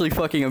was actually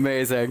fucking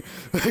amazing.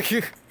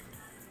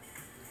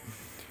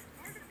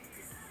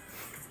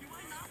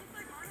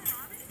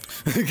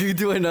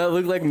 Do I not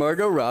look like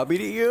Margot Robbie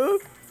to you?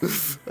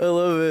 I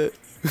love it.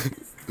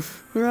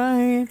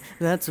 Right,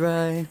 that's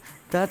right.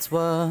 That's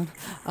what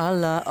I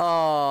like.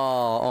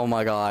 Oh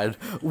my god.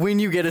 When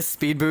you get a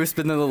speed boost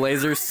and then the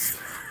lasers.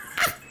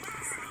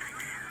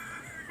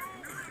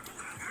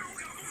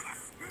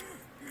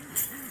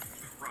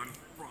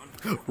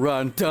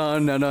 Run,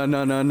 dun, no.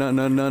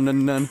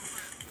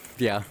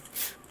 Yeah.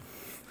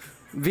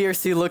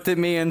 VRC looked at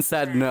me and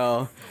said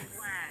no.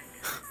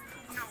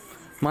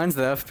 Mine's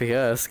the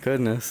FPS,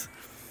 goodness.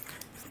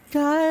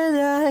 Guy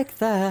like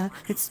that,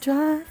 it's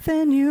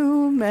driving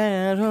you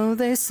mad. Oh,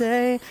 they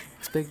say,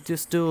 expect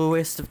just a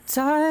waste of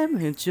time.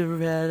 Hit you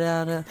right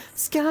out of the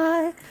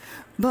sky.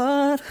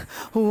 But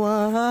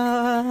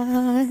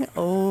why?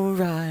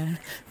 Alright,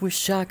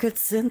 wish I could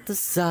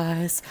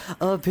synthesize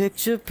a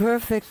picture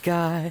perfect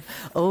guy.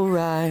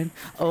 Alright.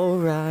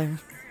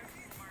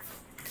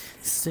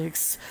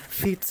 6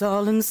 feet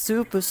tall and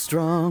super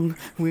strong.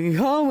 We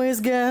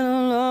always get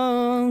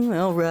along.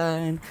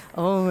 Alright.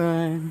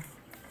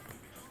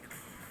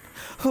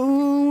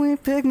 Ooh, we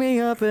pick me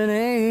up at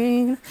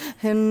 8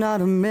 and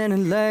not a minute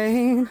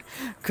late.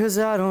 'Cause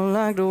I don't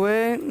like to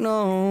wait,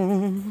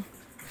 no.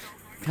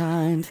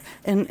 Kind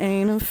and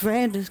ain't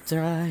afraid to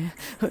try.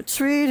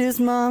 Treat his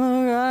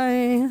mama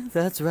right.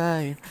 That's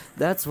right,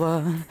 that's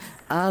what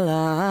I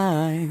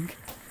like.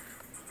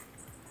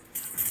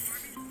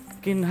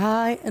 Getting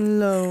high and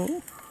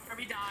low.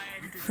 Barbie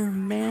died. For a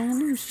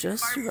man who's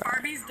just right.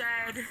 Barbie's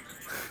dead.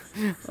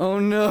 Oh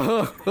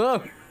no.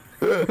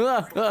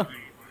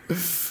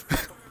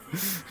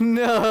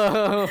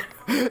 No.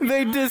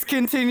 They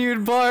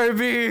discontinued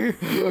Barbie.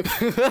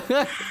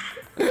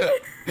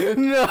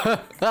 No.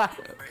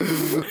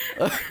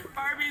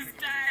 Barbie's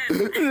dead.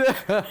 She's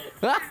dead.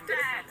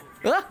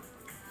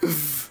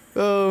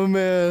 Oh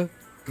man.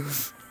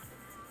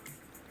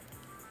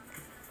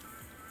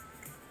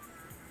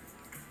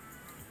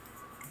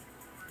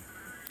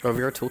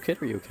 VR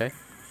toolkit, are you okay?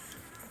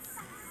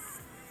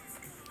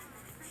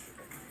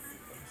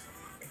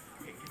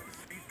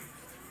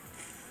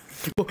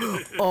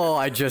 Oh,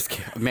 I just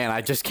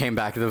came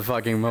back to the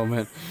fucking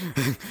moment.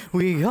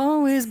 We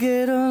always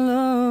get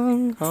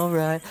along.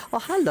 Alright. Oh,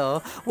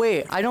 hello.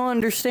 Wait, I don't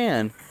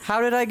understand. How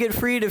did I get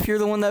freed if you're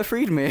the one that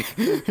freed me?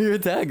 You're a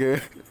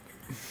tagger.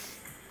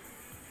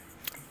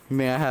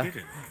 May I have...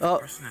 The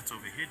person that's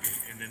over hid it,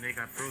 and then they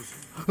got frozen.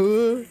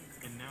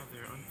 And now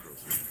they're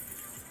unfrozen.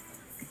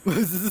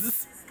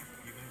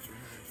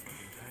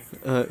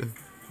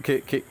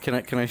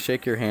 Can I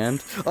shake your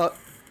hand?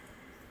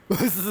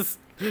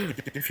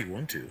 If you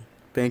want to.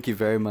 Thank you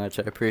very much.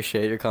 I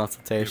appreciate your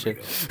consultation.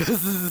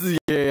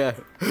 Yeah.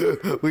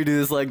 We do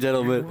this like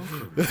gentlemen.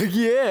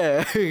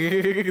 Yeah.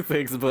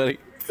 Thanks, buddy.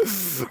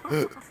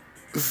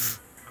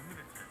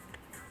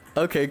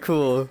 Okay,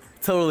 cool.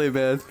 Totally,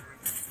 man.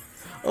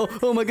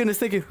 Oh my goodness,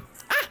 thank you.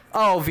 Ah!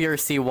 Oh,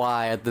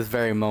 VRCY at this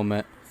very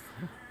moment.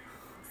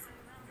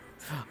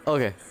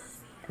 Okay.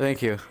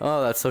 Thank you.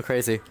 Oh, that's so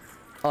crazy.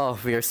 Oh,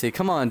 VRC,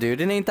 come on, dude.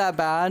 It ain't that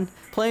bad.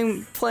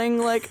 Playing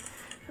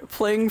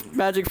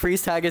Magic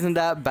Freeze Tag isn't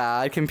that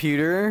bad,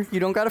 computer. You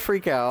don't gotta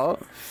freak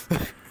out.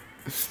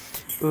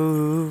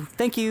 Ooh,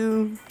 thank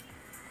you.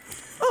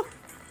 Oh.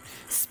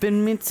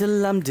 Spin me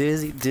till I'm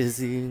dizzy,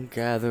 dizzy.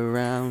 Gather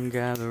round,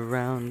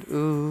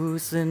 ooh,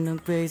 send them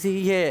crazy,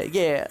 yeah,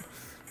 yeah.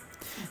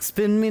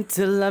 Spin me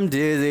till I'm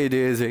dizzy,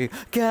 dizzy.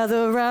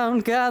 Gather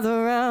round,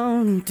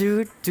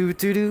 do do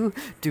do do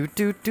do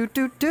do do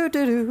do do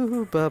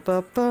do ba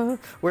ba ba.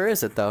 Where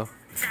is it though?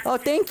 Oh,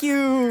 thank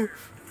you.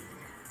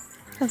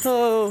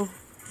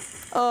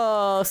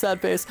 Oh,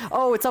 sad face.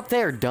 Oh, it's up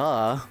there,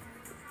 duh.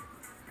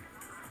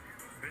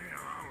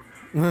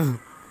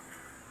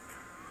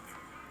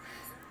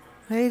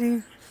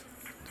 Lady,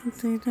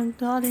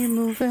 body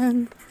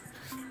moving.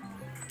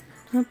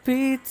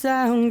 Beat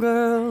down,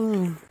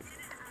 girl.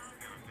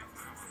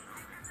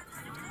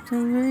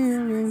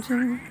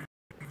 Rearranging. Oh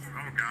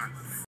god.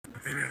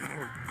 Leave me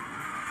alone.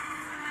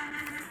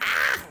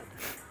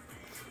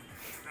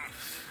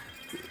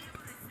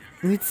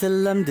 Me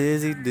till I'm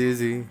dizzy,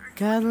 dizzy.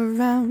 Gather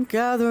round,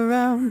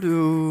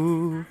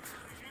 ooh.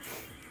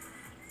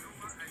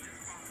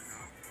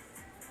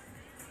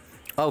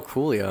 Oh,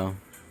 coolio.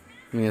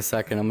 Give me a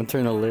second, I'm gonna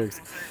turn the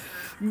lyrics.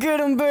 Get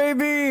 'em,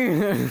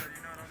 baby!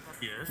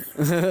 Yes.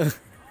 Let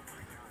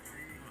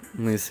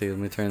me see, let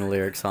me turn the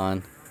lyrics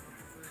on.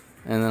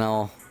 And then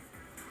I'll...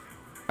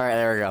 Alright,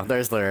 there we go.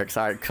 There's lyrics.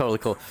 Alright, totally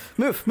cool.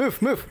 Move!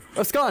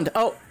 Abscond!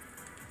 Oh!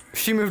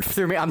 She moved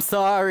through me. I'm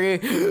sorry.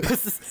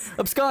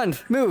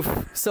 Abscond!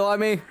 Move! So I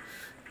may...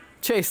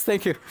 Chase,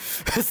 thank you.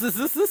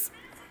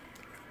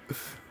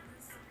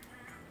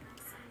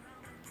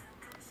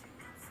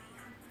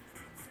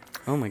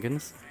 Oh my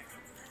goodness.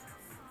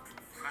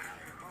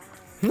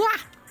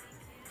 Ah!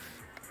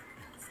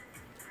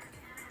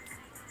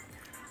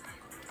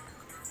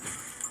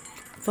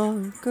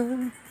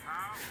 Fucker.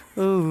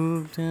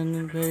 Oh,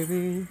 tender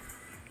baby.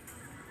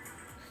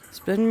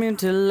 Spin me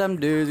till I'm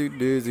dizzy,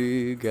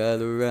 dizzy.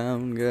 Gather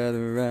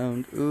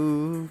round,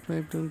 ooh,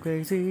 make them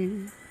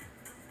crazy.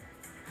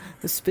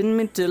 Spin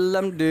me till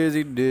I'm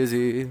dizzy,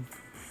 dizzy.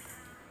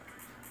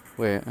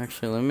 Wait,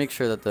 actually, let me make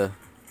sure that the...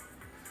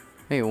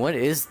 Wait, why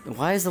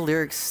is the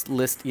lyrics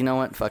list... You know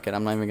what? Fuck it,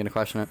 I'm not even gonna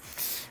question it.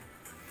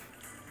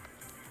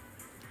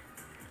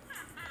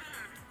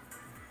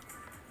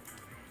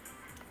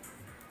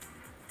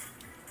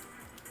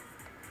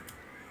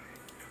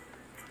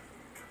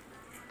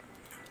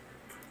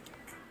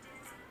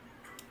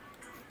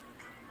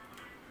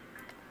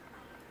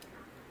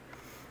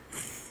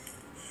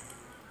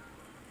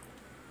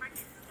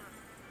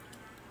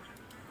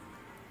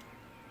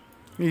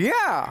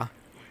 Yeah!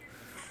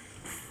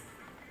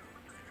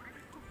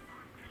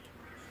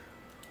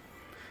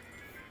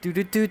 Do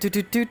do do do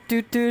do do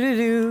do do do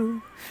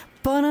do.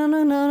 But I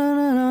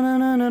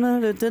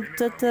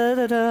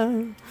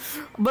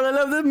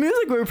love the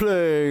music we're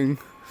playing.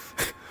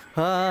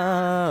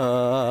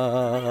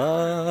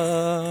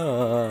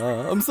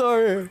 I'm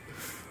sorry.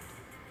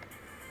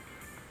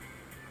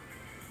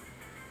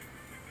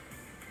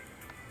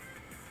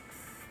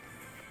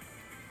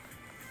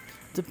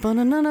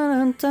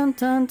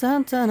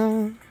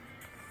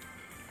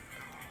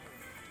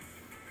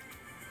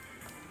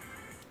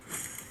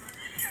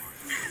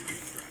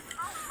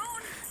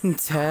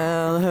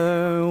 Tell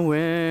her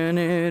when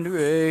it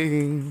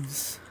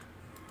rains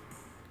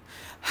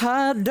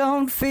I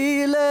don't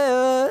feel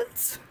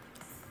it,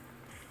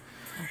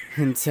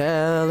 and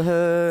tell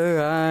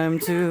her I'm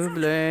to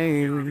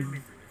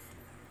blame.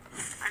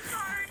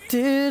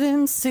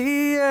 Didn't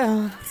see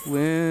it.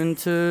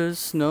 Winter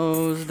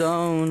snows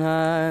don't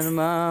hide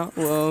my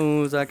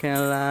woes. I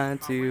can't lie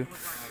to you.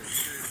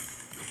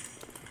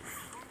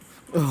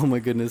 Oh my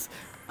goodness.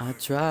 I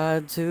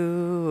tried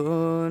to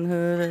warn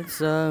her that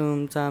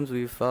sometimes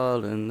we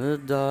fall in the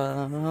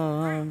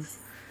dark.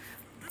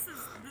 This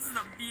is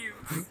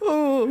abuse.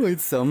 Oh,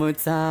 it's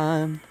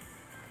summertime.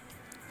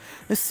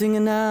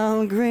 Singing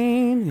out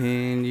green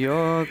in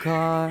your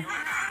car.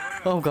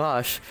 Oh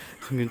gosh,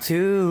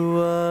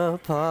 to a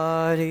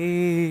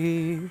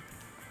party.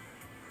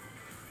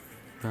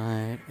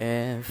 Right,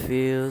 it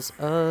feels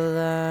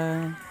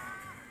alive.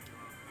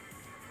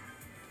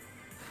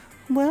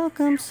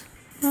 Welcome,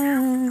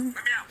 smile.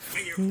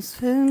 He's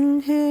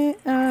been here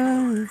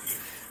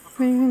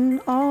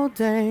green all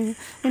day,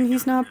 and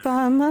he's not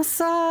by my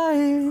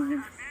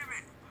side.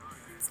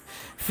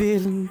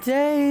 Feeling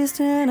dazed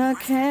and I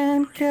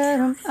can't get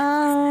him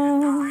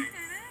out.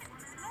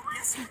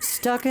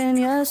 Stuck in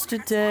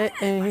yesterday.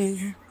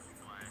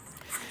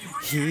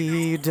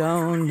 He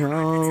don't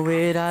know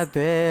it, I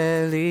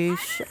barely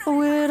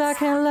show it, I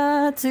can't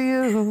lie to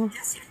you.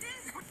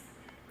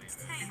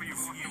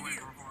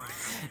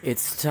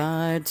 It's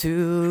time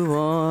to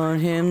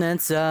warn him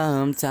that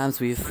sometimes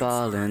we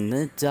fall in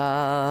the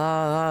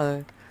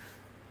dark.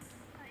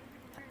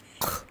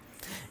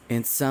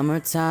 It's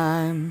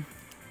summertime.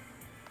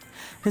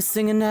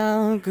 Singing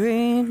out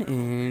green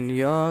in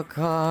your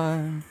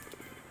car.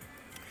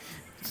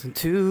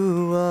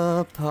 To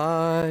a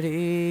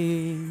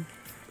party.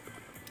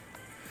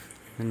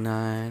 The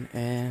night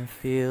air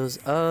feels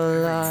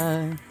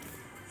alive.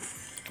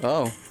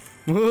 Oh.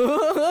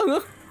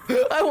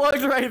 I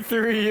walked right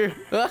through you.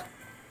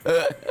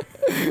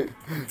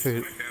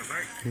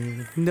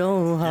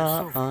 No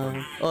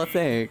harm. Oh, I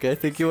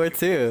think you were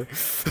too.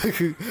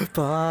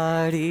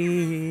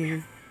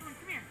 Party.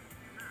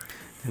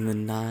 In the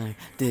night,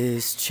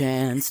 this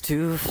chance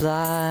to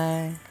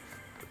fly.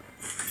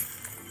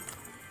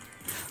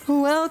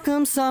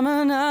 Welcome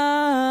summer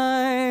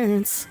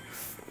nights.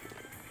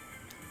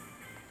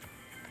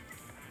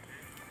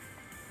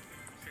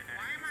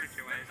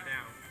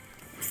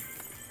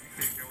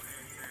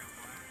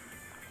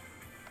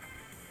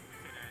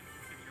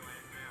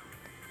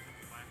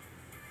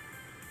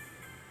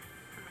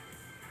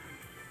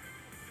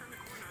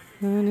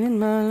 And in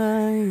my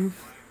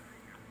life,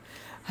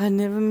 I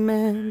never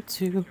meant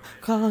to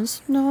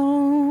cause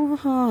no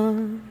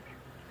harm.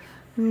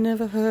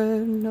 Never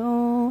hurt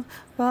nobody.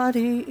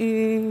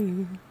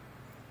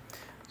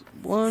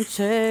 Won't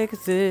take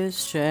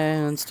this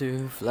chance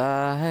to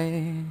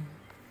fly.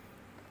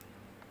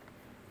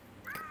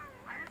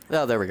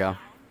 Oh, there we go.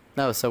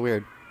 That was so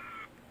weird.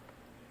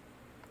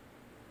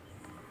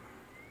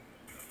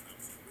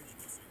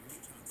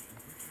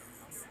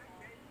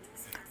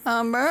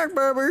 I'm back,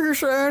 baby. You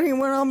said he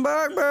went on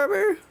back,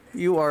 baby.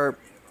 You are.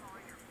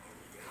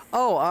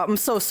 Oh, I'm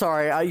so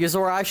sorry.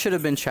 Yuzora, I should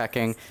have been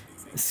checking.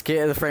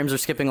 The frames are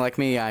skipping like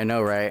me. I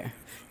know, right?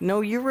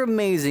 No, you're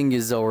amazing,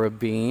 Yuzora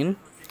Bean.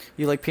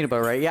 You like peanut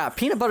butter, right? Yeah,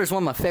 peanut butter is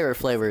one of my favorite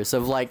flavors.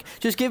 Of like,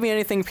 just give me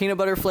anything peanut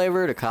butter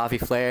flavored, or coffee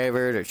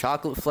flavored, or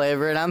chocolate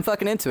flavored, and I'm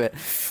fucking into it.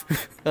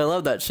 I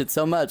love that shit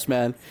so much,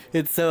 man.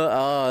 It's so.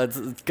 Oh,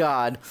 it's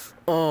God.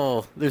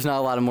 Oh, there's not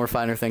a lot of more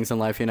finer things in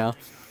life, you know.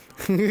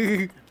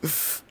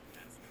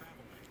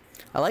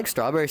 I like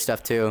strawberry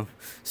stuff too.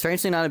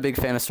 Strangely not a big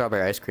fan of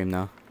strawberry ice cream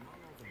though.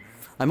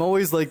 I'm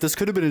always like, this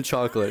could have been in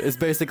chocolate. It's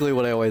basically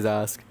what I always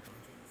ask.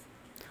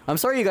 I'm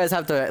sorry you guys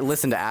have to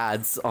listen to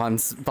ads on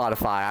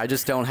Spotify. I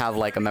just don't have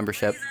like a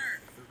membership.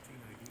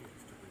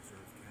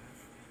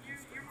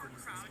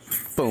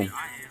 Boom.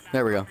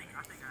 There we go.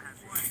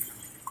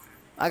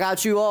 I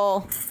got you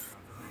all.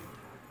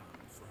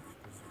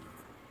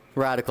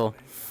 Radical.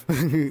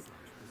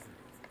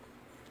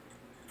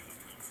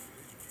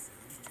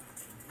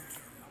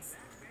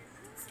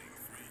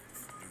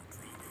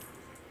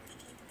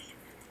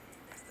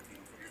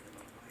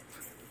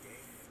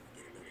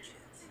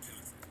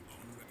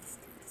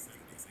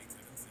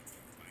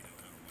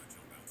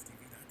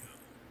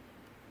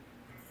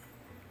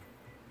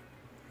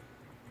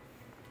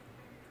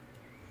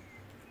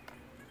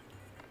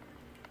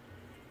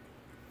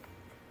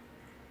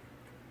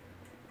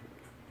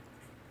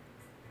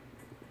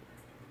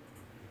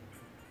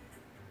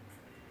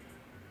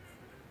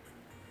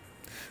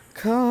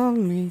 Call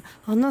me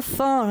on the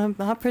phone,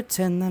 I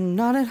pretend I'm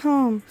not at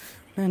home.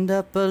 End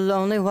up a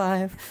lonely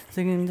wife,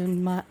 thinking to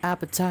my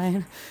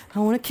appetite. I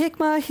wanna kick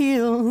my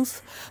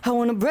heels, I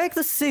wanna break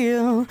the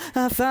seal.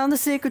 I found the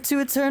secret to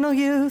eternal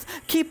youth.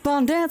 Keep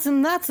on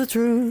dancing, that's the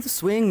truth.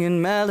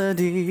 Swinging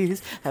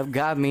melodies have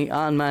got me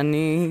on my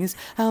knees.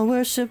 I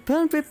worship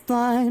every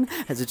line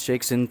as it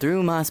shakes in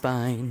through my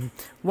spine.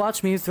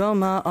 Watch me throw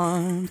my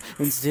arms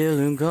and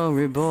still go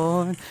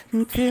reborn.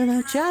 And feel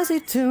a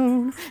jazzy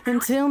tune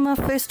until my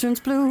face turns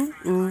blue.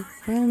 Ooh,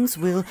 friends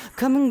will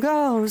come and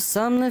go.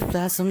 Some live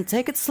fast, some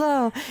take it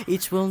slow.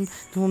 Each one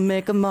will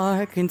make a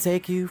mark and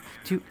take you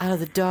out of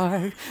the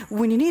dark.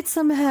 When you need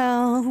some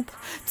help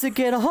to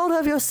get a hold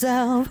of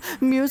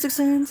yourself, music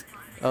sings.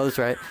 Oh, that's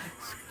right.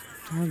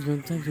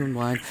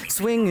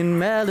 Swinging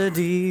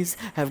melodies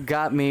have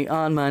got me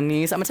on my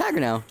knees. I'm a tagger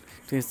now.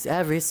 Just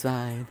every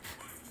side.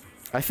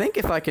 I think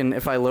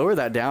if I lower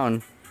that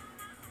down.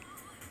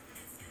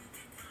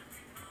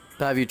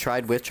 But have you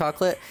tried with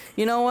chocolate?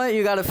 You know what?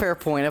 You got a fair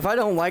point. If I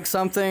don't like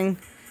something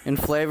in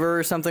flavor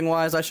or something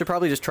wise, I should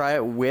probably just try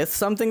it with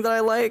something that I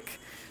like.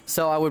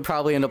 So I would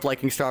probably end up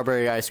liking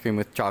strawberry ice cream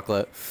with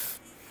chocolate.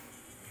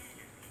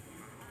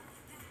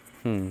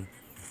 If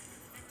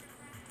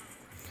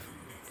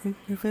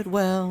it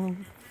well.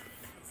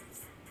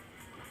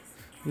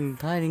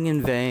 Hiding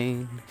in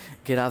vain.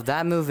 Get off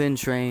that moving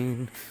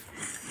train.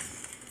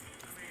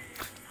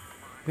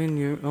 In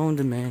your own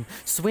demand.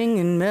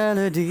 Swinging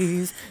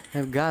melodies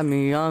have got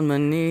me on my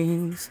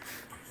knees.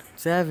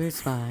 It's every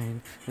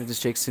spine. It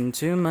just shakes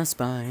into my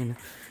spine.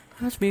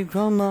 Watch me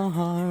grow my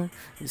heart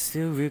and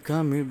still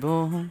become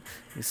reborn.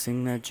 I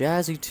sing that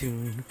jazzy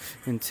tune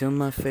until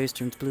my face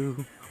turns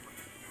blue.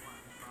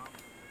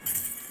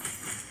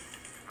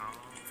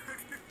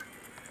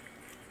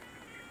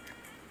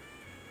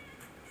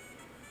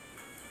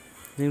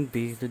 Then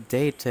be the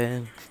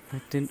dated,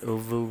 nothing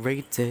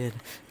overrated.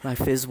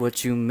 Life is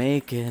what you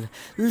make it.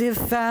 Live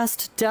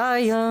fast, die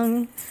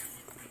young.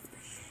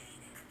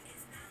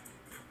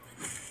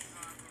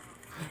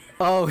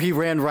 Oh, he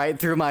ran right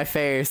through my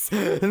face.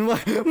 And my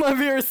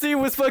VRC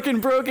was fucking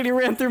broken. He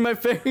ran through my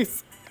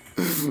face.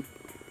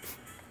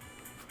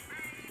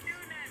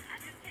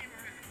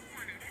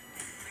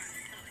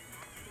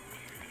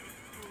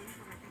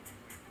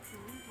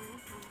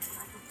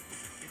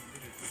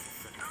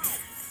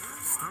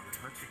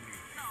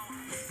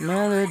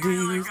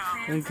 Melodies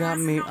and got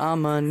me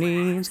on my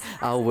knees.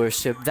 I'll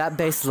worship that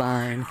bass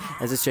line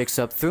as it shakes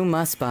up through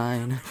my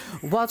spine.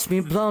 Watch me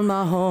blow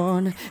my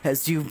horn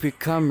as you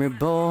become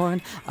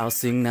reborn. I'll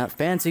sing that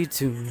fancy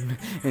tune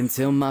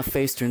until my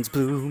face turns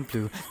blue,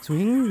 blue.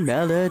 Swing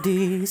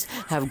melodies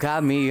have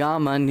got me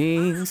on my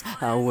knees.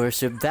 I'll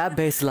worship that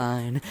bass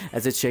line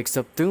as it shakes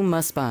up through my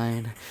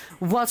spine.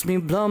 Watch me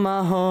blow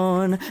my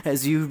horn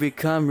as you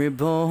become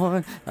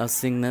reborn. I'll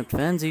sing that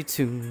fancy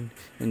tune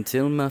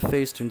until my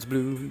face turns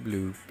blue,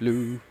 blue,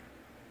 blue.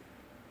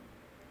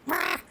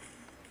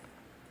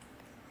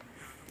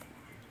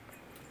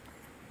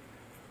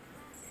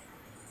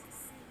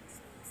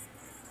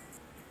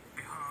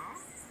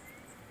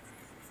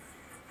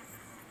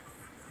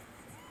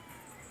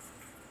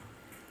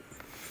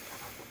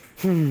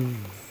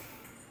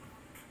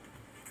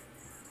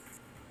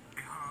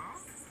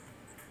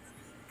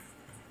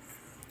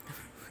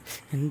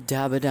 And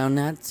dabba down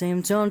that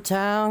same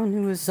town,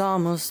 it was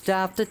almost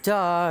after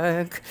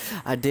dark.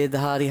 I did the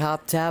hottie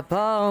hop tap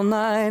all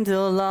night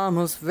till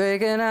almost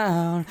freaking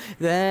out.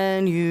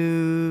 Then you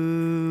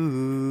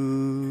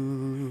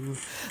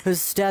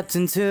stepped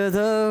into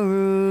the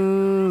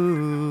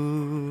room.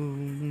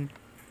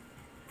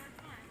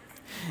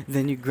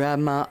 Then you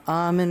grabbed my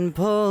arm and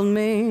pulled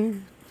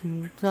me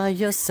by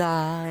your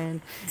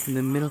side in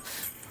the middle.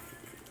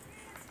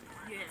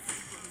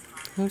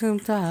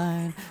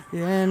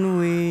 And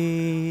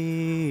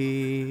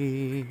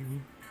we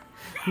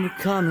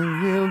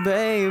becoming real,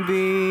 baby.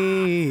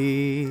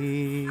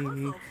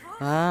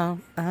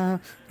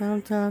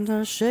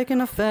 Shaking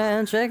the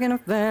fan, shaking the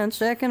fan,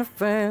 shaking the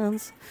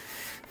fans.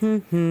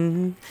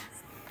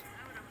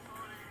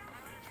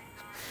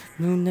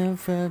 You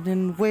never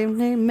been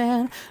waiting,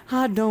 man.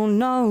 I don't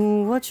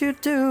know what you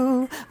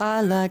do.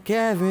 I like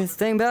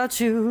everything about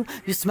you.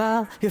 Your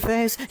smile, your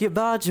face, your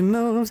body, your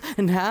moves,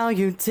 and how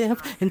you tip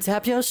and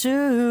tap your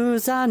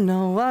shoes. I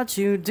know what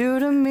you do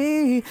to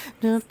me.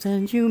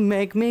 And you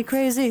make me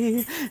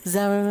crazy.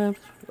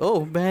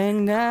 Oh,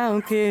 bang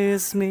now,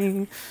 kiss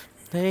me.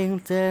 Bang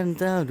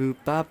da do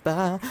ba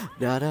ba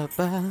da da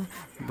ba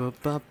ba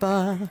ba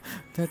ba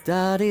da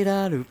da di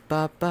da do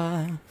ba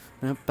ba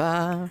da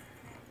ba.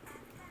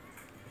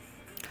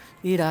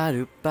 Da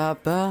do ba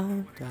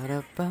ba da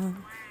da ba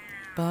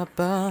ba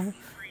ba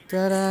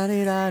da da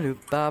di da do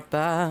ba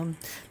ba.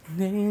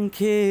 Then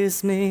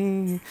kiss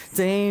me,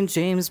 St.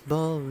 James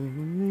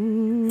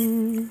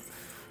Ballroom.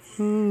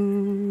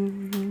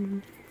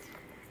 Ooh,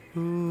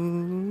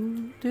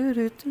 ooh, do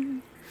do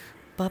do,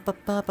 ba ba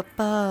ba ba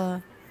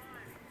ba.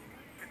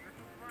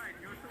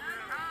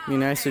 Be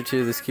nicer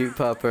to this cute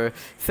pupper.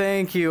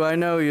 Thank you, I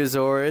know you,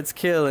 Zora. It's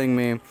killing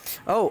me.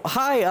 Oh,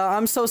 hi,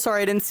 I'm so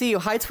sorry I didn't see you.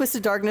 Hi,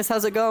 Twisted Darkness,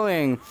 how's it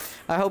going?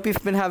 I hope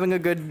you've been having a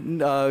good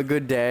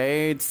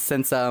day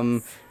since,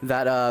 that,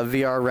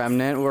 VR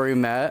Remnant where we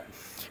met.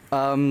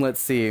 Let's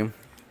see.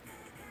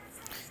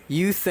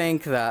 You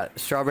think that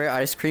strawberry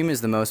ice cream is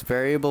the most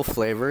variable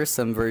flavor.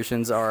 Some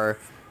versions are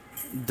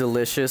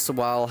delicious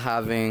while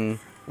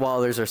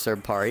others are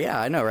subpar. Yeah,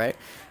 I know, right? I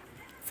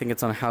think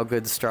it's on how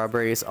good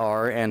strawberries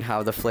are and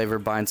how the flavor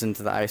binds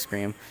into the ice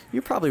cream.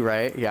 You're probably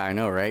right. Yeah, I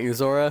know, right,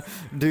 Zora?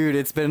 Dude,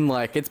 it's been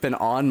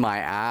on my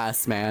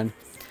ass, man.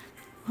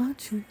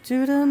 What you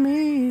do to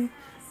me?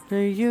 Do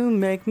you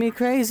make me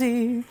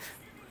crazy?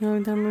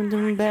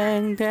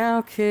 Bang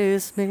down,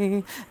 kiss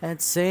me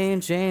at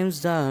St.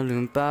 James, da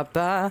ba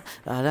ba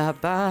da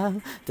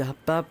ba da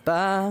ba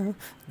ba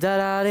da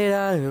da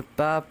da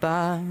ba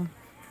ba.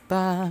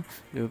 Ba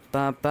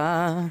ba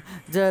ba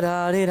da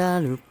da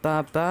da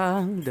ba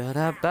ba da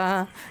da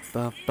ba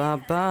ba ba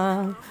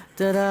ba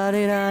da da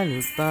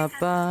da ba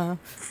ba.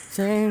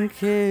 Same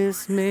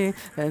kiss me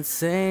at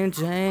St.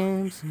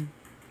 James.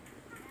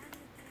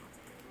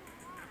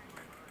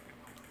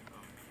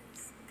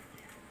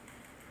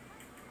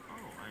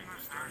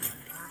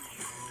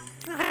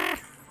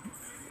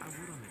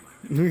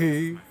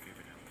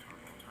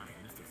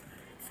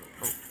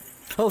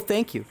 Oh,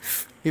 thank you.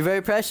 You're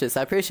very precious.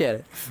 I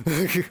appreciate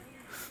it.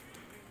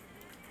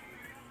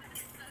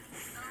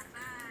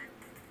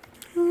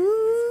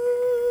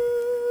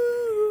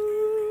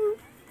 Ooh,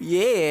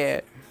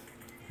 yeah.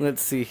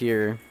 Let's see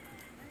here.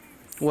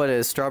 What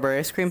is strawberry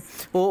ice cream?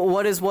 Well,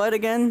 what is what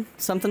again?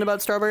 Something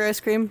about strawberry ice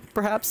cream,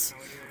 perhaps?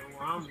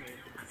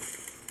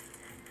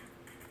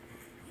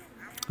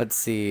 Let's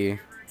see.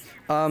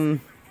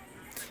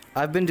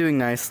 I've been doing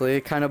nicely.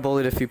 Kind of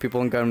bullied a few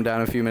people and got them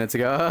down a few minutes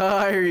ago.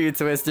 I hear you,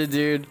 Twisted,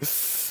 dude.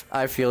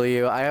 I feel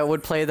you. I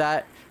would play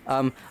that.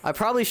 I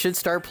probably should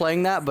start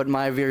playing that, but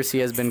my VRC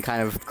has been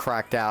kind of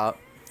cracked out.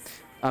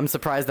 I'm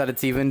surprised that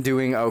it's even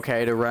doing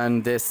okay to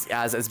run this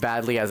as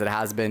badly as it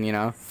has been, you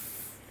know?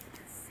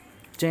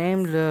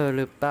 James,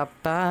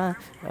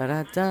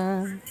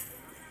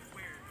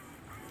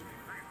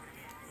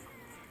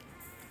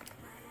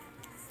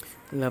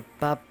 La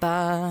ba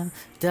ba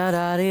da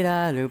da di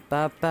da lu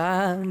ba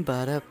ba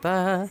ba da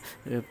ba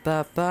lu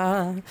ba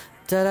ba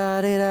da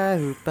da di da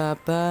lu ba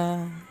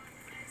ba.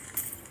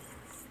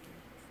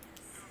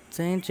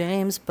 St.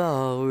 James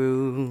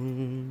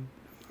Ballroom.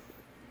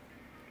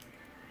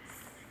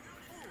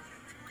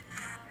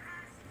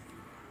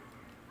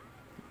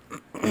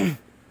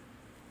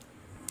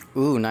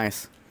 Ooh,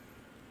 nice.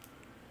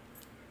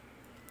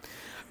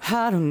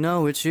 I don't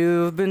know what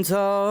you've been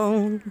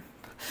told,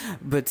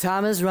 but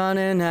time is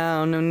running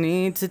out, no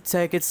need to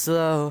take it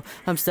slow.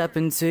 I'm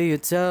stepping to you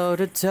toe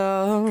to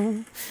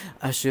toe.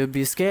 I should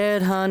be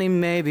scared, honey,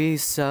 maybe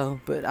so,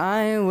 but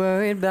I ain't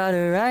worried about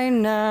it right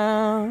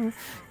now.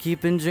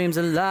 Keeping dreams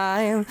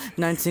alive,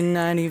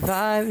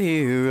 1995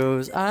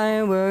 heroes. I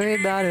ain't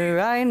worried about it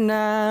right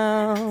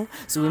now.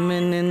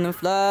 Swimming in the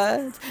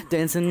floods,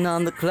 dancing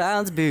on the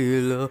clouds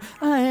below.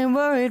 I ain't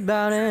worried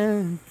about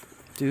it.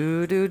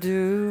 Do do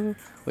do.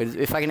 Wait,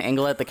 if I can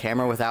angle at the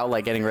camera without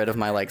like getting rid of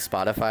my like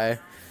Spotify.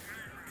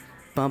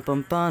 Bum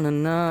bum bum na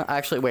na.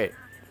 Actually, wait.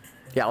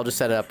 Yeah, I'll just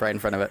set it up right in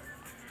front of it.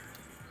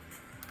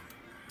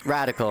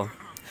 Radical.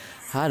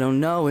 I don't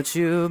know what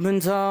you've been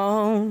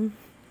told,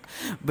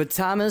 but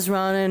time is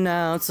running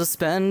out, so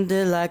spend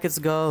it like it's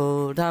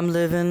gold. I'm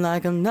living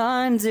like I'm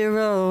 9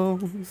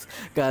 zeros.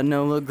 Got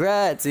no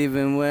regrets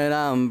even when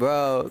I'm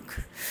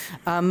broke.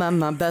 I'm at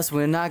my best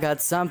when I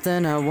got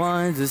something I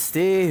wanted to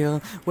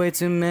steal. Way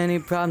too many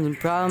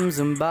problems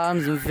and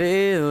bombs and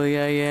feel,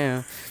 yeah,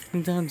 yeah.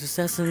 I'm done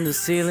assessing the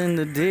ceiling,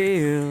 the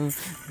deal.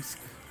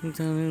 I'm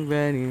done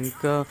ready to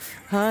go.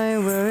 I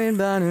ain't worried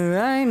about it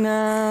right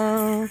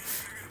now.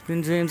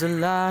 Been dreams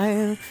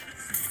alive.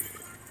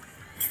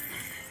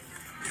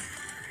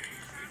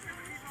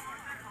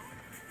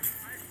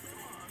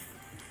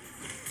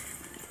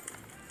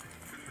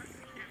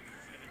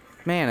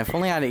 Man, if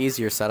only I had an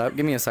easier setup.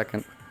 Give me a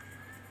second.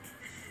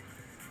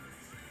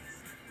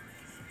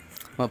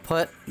 I'm gonna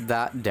put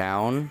that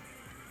down,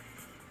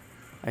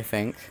 I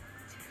think.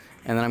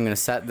 And then I'm gonna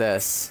set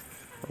this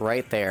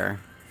right there.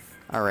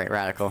 Alright,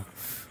 radical.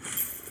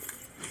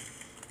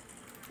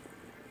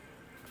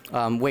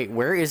 Wait,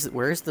 where is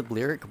the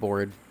lyric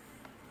board?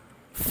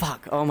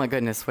 Fuck, oh my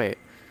goodness, wait.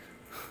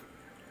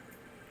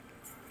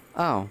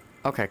 Oh,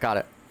 okay, got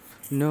it.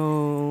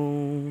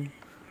 No,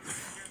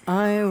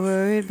 I ain't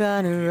worried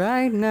about it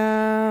right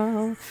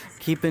now.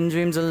 Keeping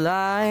dreams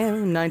alive,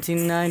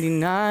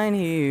 1999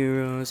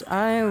 heroes.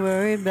 I ain't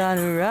worried about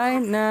it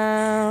right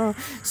now.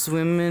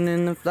 Swimming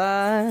in the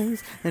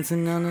flies,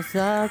 dancing on the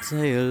top,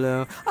 say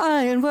hello.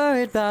 I ain't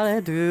worried about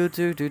it. Do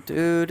do do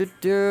do do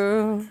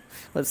do.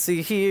 Let's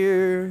see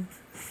here.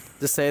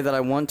 To say that I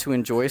want to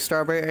enjoy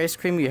strawberry ice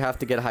cream, you have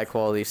to get high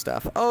quality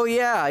stuff. Oh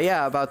yeah,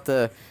 yeah, about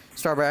the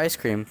strawberry ice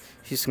cream.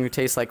 It's gonna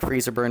taste like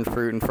freezer burned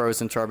fruit and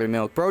frozen strawberry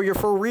milk. Bro, you're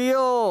for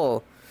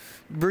real!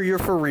 Bro, you're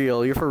for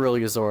real. You're for real,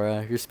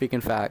 Yuzora. You're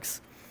speaking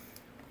facts.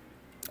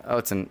 Oh,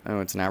 it's an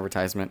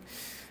advertisement.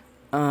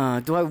 Do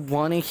I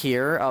want to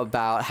hear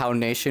about how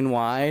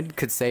Nationwide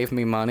could save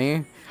me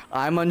money?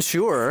 I'm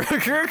unsure.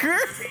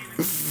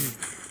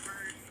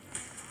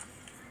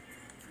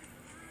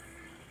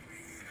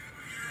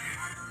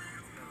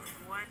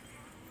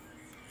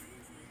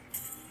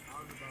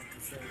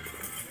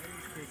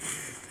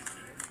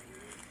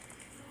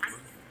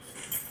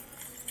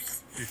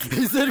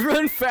 He said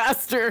run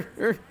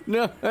faster!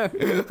 No.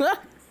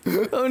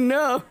 Oh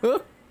no!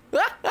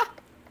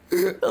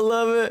 I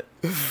love it.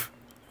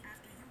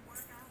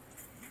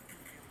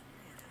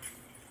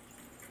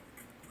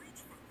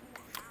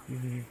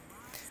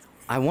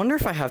 I wonder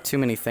if I have too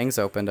many things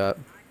opened up.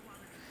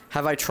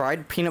 Have I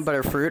tried peanut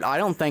butter fruit? I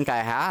don't think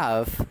I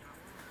have.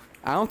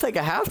 I don't think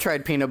I have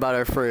tried peanut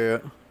butter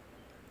fruit.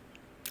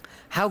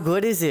 How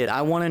good is it?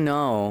 I want to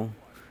know.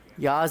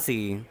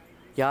 Yazi.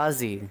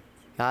 Yazi.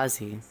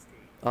 Yazi.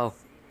 Oh,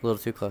 a little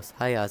too close.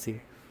 Hi,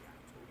 Yazi.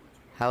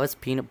 How is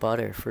peanut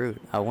butter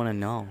fruit? I want to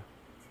know.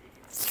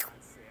 It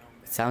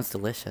sounds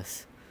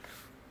delicious.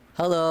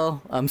 Hello.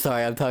 I'm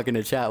sorry, I'm talking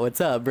to chat.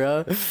 What's up,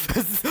 bro?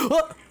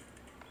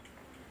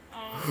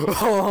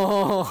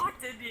 Oh, I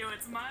did you.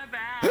 It's my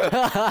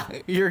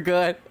bad. You're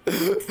good.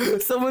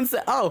 Someone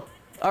said, oh,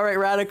 all right,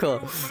 radical.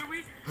 What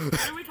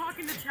are we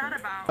talking to chat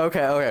about?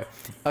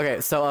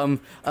 Okay, so,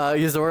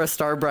 Yuzora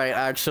Starbright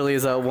actually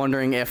is,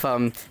 wondering if,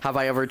 have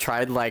I ever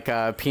tried, like,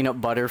 peanut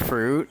butter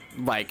fruit?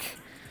 Like,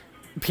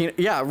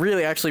 yeah,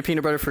 really, actually,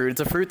 peanut butter fruit.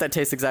 It's a fruit that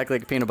tastes exactly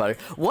like peanut butter.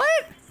 What?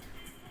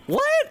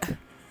 What?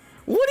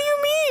 What do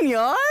you mean,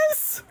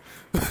 Yas?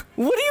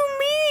 What do you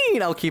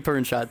mean? I'll keep her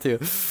in shot, too.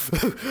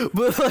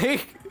 But,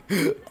 like,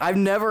 I've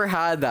never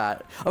had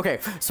that. Okay,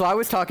 so I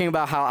was talking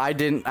about how I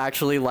didn't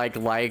actually like,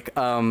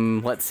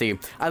 let's see.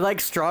 I like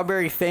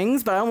strawberry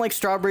things, but I don't like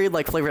strawberry,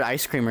 like, flavored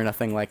ice cream or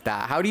nothing like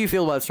that. How do you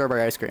feel about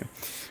strawberry ice cream?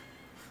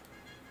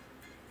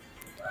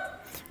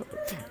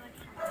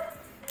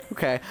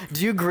 Okay,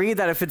 do you agree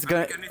that if it's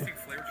gonna... I don't like anything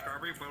flavored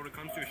strawberry, but when it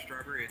comes to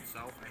strawberry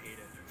itself, I hate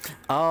it.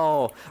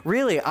 Oh,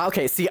 really?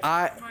 Okay, see,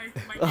 My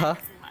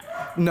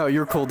No,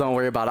 you're cool. Don't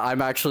worry about it.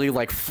 I'm actually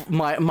like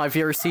my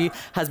VRC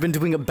has been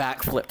doing a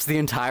backflips the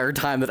entire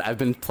time that I've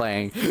been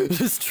playing,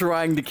 just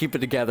trying to keep it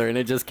together, and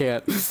it just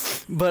can't.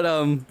 But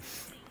oh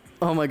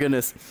my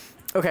goodness.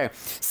 Okay,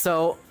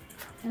 so.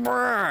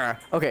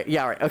 Okay,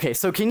 yeah, right. Okay,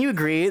 so can you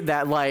agree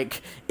that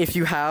like if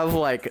you have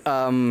like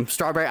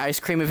strawberry ice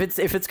cream, if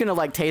it's gonna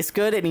like taste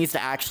good, it needs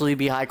to actually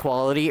be high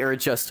quality, or it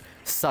just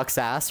sucks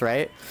ass,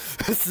 right?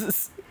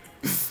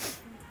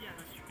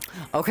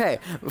 Okay,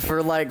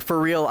 for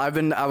real,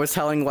 I was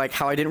telling like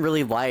how I didn't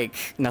really like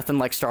nothing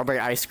like strawberry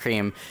ice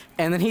cream,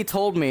 and then he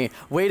told me,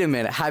 wait a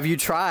minute, have you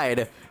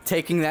tried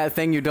taking that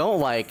thing you don't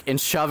like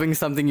and shoving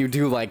something you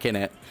do like in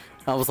it?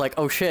 I was like,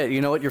 oh shit, you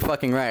know what, you're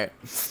fucking right.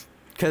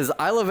 Because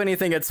I love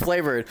anything that's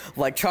flavored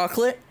like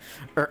chocolate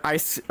or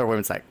ice, or wait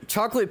a sec,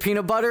 chocolate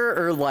peanut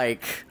butter or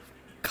like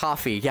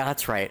coffee. Yeah,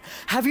 that's right.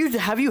 Have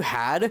you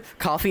had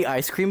coffee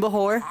ice cream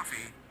before? Coffee.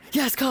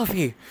 Yes,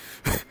 coffee.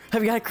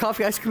 Have you had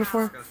coffee ice cream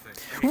before?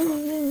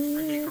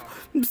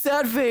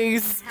 Sad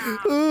face.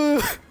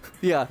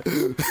 Yeah.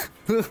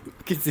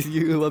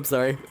 Continue. I'm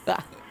sorry.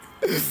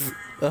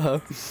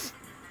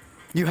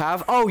 You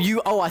have?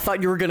 Oh, I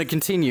thought you were gonna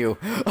continue.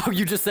 Oh,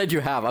 you just said you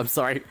have. I'm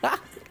sorry.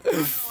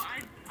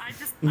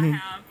 I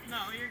have. No,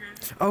 you're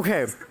good.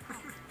 Okay.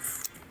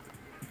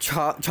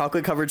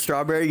 Chocolate covered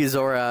strawberries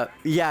or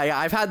yeah,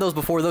 I've had those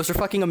before. Those are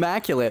fucking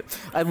immaculate.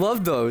 I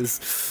love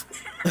those.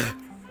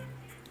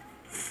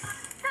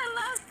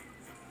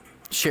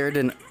 Shared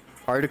an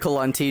article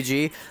on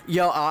TG.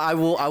 Yo, I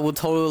will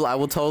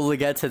totally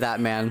get to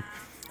that, man.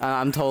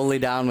 I'm totally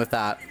down with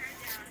that.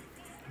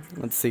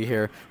 Let's see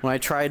here. When I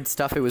tried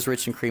stuff, it was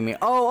rich and creamy.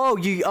 Oh,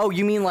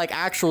 you mean like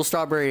actual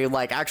strawberry,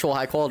 like actual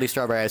high quality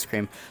strawberry ice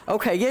cream?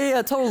 Okay,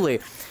 yeah, totally.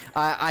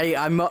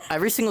 I'm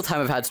every single time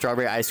I've had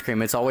strawberry ice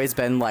cream, it's always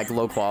been like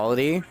low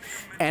quality,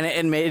 and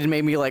it made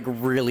me like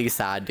really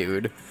sad,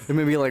 dude. It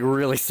made me like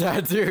really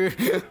sad,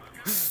 dude.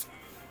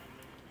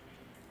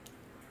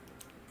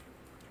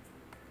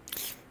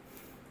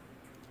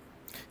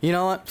 You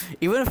know what?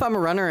 Even if I'm a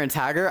runner and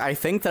tagger, I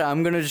think that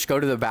I'm gonna just go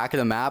to the back of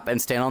the map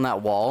and stand on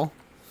that wall.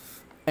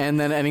 And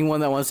then anyone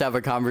that wants to have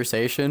a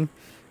conversation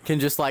can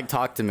just like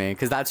talk to me,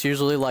 because that's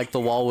usually like the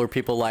wall where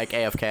people like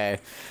AFK.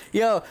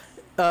 Yo,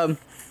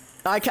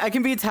 I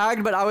can be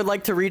tagged, but I would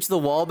like to reach the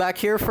wall back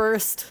here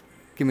first.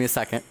 Give me a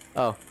second.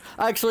 Oh,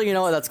 actually, you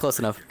know what? That's close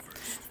enough.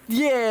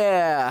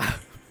 Yeah.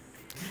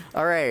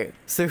 All right.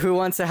 So who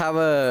wants to have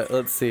a?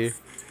 Let's see.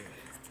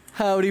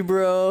 Howdy,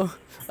 bro.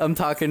 I'm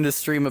talking to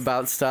stream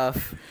about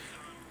stuff.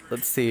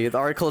 Let's see. The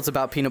article is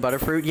about peanut butter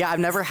fruit. Yeah, I've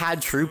never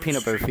had true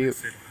peanut butter fruit.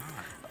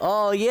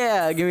 Oh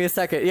yeah, give me a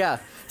second. Yeah,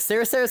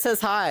 Sarah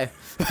says hi.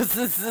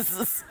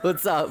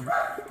 What's up?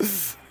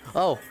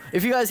 Oh,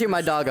 if you guys hear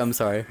my dog, I'm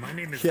sorry. My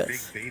name is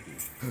Yes. Big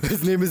Baby.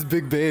 His name is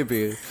Big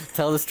Baby.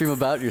 Tell the stream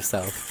about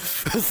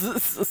yourself.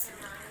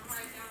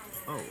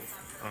 Oh,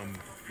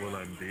 well,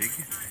 I'm big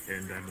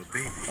and I'm a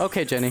baby.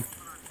 Okay, Jenny.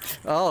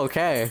 Oh,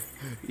 okay.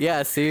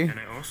 Yeah, see? And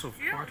I also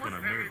fart when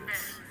I'm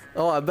nervous.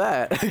 Oh, I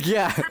bet.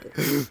 Yeah.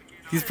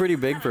 He's pretty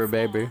big for a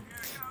baby.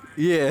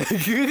 Yeah.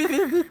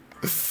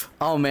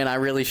 Oh man, I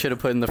really should have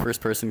put in the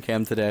first person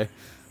cam today.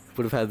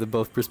 Would have had the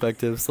both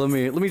perspectives. Let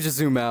me just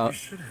zoom out.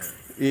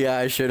 Yeah,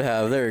 I should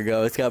have. There we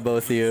go. It's got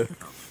both of you.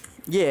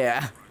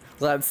 Yeah.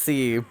 Let's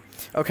see.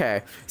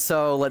 Okay.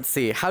 So, let's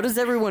see. How does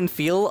everyone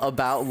feel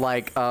about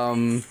like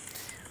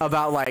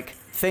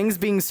things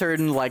being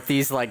certain, like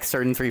these like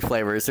certain 3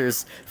 flavors?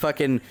 There's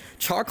fucking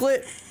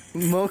chocolate,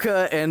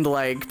 mocha, and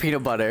like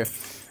peanut butter.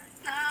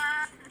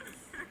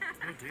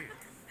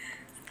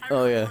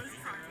 Oh yeah.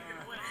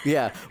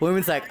 Yeah,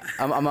 women's like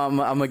I'm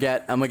gonna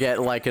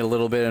get like a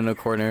little bit in a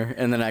corner,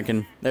 and then I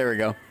can. There we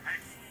go.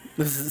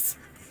 This is.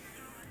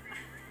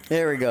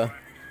 There we go.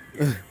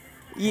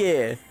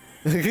 Yeah.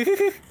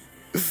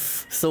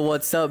 So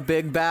what's up,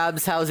 Big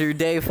Babs? How's your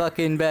day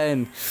fucking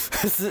been?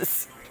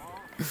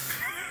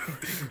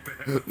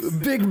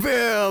 Big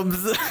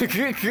Babs.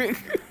 Big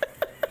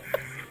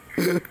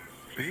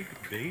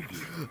Baby.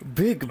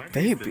 Big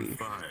Baby.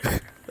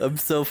 I'm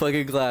so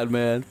fucking glad,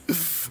 man.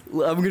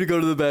 I'm gonna go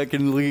to the back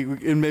and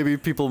leave, and maybe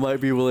people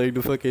might be willing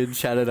to fucking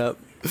chat it up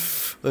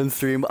on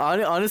stream.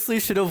 I honestly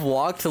should have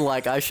walked.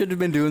 Like, I should have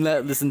been doing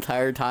that this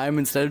entire time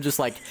instead of just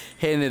like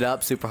hitting it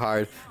up super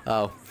hard.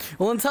 Oh,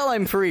 well, until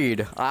I'm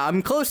freed.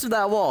 I'm close to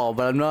that wall,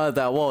 but I'm not at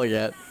that wall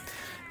yet.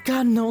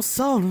 Got no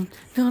soul,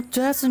 no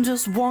dress and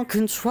just want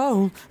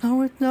control.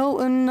 No, it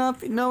know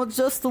enough, you know it's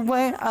just the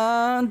way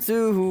I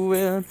do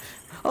it.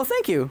 Oh,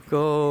 thank you.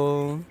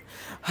 Go.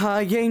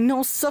 I ain't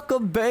no sucker,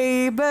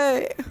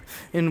 baby.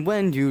 And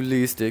when you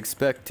least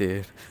expect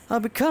it, I'll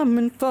be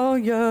coming for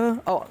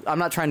you. Oh, I'm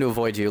not trying to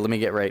avoid you. Let me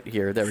get right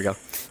here. There we go.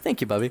 Thank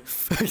you, Bubby.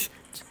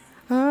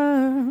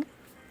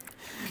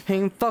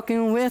 Ain't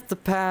fucking with the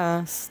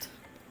past.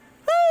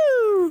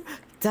 Woo!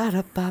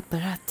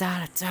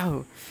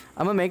 Da-da-ba-ba-da-da-da-do.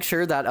 I'm gonna make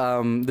sure that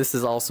this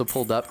is also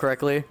pulled up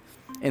correctly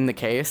in the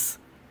case.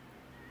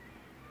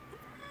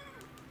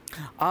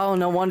 Oh,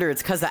 no wonder.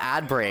 It's because the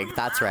ad break.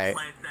 That's right.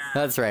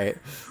 That's right.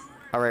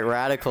 Alright,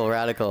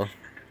 radical.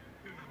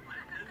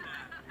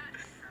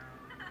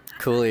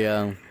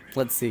 Coolio.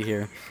 Let's see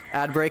here.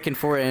 Ad break in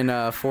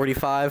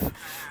 45.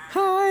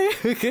 Hi.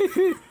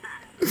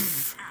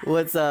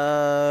 What's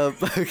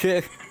up?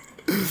 Okay.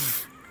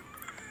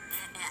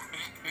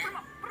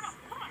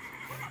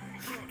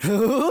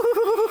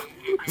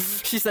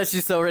 She said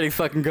she's so ready to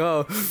fucking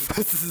go.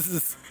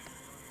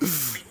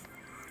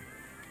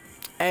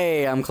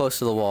 Hey, I'm close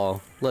to the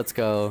wall. Let's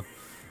go.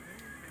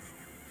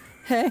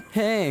 Hey,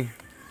 hey.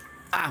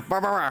 Ah,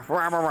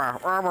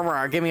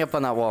 get me up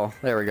on that wall.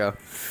 There we go.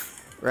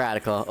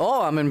 Radical.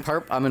 Oh, I'm in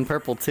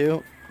purple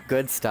too.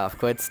 Good stuff.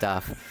 Good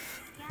stuff.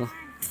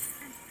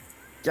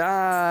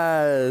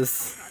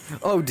 Yes.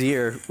 Oh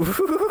dear.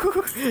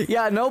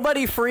 Yeah,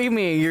 nobody free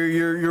me.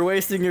 You're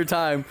wasting your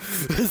time.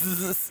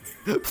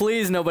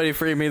 Please, nobody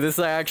free me. This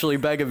I actually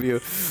beg of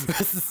you.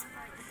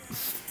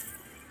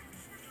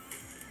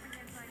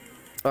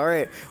 All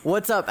right.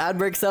 What's up,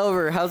 Adbrick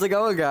Silver? How's it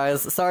going,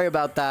 guys? Sorry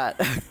about that.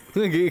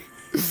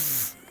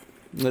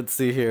 Let's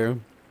see here.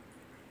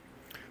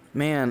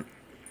 Man,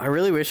 I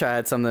really wish I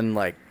had something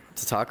like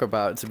to talk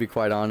about, to be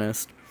quite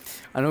honest.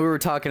 I know we were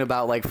talking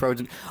about like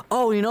frozen.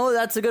 Oh, you know,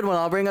 that's a good one.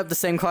 I'll bring up the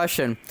same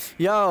question.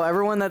 Yo,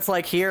 everyone that's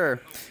like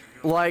here,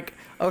 like,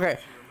 okay,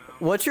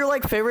 what's your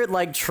like favorite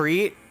like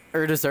treat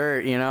or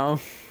dessert, you know?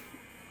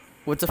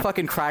 What's a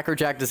fucking Cracker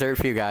Jack dessert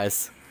for you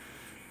guys?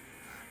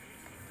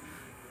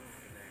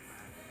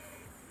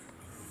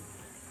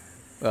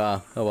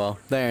 Oh well,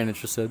 they ain't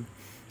interested.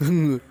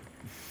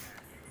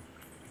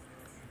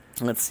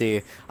 Let's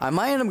see. I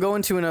might end up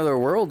going to another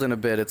world in a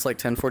bit. It's like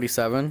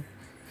 10:47.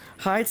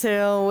 Hi,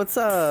 Tail. What's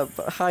up?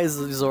 Hi,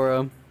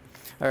 Zora.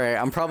 Alright,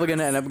 I'm probably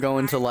gonna end up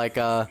going to like,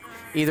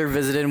 either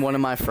visiting one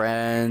of my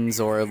friends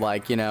or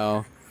like, you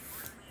know.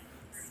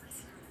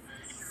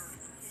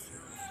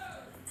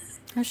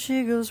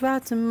 She goes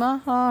right to my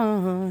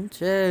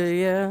heart, yeah,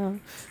 yeah.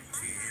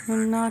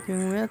 I'm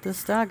knocking with the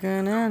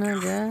stocking and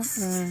again.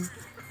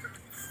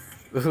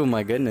 Oh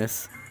my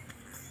goodness.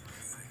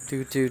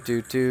 Do do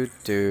do do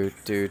do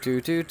do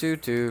do do do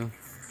do.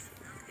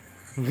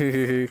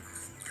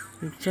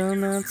 So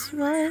that's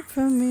right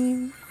for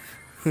me.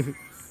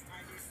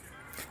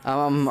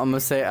 I'm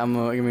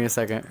gonna give me a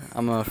second.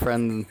 I'm gonna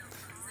friend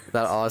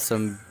that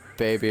awesome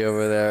baby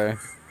over there.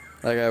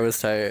 That guy was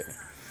tight.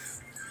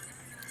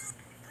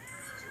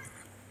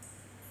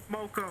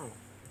 Moko.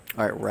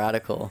 Alright,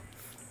 radical.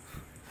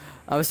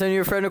 I'm gonna send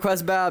you a friend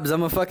request, Babs.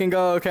 I'm gonna fucking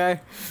go, okay?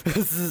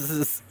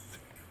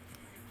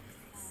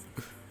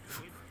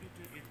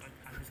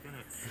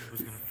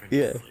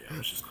 Yeah.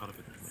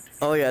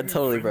 Oh yeah,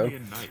 totally, bro.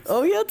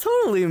 Oh yeah,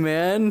 totally,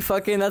 man.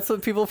 Fucking, that's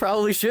what people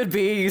probably should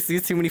be. You see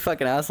too many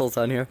fucking assholes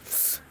on here.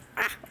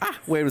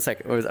 Wait a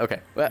second. Okay.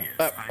 I'm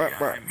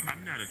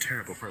not a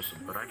terrible person,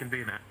 but I can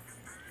be an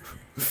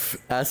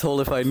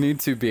asshole if I need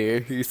to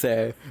be, you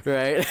say,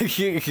 right?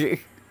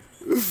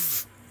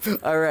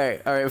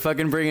 Alright,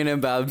 fucking bring it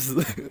in, Babs.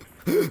 Let's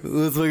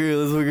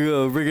fucking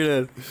go. Bring it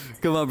in.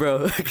 Come on,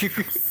 bro.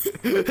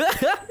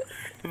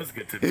 It was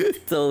good to meet you.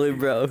 Totally,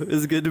 bro.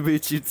 It's good to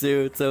meet you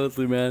too.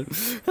 Totally, man.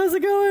 How's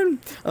it going?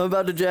 I'm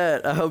about to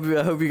jet. I hope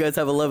you guys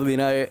have a lovely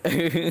night.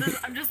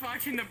 I'm just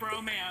watching the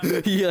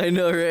bromance. Yeah, I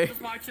know, right?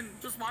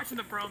 Just watching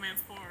the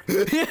bromance for.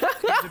 He's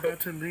about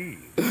to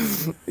leave.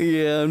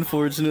 Yeah,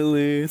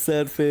 unfortunately,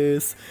 sad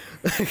face.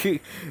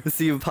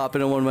 See you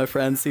popping in one of my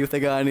friends. See if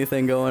they got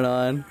anything going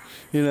on.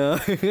 You know.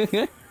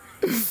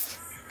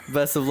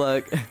 Best of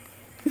luck.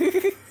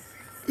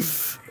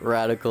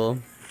 Radical.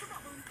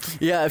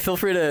 Yeah, feel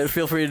free to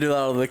do that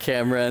on the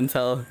camera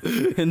until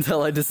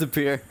I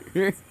disappear.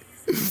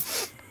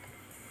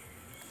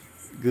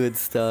 Good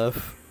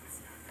stuff.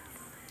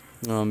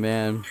 Oh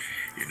man.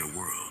 In a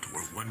world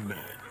where one man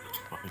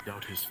must find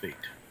out his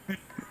fate.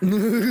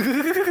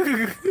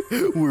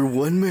 Where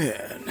one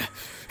man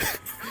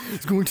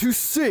is going to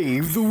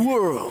save the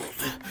world.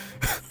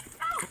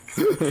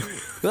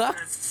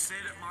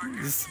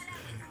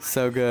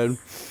 So good.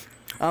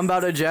 I'm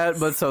about to jet,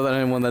 but so that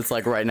anyone that's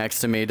like right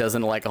next to me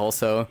doesn't like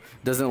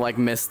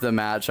miss the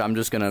match, I'm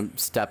just gonna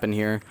step in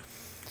here.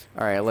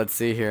 Alright, let's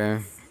see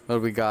here. What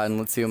do we got? And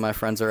let's see what my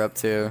friends are up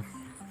to.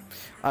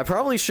 I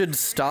probably should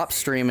stop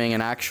streaming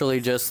and actually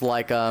just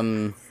like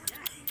and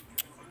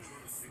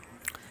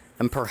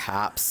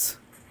perhaps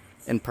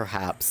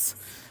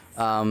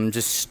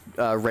just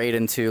raid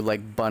into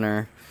like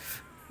Bunner.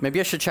 Maybe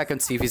I should check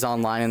and see if he's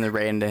online and then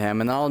raid into him,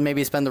 and then I'll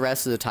maybe spend the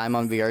rest of the time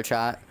on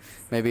VRChat.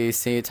 Maybe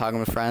talking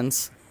with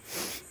friends.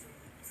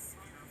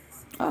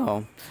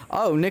 Oh,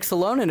 Nick's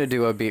alone in a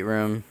duo beat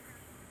room.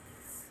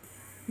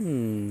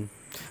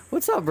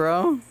 What's up,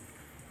 bro?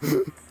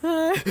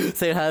 Hi.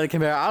 Say hi to the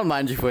camera. I don't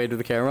mind you wave to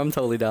the camera. I'm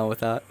totally down with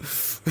that.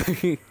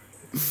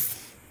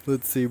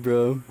 Let's see,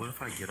 bro. What if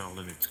I get all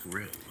in its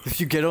grill? If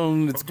you get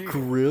on its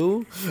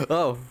grill?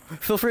 Oh,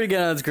 feel free to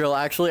get on its grill.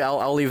 Actually,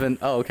 I'll even.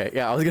 Oh, okay.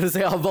 Yeah, I was gonna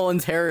say I'll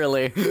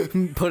voluntarily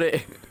put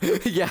it.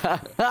 Yeah.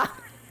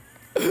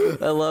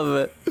 I love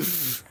it.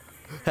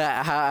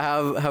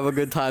 Have a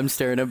good time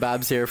staring at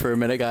Babs here for a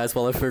minute, guys,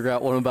 while I figure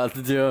out what I'm about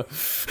to do.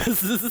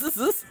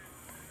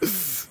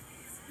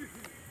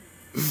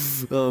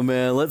 Oh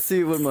man, let's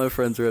see what my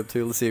friends are up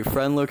to. Let's see,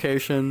 friend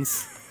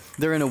locations.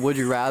 They're in a Would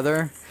You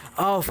Rather.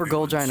 Oh, for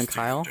Gold Giant and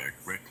Kyle.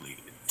 Directly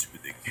into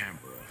the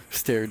camera.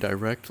 Stare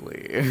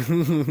directly.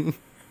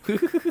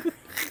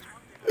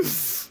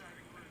 It's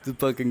a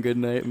fucking good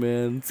night,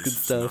 man. It's good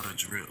stuff.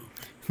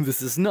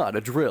 This is not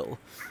a drill.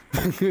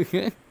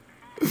 I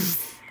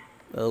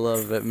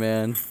love it,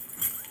 man.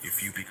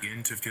 If you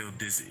begin to feel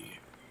dizzy,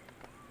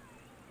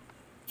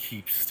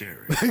 keep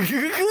staring.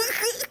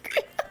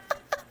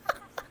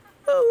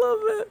 I love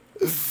it.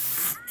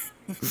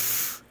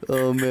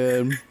 Oh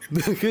man.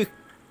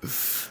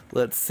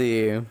 Let's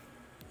see.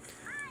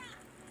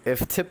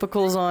 If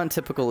typical's on,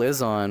 typical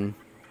is on.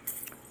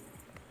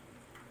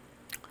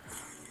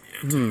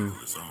 Typical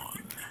is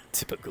on.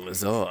 Typical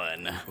is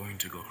on. I'm going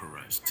to go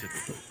harass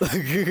typical.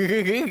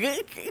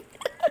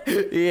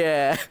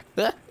 Yeah.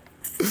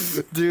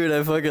 Dude,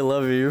 I fucking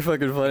love you. You're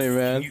fucking funny,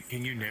 man.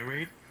 Can you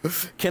narrate?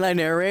 Can I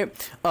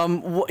narrate?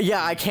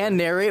 Yeah, I can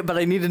narrate, but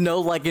I need to know,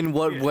 like, in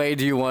what way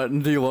do you want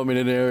me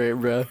to narrate,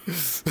 bro?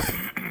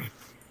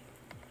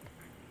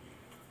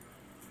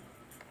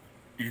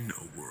 In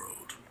a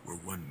world where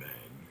one man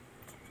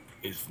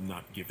is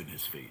not given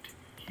his fate,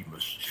 he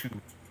must choose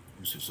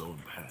his own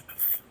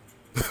path.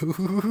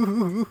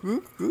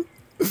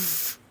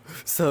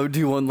 So, do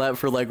you want that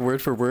for, like,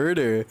 word for word,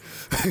 or?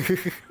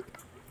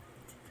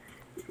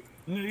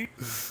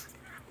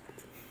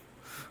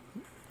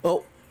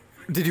 Oh,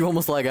 did you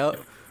almost lag out?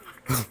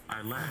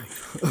 I lagged.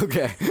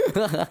 Okay.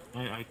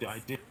 I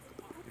did.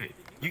 Okay,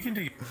 you can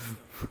do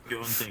your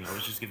own thing. I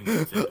was just giving you an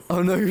example.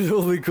 Oh no, you're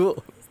totally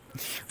cool.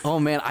 Oh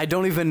man, I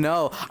don't even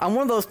know. I'm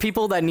one of those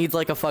people that needs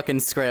like a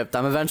fucking script.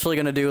 I'm eventually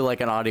gonna do like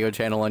an audio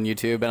channel on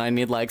YouTube, and I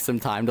need like some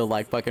time to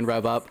like fucking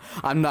rev up.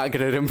 I'm not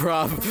good at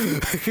improv.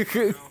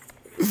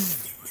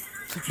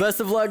 Best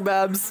of luck,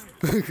 Babs.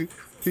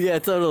 Yeah,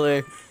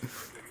 totally.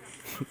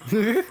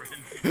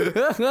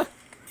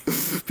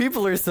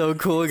 People are so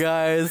cool,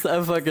 guys.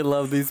 I fucking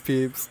love these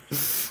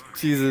peeps.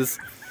 Jesus.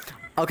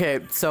 Okay,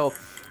 so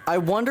I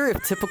wonder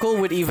if typical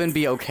would even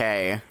be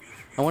okay.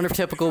 I wonder if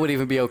typical would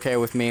even be okay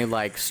with me,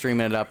 like,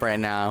 streaming it up right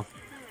now.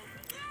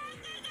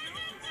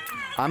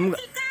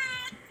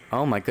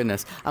 Oh my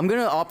goodness. I'm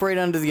gonna operate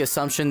under the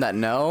assumption that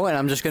no, and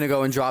I'm just gonna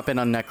go and drop in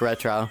on Neck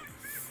Retro.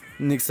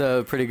 Nick's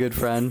a pretty good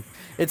friend.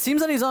 It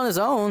seems that he's on his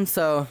own,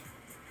 so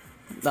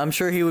I'm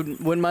sure he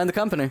wouldn't mind the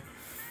company.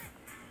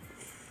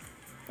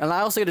 And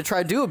I also get to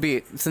try Do a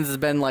Beat, since it's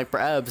been like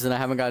forever, and I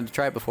haven't gotten to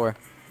try it before.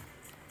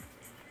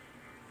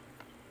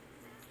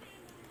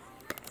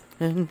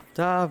 And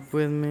stop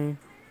with me.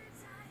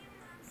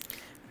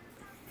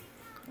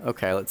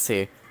 Okay, let's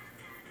see.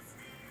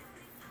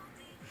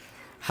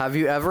 Have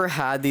you ever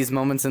had these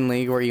moments in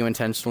League where you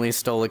intentionally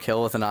stole a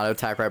kill with an auto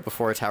attack right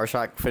before a tower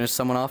shot finished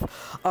someone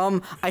off?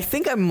 I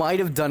think I might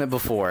have done it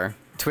before.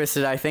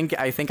 Twisted, I think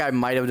I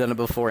might have done it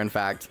before, in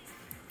fact.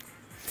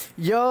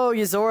 Yo,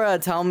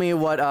 Yuzora, tell me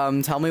what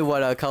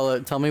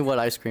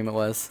ice cream it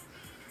was.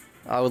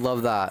 I would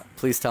love that.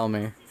 Please tell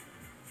me.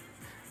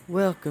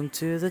 Welcome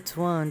to the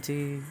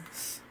 20s.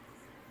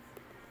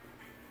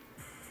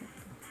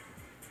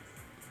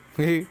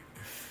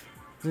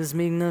 Just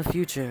meeting the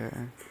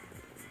future.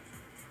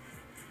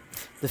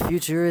 The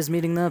future is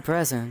meeting the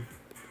present.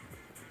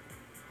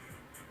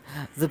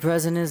 The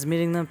present is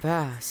meeting the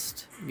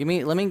past. Let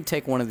me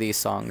take one of these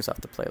songs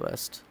off the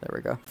playlist. There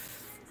we go.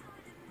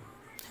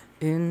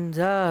 End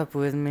up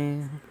with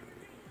me.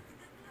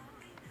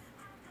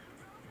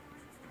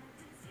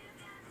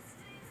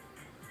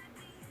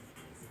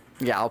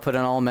 Yeah, I'll put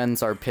in All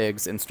Men's Are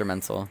Pigs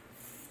instrumental.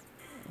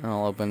 And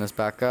I'll open this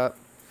back up.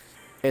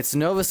 It's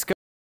Nova Scotia.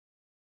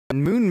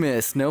 Moon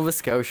Mist, Nova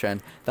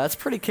Scotian. That's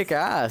pretty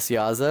kick-ass,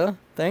 Yaza.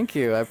 Thank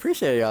you. I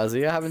appreciate it,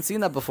 Yaza. I haven't seen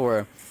that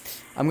before.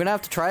 I'm gonna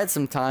have to try it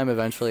sometime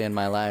eventually in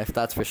my life.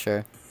 That's for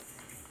sure.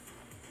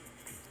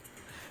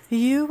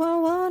 You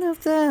are one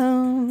of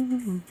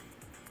them.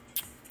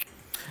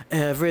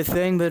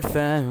 Everything but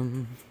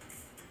femme.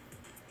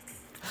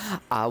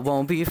 I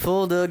won't be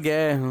fooled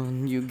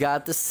again. You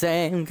got the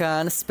same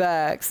kind of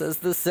specs as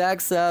the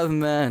sex of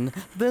men.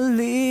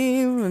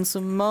 Believe in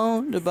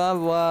Simone de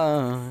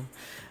Beauvoir.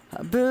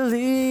 I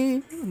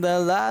believe that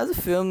lies a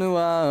film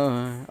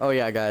noir. Oh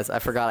yeah, guys, I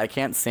forgot I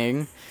can't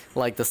sing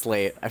like this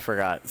late. I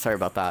forgot. Sorry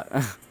about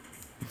that.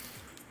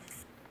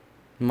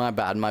 My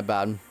bad, my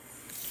bad.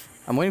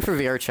 I'm waiting for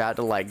VRChat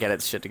to like get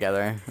its shit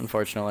together,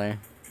 unfortunately.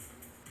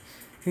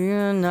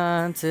 You're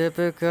not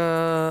typical,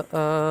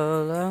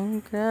 I'm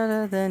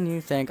better than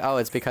you think. Oh,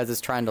 it's because it's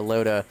trying to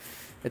load a...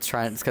 It's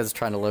because it's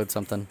trying to load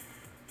something.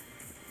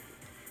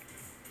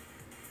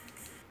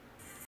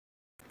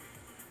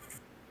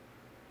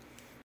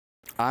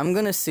 I'm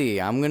gonna see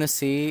if,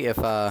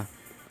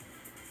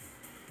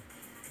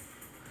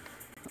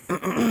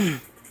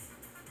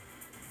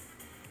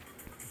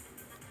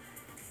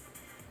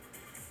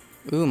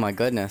 Ooh, my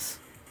goodness.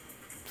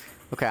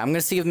 Okay, I'm gonna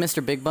see if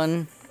Mr. Big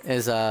Bun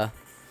is,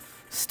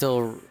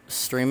 still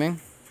streaming.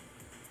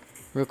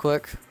 Real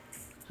quick.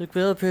 It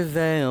will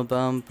prevail,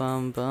 bum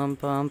bum bum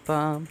bum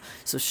bum.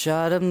 So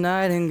shut up,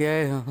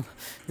 nightingale.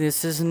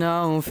 This is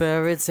no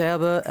fairy tale,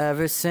 but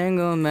every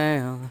single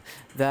male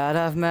that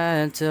I've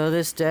met till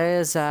this day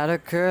has had a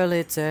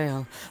curly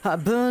tail. I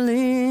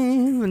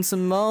believe in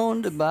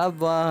Simone de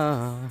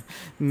Beauvoir.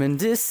 Men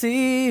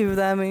deceive,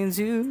 that means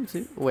you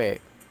too. Wait.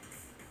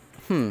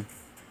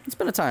 It's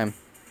been a time.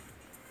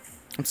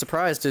 I'm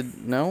surprised.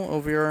 No,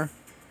 OVR?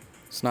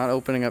 It's not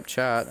opening up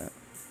chat.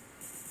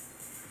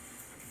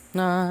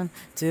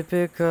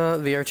 Non-typical.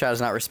 VRChat is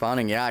not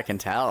responding. Yeah, I can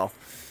tell.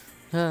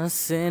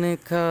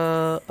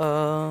 Cynical.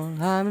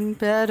 I'm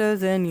better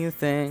than you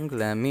think.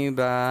 Let me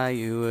buy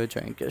you a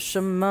drink of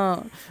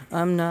Shimon.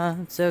 I'm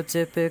not so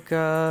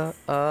typical.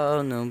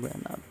 No, we're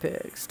not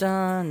pigs.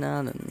 Na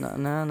na na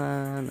na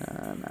na na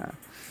na.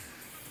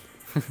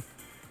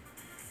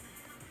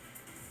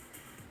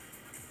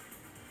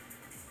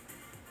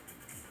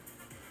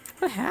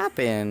 What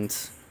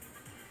happened?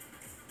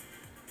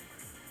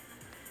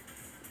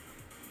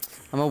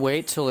 I'm gonna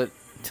wait till it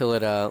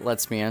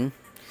lets me in.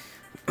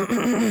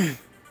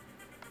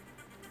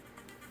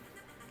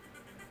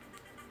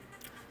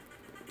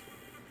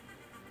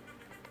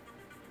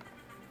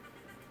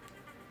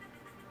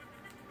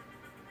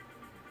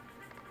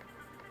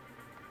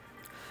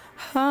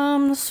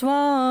 I'm the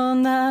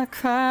swan that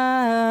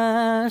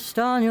crashed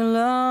on your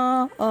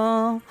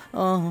lawn.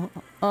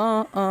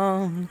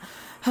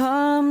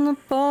 I'm the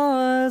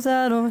boy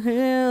that'll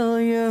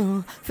heal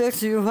you,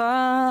 fix you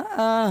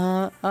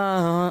up,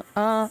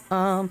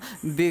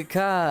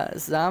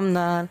 because I'm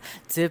not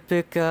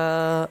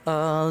typical.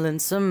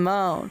 And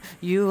Simone,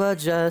 you are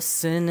just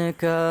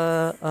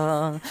cynical.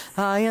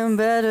 I am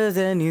better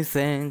than you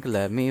think.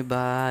 Let me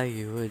buy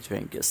you a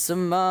drink of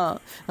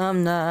Simone.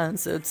 I'm not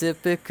so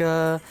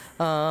typical.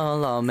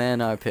 All men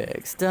are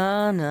pigs.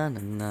 Da na na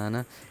na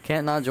na.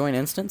 Can't not join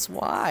instance?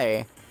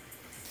 Why?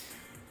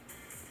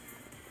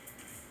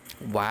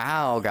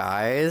 Wow,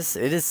 guys,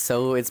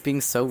 it's being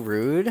so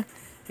rude.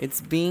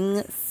 It's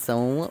being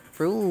so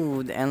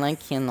rude, and I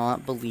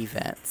cannot believe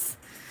it.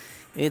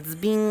 It's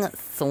being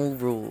so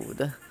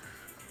rude.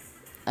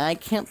 I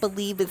can't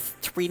believe it's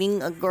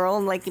treating a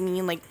girl like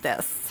me like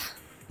this.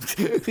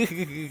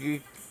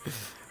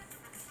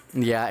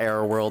 Yeah,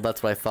 error world,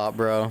 that's what I thought,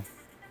 bro.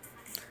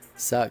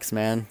 Sucks,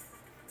 man.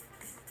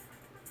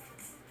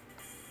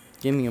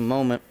 Give me a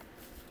moment.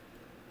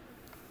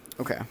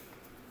 Okay.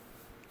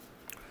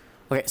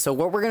 Okay, so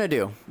what we're gonna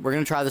do, we're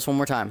gonna try this one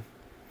more time.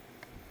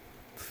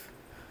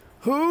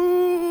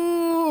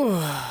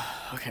 Ooh.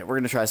 Okay, we're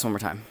gonna try this one more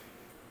time.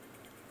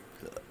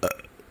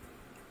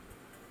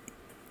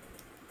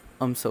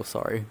 I'm so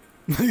sorry.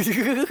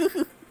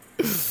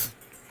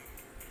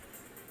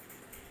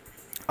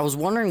 I was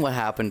wondering what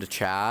happened to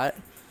chat.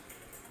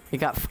 It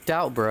got fucked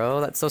out, bro.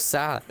 That's so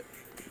sad.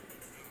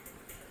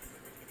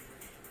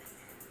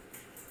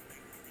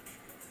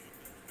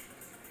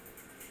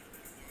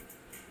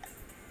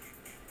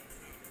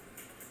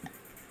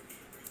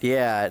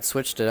 Yeah, it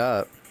switched it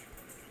up.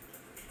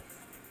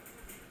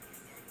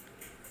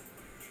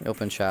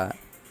 Open chat.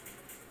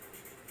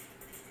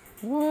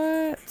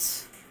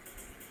 What?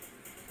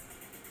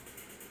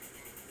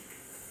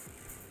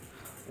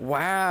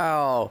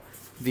 Wow.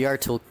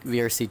 VRC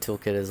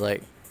Toolkit is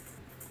like...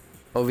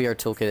 OVR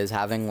Toolkit is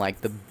having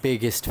like the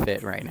biggest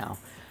fit right now.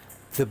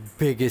 The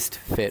biggest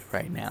fit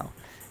right now.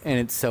 And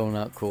it's so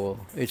not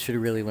cool. It should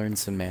really learn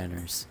some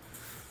manners.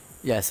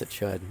 Yes, it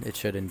should. It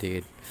should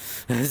indeed.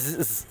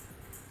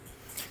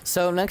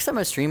 So next time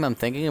I stream, I'm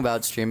thinking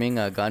about streaming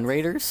Gun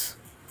Raiders.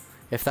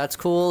 If that's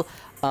cool,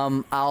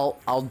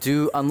 I'll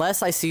do,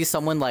 unless I see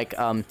someone like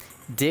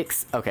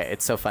Dix. Okay,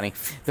 it's so funny.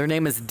 Their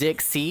name is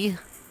Dixie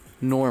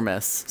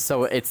Normus.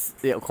 So it's,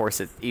 of course,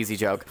 it's easy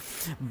joke.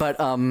 But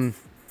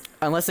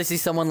unless I see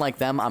someone like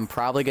them, I'm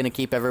probably gonna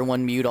keep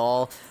everyone mute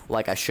all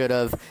like I should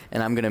have,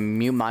 and I'm gonna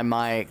mute my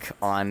mic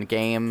on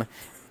game,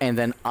 and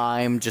then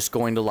I'm just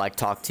going to like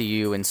talk to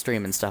you and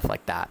stream and stuff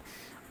like that.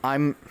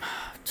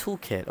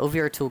 Toolkit,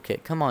 OVR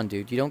Toolkit. Come on,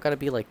 dude. You don't gotta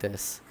be like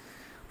this.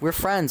 We're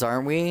friends,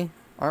 aren't we?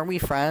 Aren't we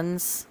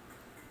friends?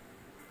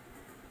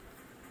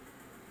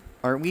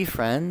 Aren't we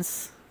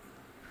friends?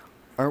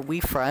 Aren't we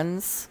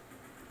friends?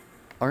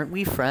 Aren't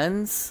we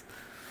friends?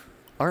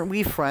 Aren't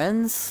we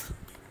friends?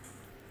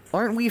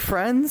 Aren't we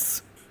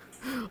friends?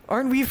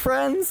 Aren't we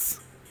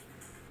friends?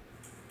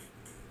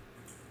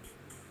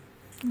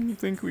 I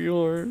think we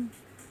are.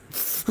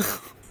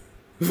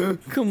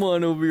 Come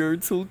on, OVR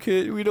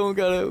Toolkit. We don't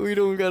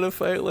gotta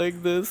fight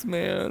like this,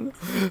 man.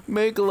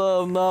 Make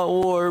love, not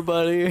war,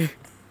 buddy.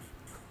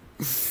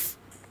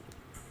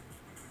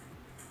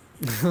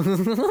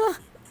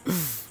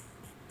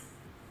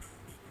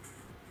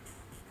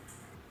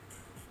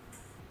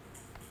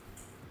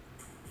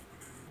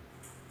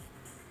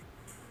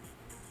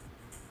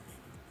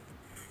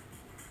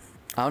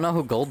 I don't know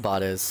who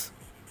Goldbot is.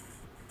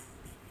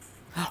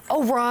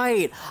 Oh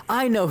right,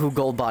 I know who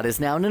Goldbot is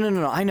now.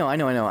 No. I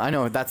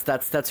know.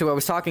 That's who I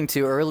was talking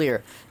to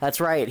earlier.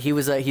 That's right.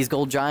 He's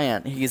Gold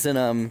Giant. He's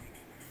in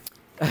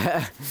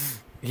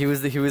he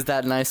was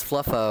that nice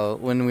fluffo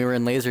when we were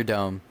in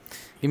Laserdome.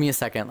 Give me a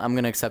second. I'm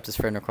gonna accept this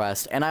friend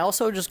request. And I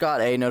also just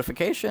got a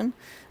notification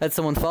that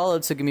someone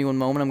followed, so give me one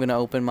moment. I'm gonna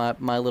open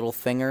my little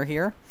thinger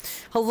here.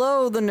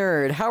 Hello, the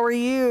nerd. How are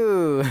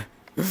you?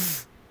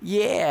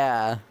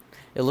 Yeah.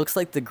 It looks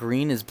like the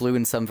green is blue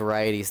in some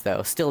varieties,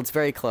 though. Still, it's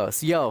very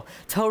close. Yo,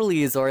 totally,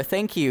 Izor.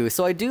 Thank you.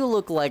 So I do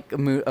look like a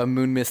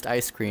moon mist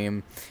ice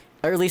cream,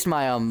 or at least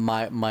my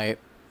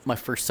my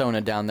persona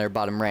down there,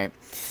 bottom right.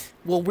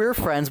 Well, we're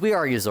friends. We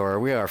are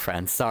Izor. We are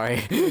friends.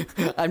 Sorry,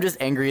 I'm just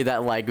angry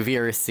that like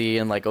VRC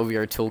and like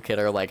OVR Toolkit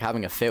are like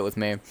having a fit with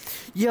me.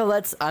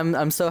 Yo,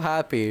 I'm so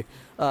happy.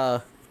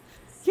 Yeah,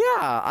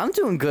 I'm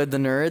doing good, the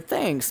nerd.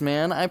 Thanks,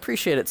 man. I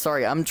appreciate it.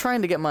 Sorry, I'm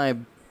trying to get my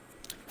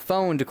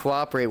phone to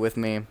cooperate with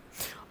me.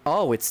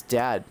 Oh, it's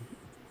Dad.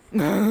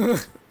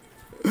 It's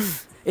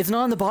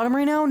not on the bottom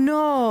right now?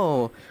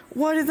 No!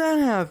 Why did that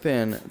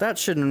happen? That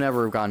should have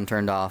never gotten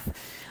turned off.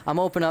 I'm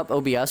open up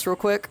OBS real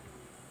quick.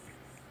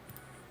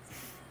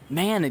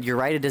 Man, you're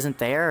right, it isn't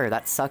there.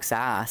 That sucks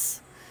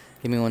ass.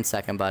 Give me 1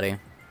 second, buddy.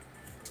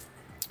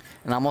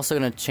 And I'm also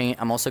gonna change.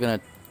 I'm also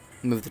gonna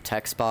move the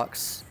text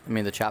box. I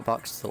mean the chat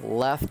box to the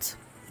left.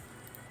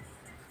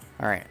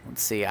 All right,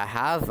 let's see. I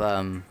have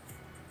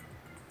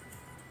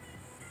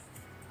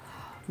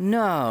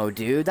No,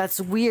 dude, that's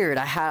weird.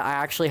 I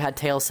actually had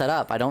Tails set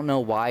up. I don't know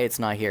why it's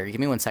not here.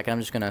 Give me 1 second. I'm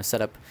just gonna set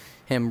up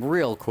him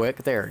real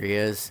quick. There he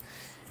is,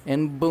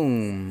 and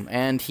boom.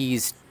 And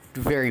he's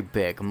very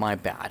big. My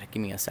bad.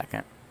 Give me a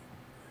second.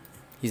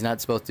 He's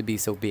not supposed to be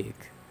so big.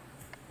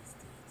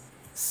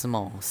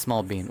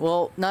 Small bean.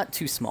 Well, not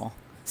too small.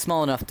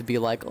 Small enough to be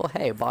like, oh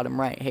hey, bottom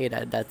right. Hey,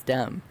 that's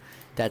them.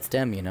 That's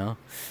them, you know.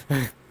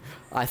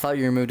 I thought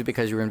you removed it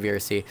because you were in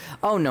VRC.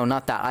 Oh no,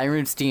 not that. I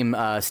removed Steam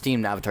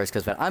avatars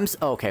because of it.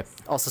 Okay.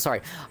 Also,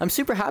 sorry. I'm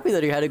super happy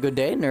that you had a good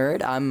day,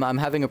 nerd. I'm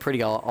having a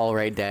pretty all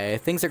right day.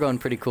 Things are going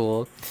pretty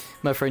cool.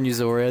 My friend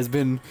Yuzora has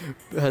been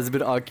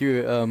what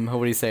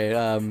do you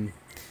say?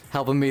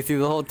 Helping me through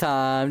the whole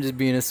time, just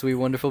being a sweet,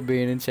 wonderful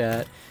being in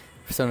chat.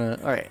 Persona.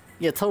 All right.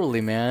 Yeah,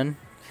 totally, man.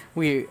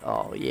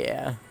 Oh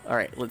yeah. All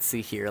right. Let's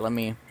see here. Let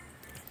me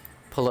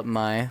pull up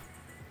my.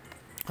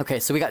 Okay,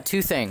 so we got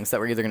two things that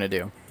we're either gonna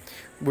do.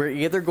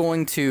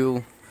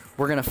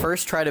 We're gonna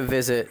first try to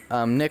visit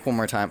Nick one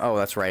more time. Oh,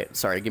 that's right.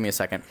 Sorry, give me a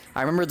second.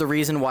 I remember the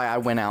reason why I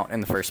went out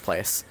in the first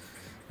place.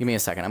 Give me a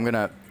second. I'm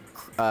gonna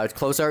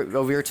close our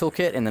OVR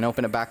toolkit and then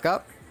open it back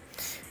up.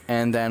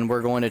 And then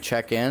we're going to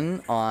check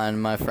in on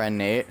my friend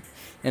Nate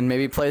and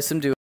maybe play some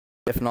duo.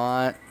 If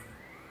not,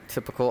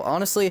 typical.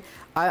 Honestly,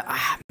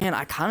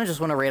 I kind of just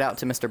want to raid out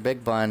to Mr.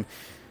 Big Bun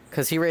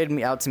because he raided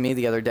me out to me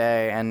the other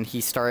day and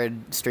he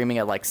started streaming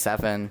at like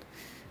 7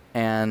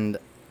 and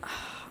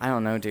I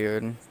don't know,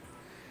 dude.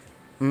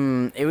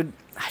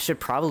 I should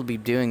probably be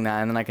doing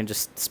that, and then I can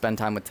just spend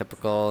time with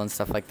Typical and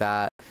stuff like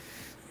that.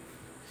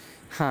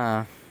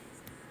 Huh.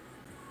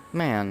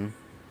 Man.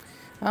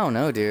 I don't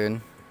know,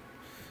 dude.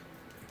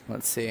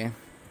 Let's see.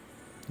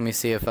 Let me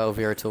see if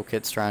OVR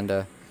Toolkit's trying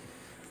to...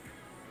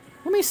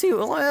 Let me see.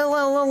 Let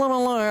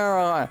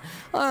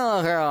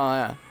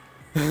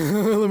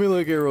me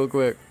look here real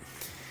quick.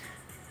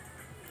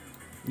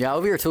 Yeah,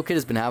 OVR Toolkit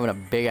has been having a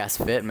big-ass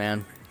fit,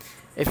 man.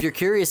 If you're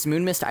curious,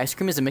 Moon Mist ice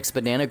cream is a mix of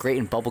banana, grape,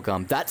 and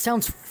bubblegum. That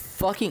sounds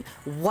fucking...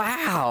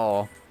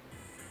 Wow!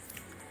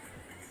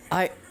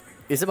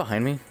 Is it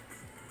behind me?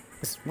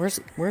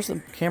 Where's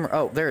the camera?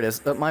 Oh, there it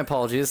is. My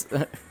apologies.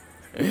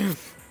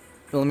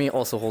 Let me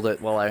also hold it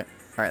while I...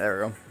 Alright, there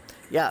we go.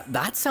 Yeah,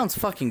 that sounds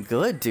fucking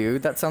good,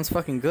 dude. That sounds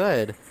fucking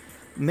good.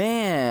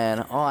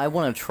 Man. Oh, I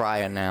want to try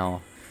it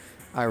now.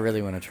 I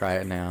really want to try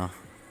it now.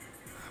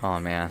 Oh,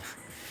 man.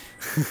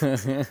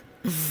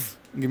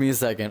 Give me a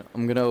second.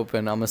 I'm gonna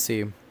open. I'm gonna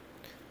see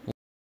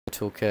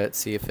toolkit,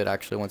 see if it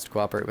actually wants to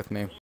cooperate with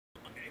me.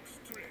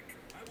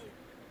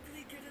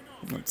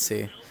 Let's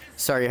see.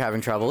 Sorry you're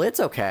having trouble. It's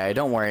okay.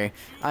 Don't worry.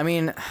 I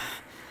mean,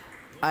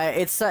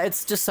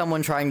 it's just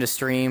someone trying to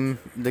stream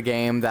the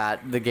game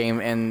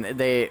and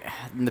the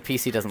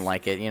PC doesn't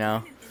like it, you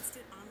know.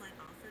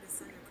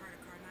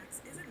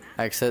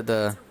 I exit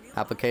the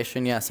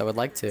application. Yes, I would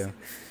like to.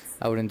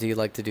 I would indeed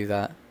like to do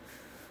that.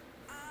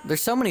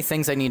 There's so many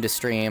things I need to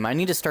stream. I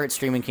need to start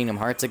streaming Kingdom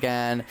Hearts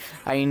again.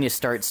 I need to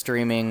start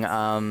streaming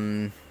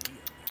some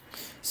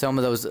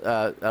of those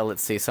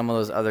let's see, some of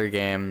those other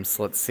games.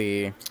 Let's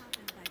see.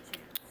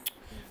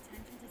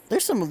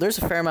 There's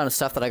a fair amount of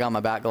stuff that I got on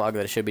my backlog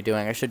that I should be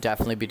doing. I should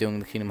definitely be doing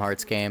the Kingdom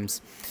Hearts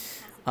games.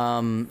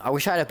 I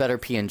wish I had a better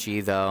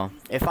PNG though.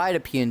 If I had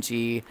a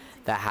PNG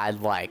that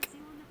had like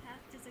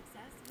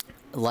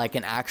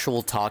an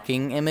actual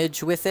talking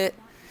image with it,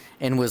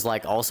 and was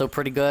like also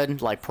pretty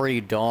good, like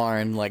pretty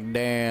darn, like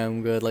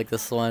damn good, like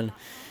this one.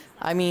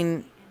 I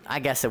mean, I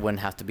guess it wouldn't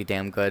have to be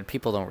damn good.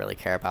 People don't really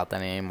care about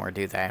that anymore,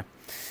 do they?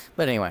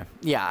 But anyway,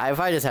 yeah. If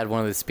I just had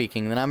one of the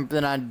speaking,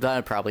 then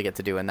I'd probably get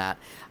to doing that.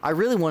 I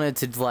really wanted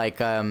to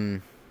like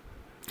I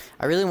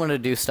really wanted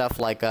to do stuff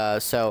like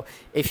so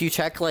if you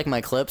check like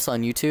my clips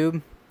on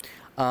YouTube,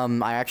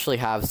 I actually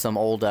have some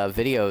old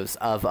videos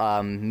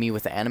of me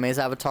with the anime's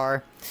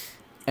avatar.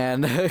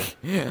 and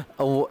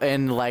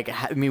and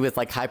like me with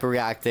like hyper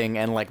reacting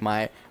and like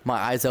my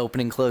eyes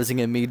opening, closing,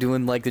 and me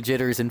doing like the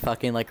jitters and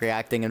fucking like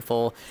reacting in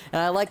full.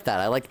 And I like that.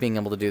 I like being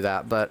able to do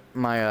that. But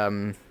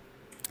my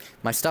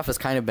my stuff has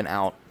kind of been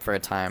out for a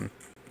time.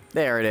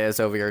 There it is,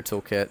 over your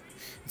toolkit.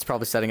 It's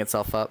probably setting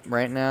itself up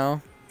right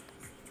now.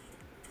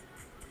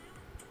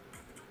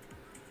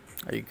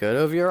 Are you good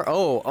over here?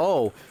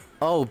 Oh,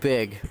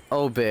 big.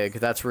 Oh, big.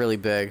 That's really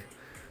big.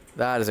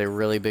 That is a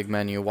really big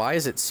menu. Why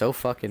is it so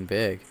fucking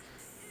big?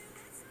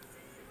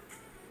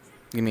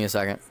 Give me a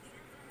second.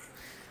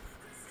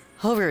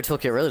 Over here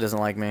toolkit really doesn't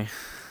like me.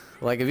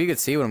 Like, if you could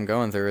see what I'm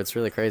going through, it's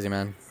really crazy,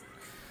 man.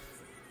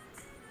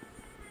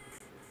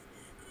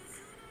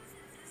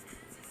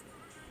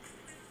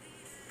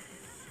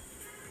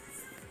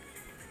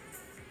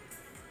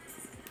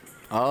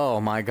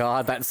 Oh my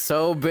god, that's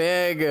so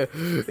big!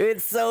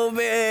 It's so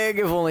big!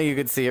 If only you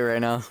could see it right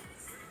now.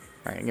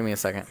 Alright, give me a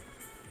second.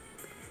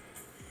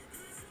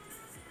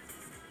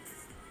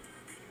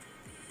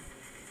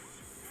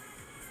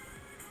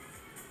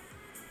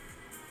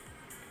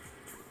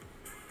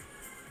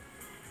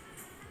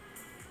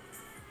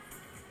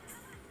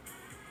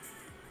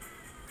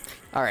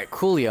 Alright,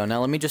 coolio. Now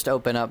let me just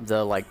open up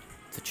the, like,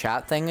 the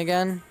chat thing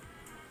again.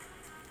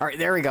 Alright,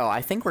 there we go.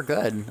 I think we're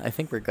good. I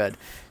think we're good.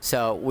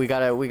 So, we're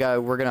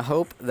gonna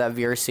hope that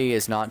VRC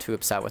is not too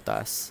upset with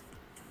us.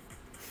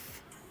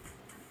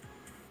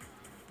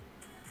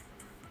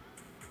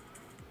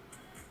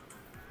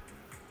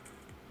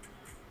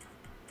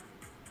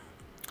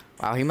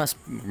 Wow,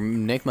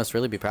 Nick must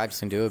really be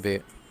practicing Do a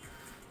Beat.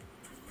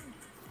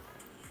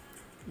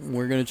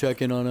 We're gonna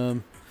check in on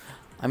him.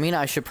 I mean,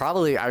 I should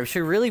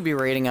really be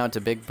raiding out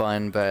to Big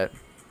Bun, but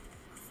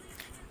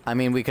I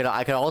mean,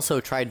 I could also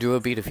try Do a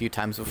Beat a few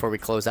times before we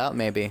close out,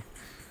 maybe.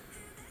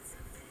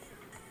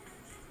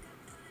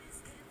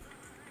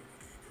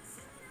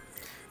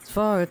 It's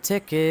for a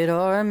ticket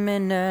or a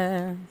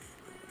minute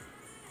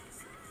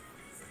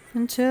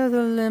until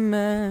the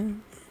limit.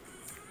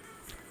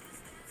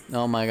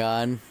 Oh my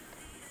god.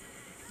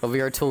 A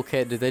VR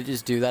toolkit, did they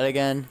just do that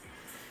again?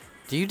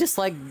 Do you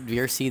dislike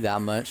VRC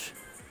that much?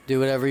 Do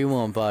whatever you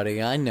want,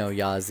 buddy. I know,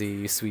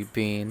 Yazzie, you sweet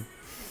bean.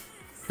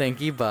 Thank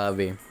you,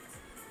 Bobby.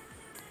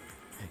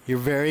 You're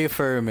very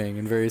affirming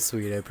and very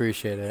sweet. I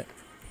appreciate it.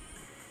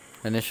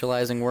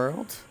 Initializing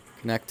world.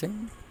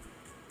 Connecting.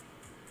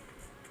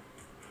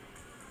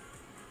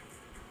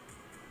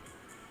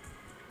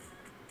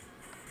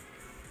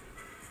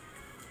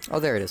 Oh,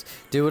 there it is.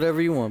 Do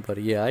whatever you want,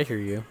 buddy. Yeah, I hear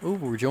you. Ooh,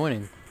 we're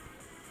joining.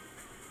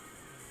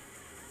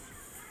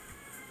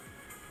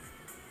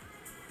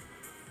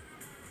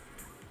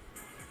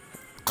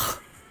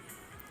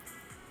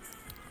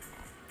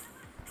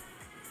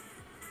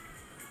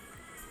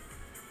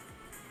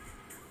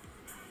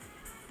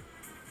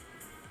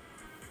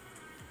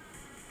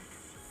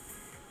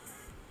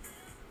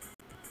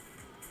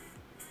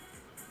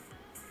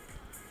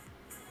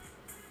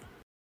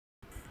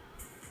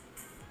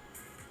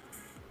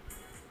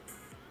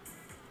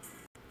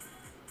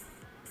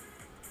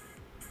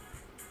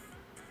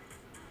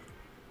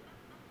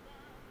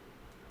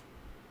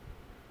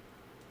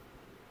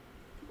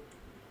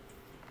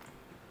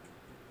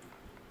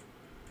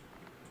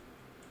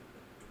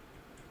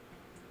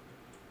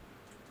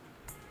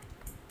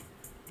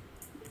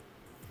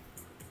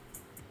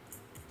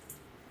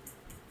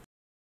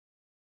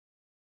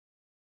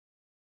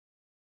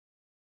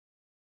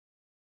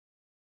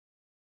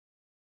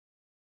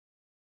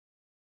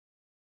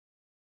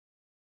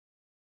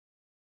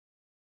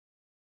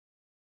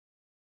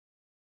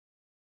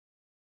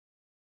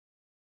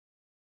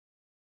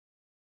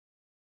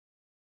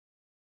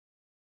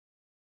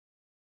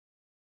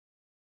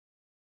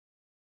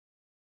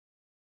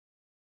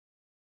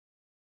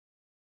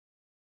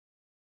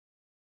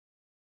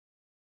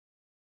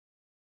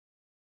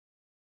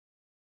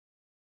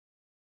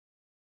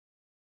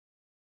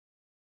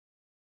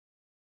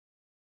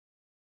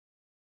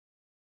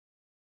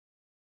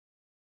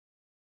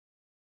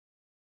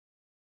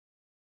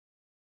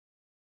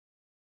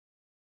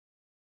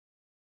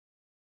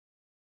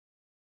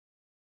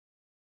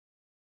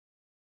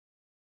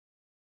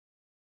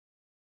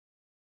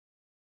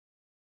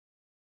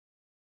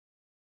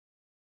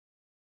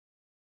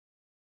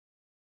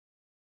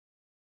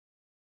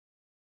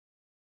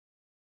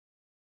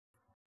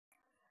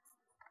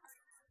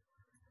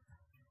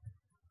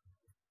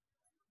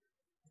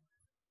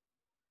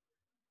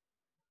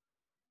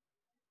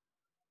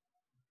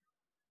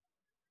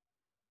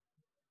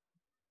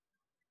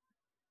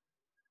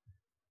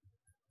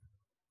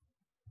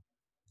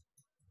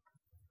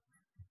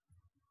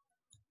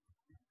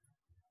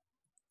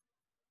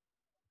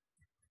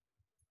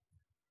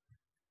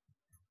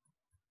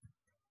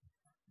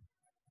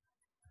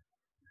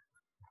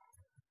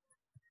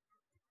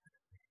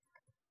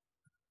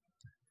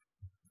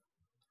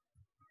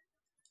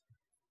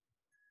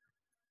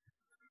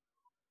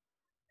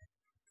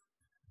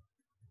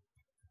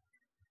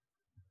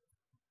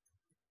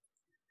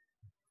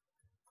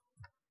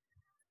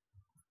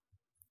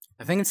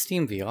 I think it's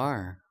Steam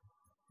VR.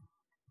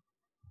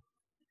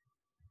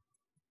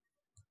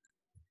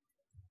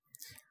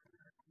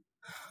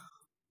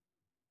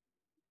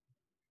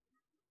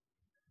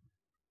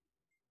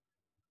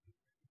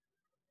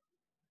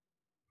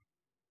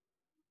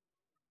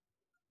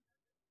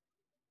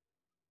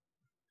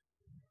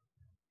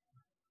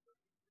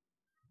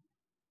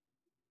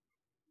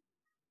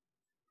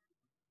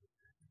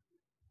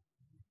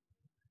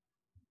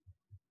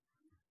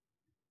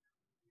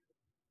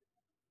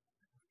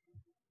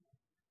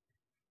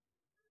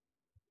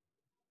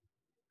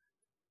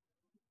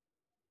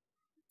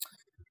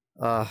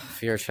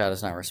 VRChat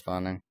is not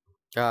responding.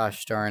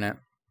 Gosh darn it.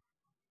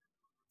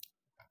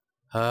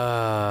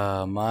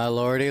 My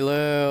lordy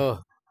Lou.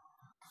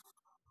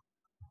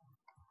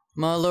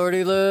 My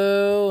lordy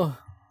Lou.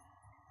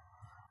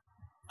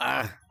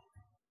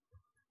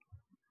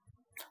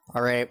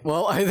 Alright,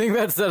 well, I think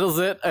that settles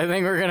it. I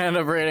think we're gonna end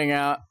up raiding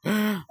out.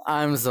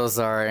 I'm so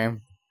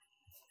sorry.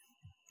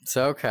 It's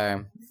okay.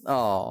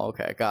 Oh,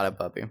 okay. Got it,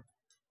 puppy.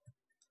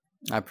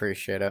 I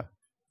appreciate it.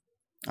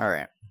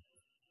 Alright.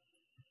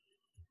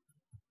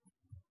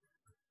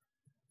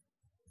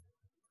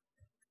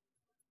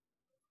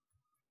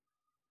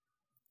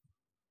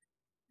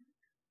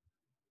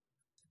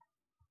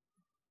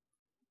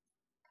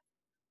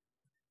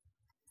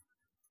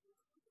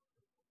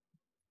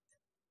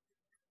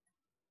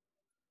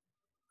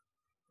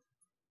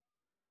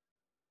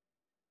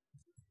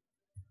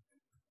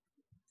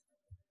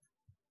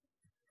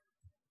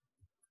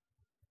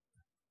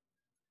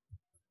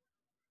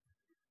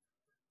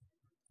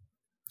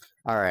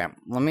 Alright,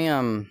 let me,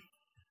 Alright,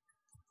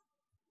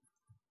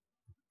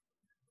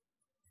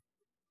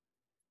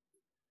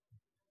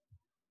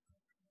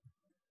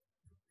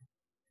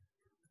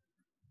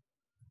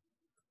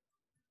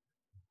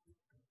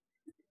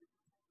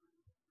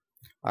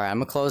 I'm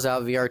gonna close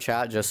out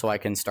VRChat just so I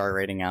can start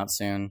raiding out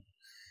soon.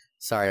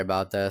 Sorry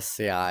about this.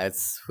 Yeah,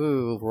 it's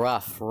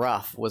rough.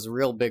 Was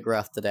real big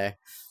rough today.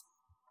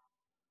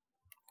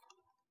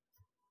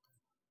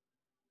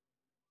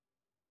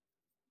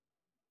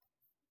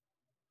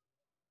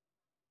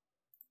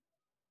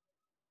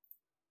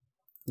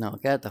 No,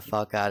 get the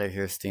fuck out of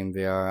here, Steam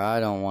VR. I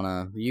don't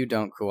wanna. You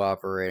don't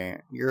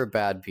cooperate. You're a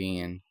bad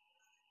being.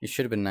 You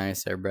should have been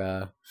nicer,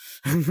 bruh.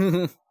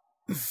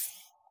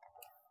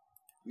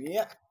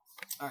 Yep.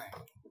 Alright.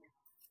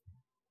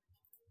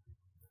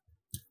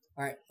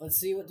 Alright, let's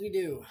see what we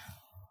do.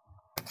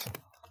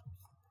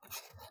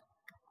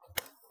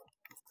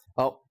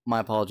 Oh,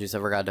 my apologies. I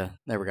forgot to.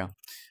 There we go.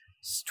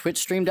 Twitch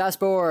stream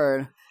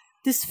dashboard.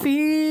 This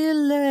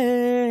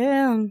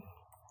feeling.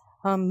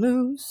 I'm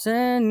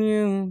losing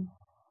you.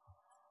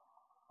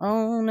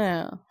 Oh,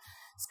 now.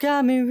 It's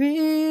got me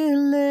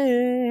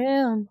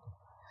reeling.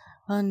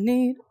 I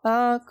need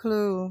a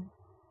clue.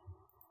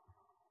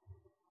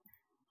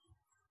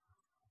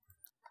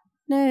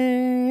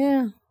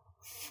 Yeah.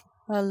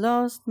 I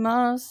lost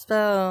my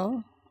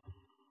spell.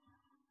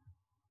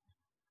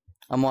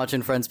 I'm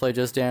watching friends play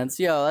Just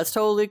Dance. Yo, that's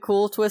totally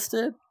cool,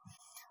 Twisted.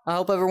 I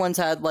hope everyone's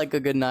had, like, a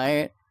good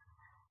night.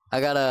 I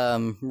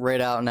gotta,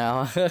 raid out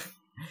now.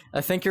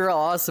 I think you're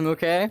awesome,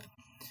 okay?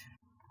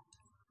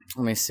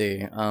 Let me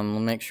see. Let me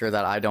make sure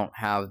that I don't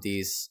have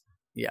these.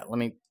 Yeah,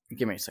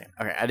 give me a second.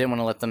 Okay, I didn't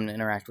want to let them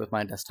interact with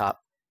my desktop.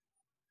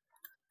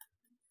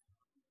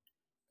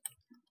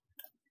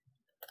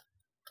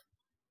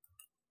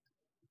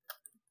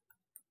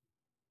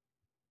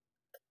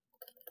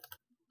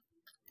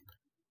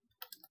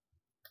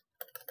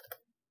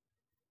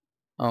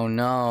 Oh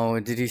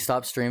no, did he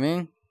stop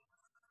streaming?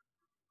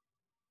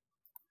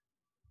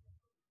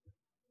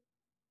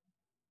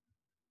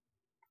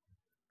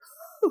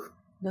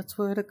 That's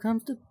what it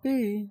comes to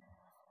be.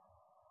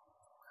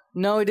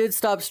 No, he did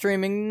stop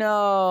streaming. No.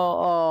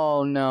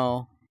 Oh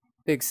no.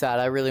 Big sad.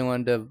 I really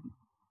wanted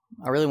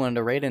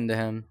to raid into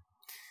him.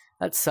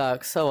 That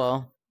sucks.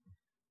 Oh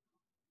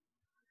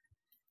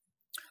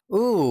well.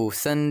 Ooh,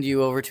 send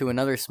you over to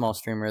another small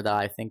streamer that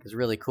I think is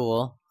really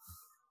cool.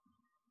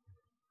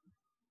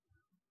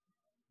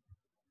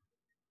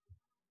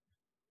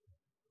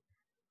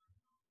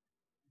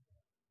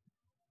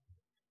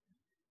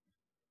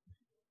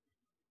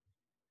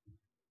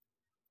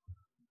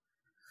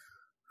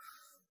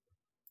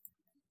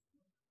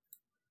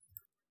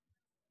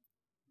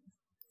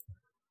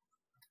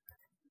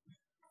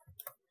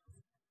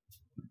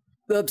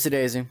 Oopsie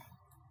daisy.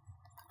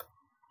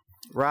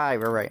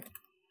 Right.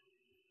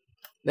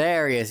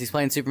 There he is. He's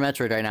playing Super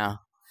Metroid right now.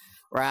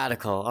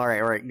 Radical.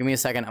 Alright. Give me a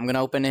second. I'm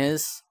gonna open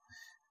his,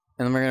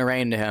 and then we're gonna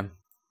raid into him.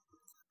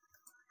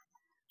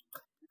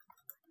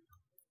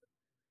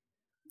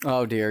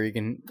 Oh dear,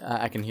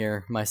 I can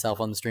hear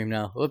myself on the stream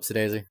now. Oopsie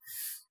daisy.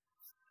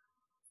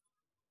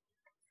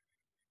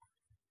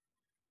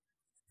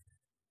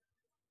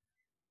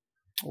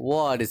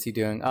 What is he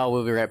doing? Oh,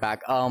 we'll be right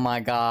back. Oh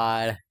my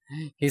god.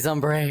 He's on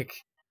break.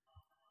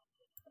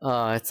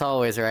 Oh, it's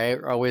always,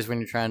 right? Always when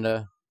you're trying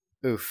to...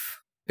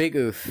 Oof. Big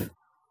oof.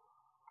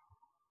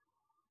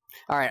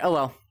 Alright, oh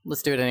well.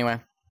 Let's do it anyway.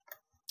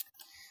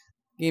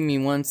 Give me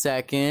 1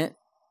 second.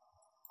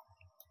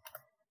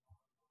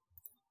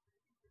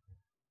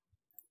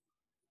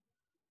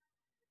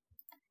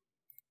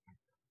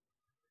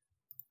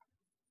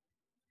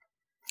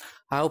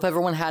 I hope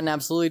everyone had an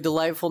absolutely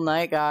delightful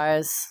night,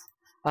 guys.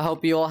 I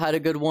hope you all had a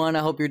good one. I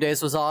hope your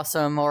days was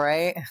awesome,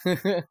 alright?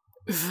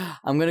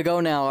 I'm gonna go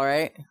now,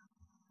 alright?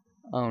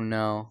 Oh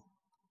no.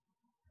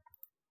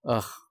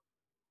 Ugh.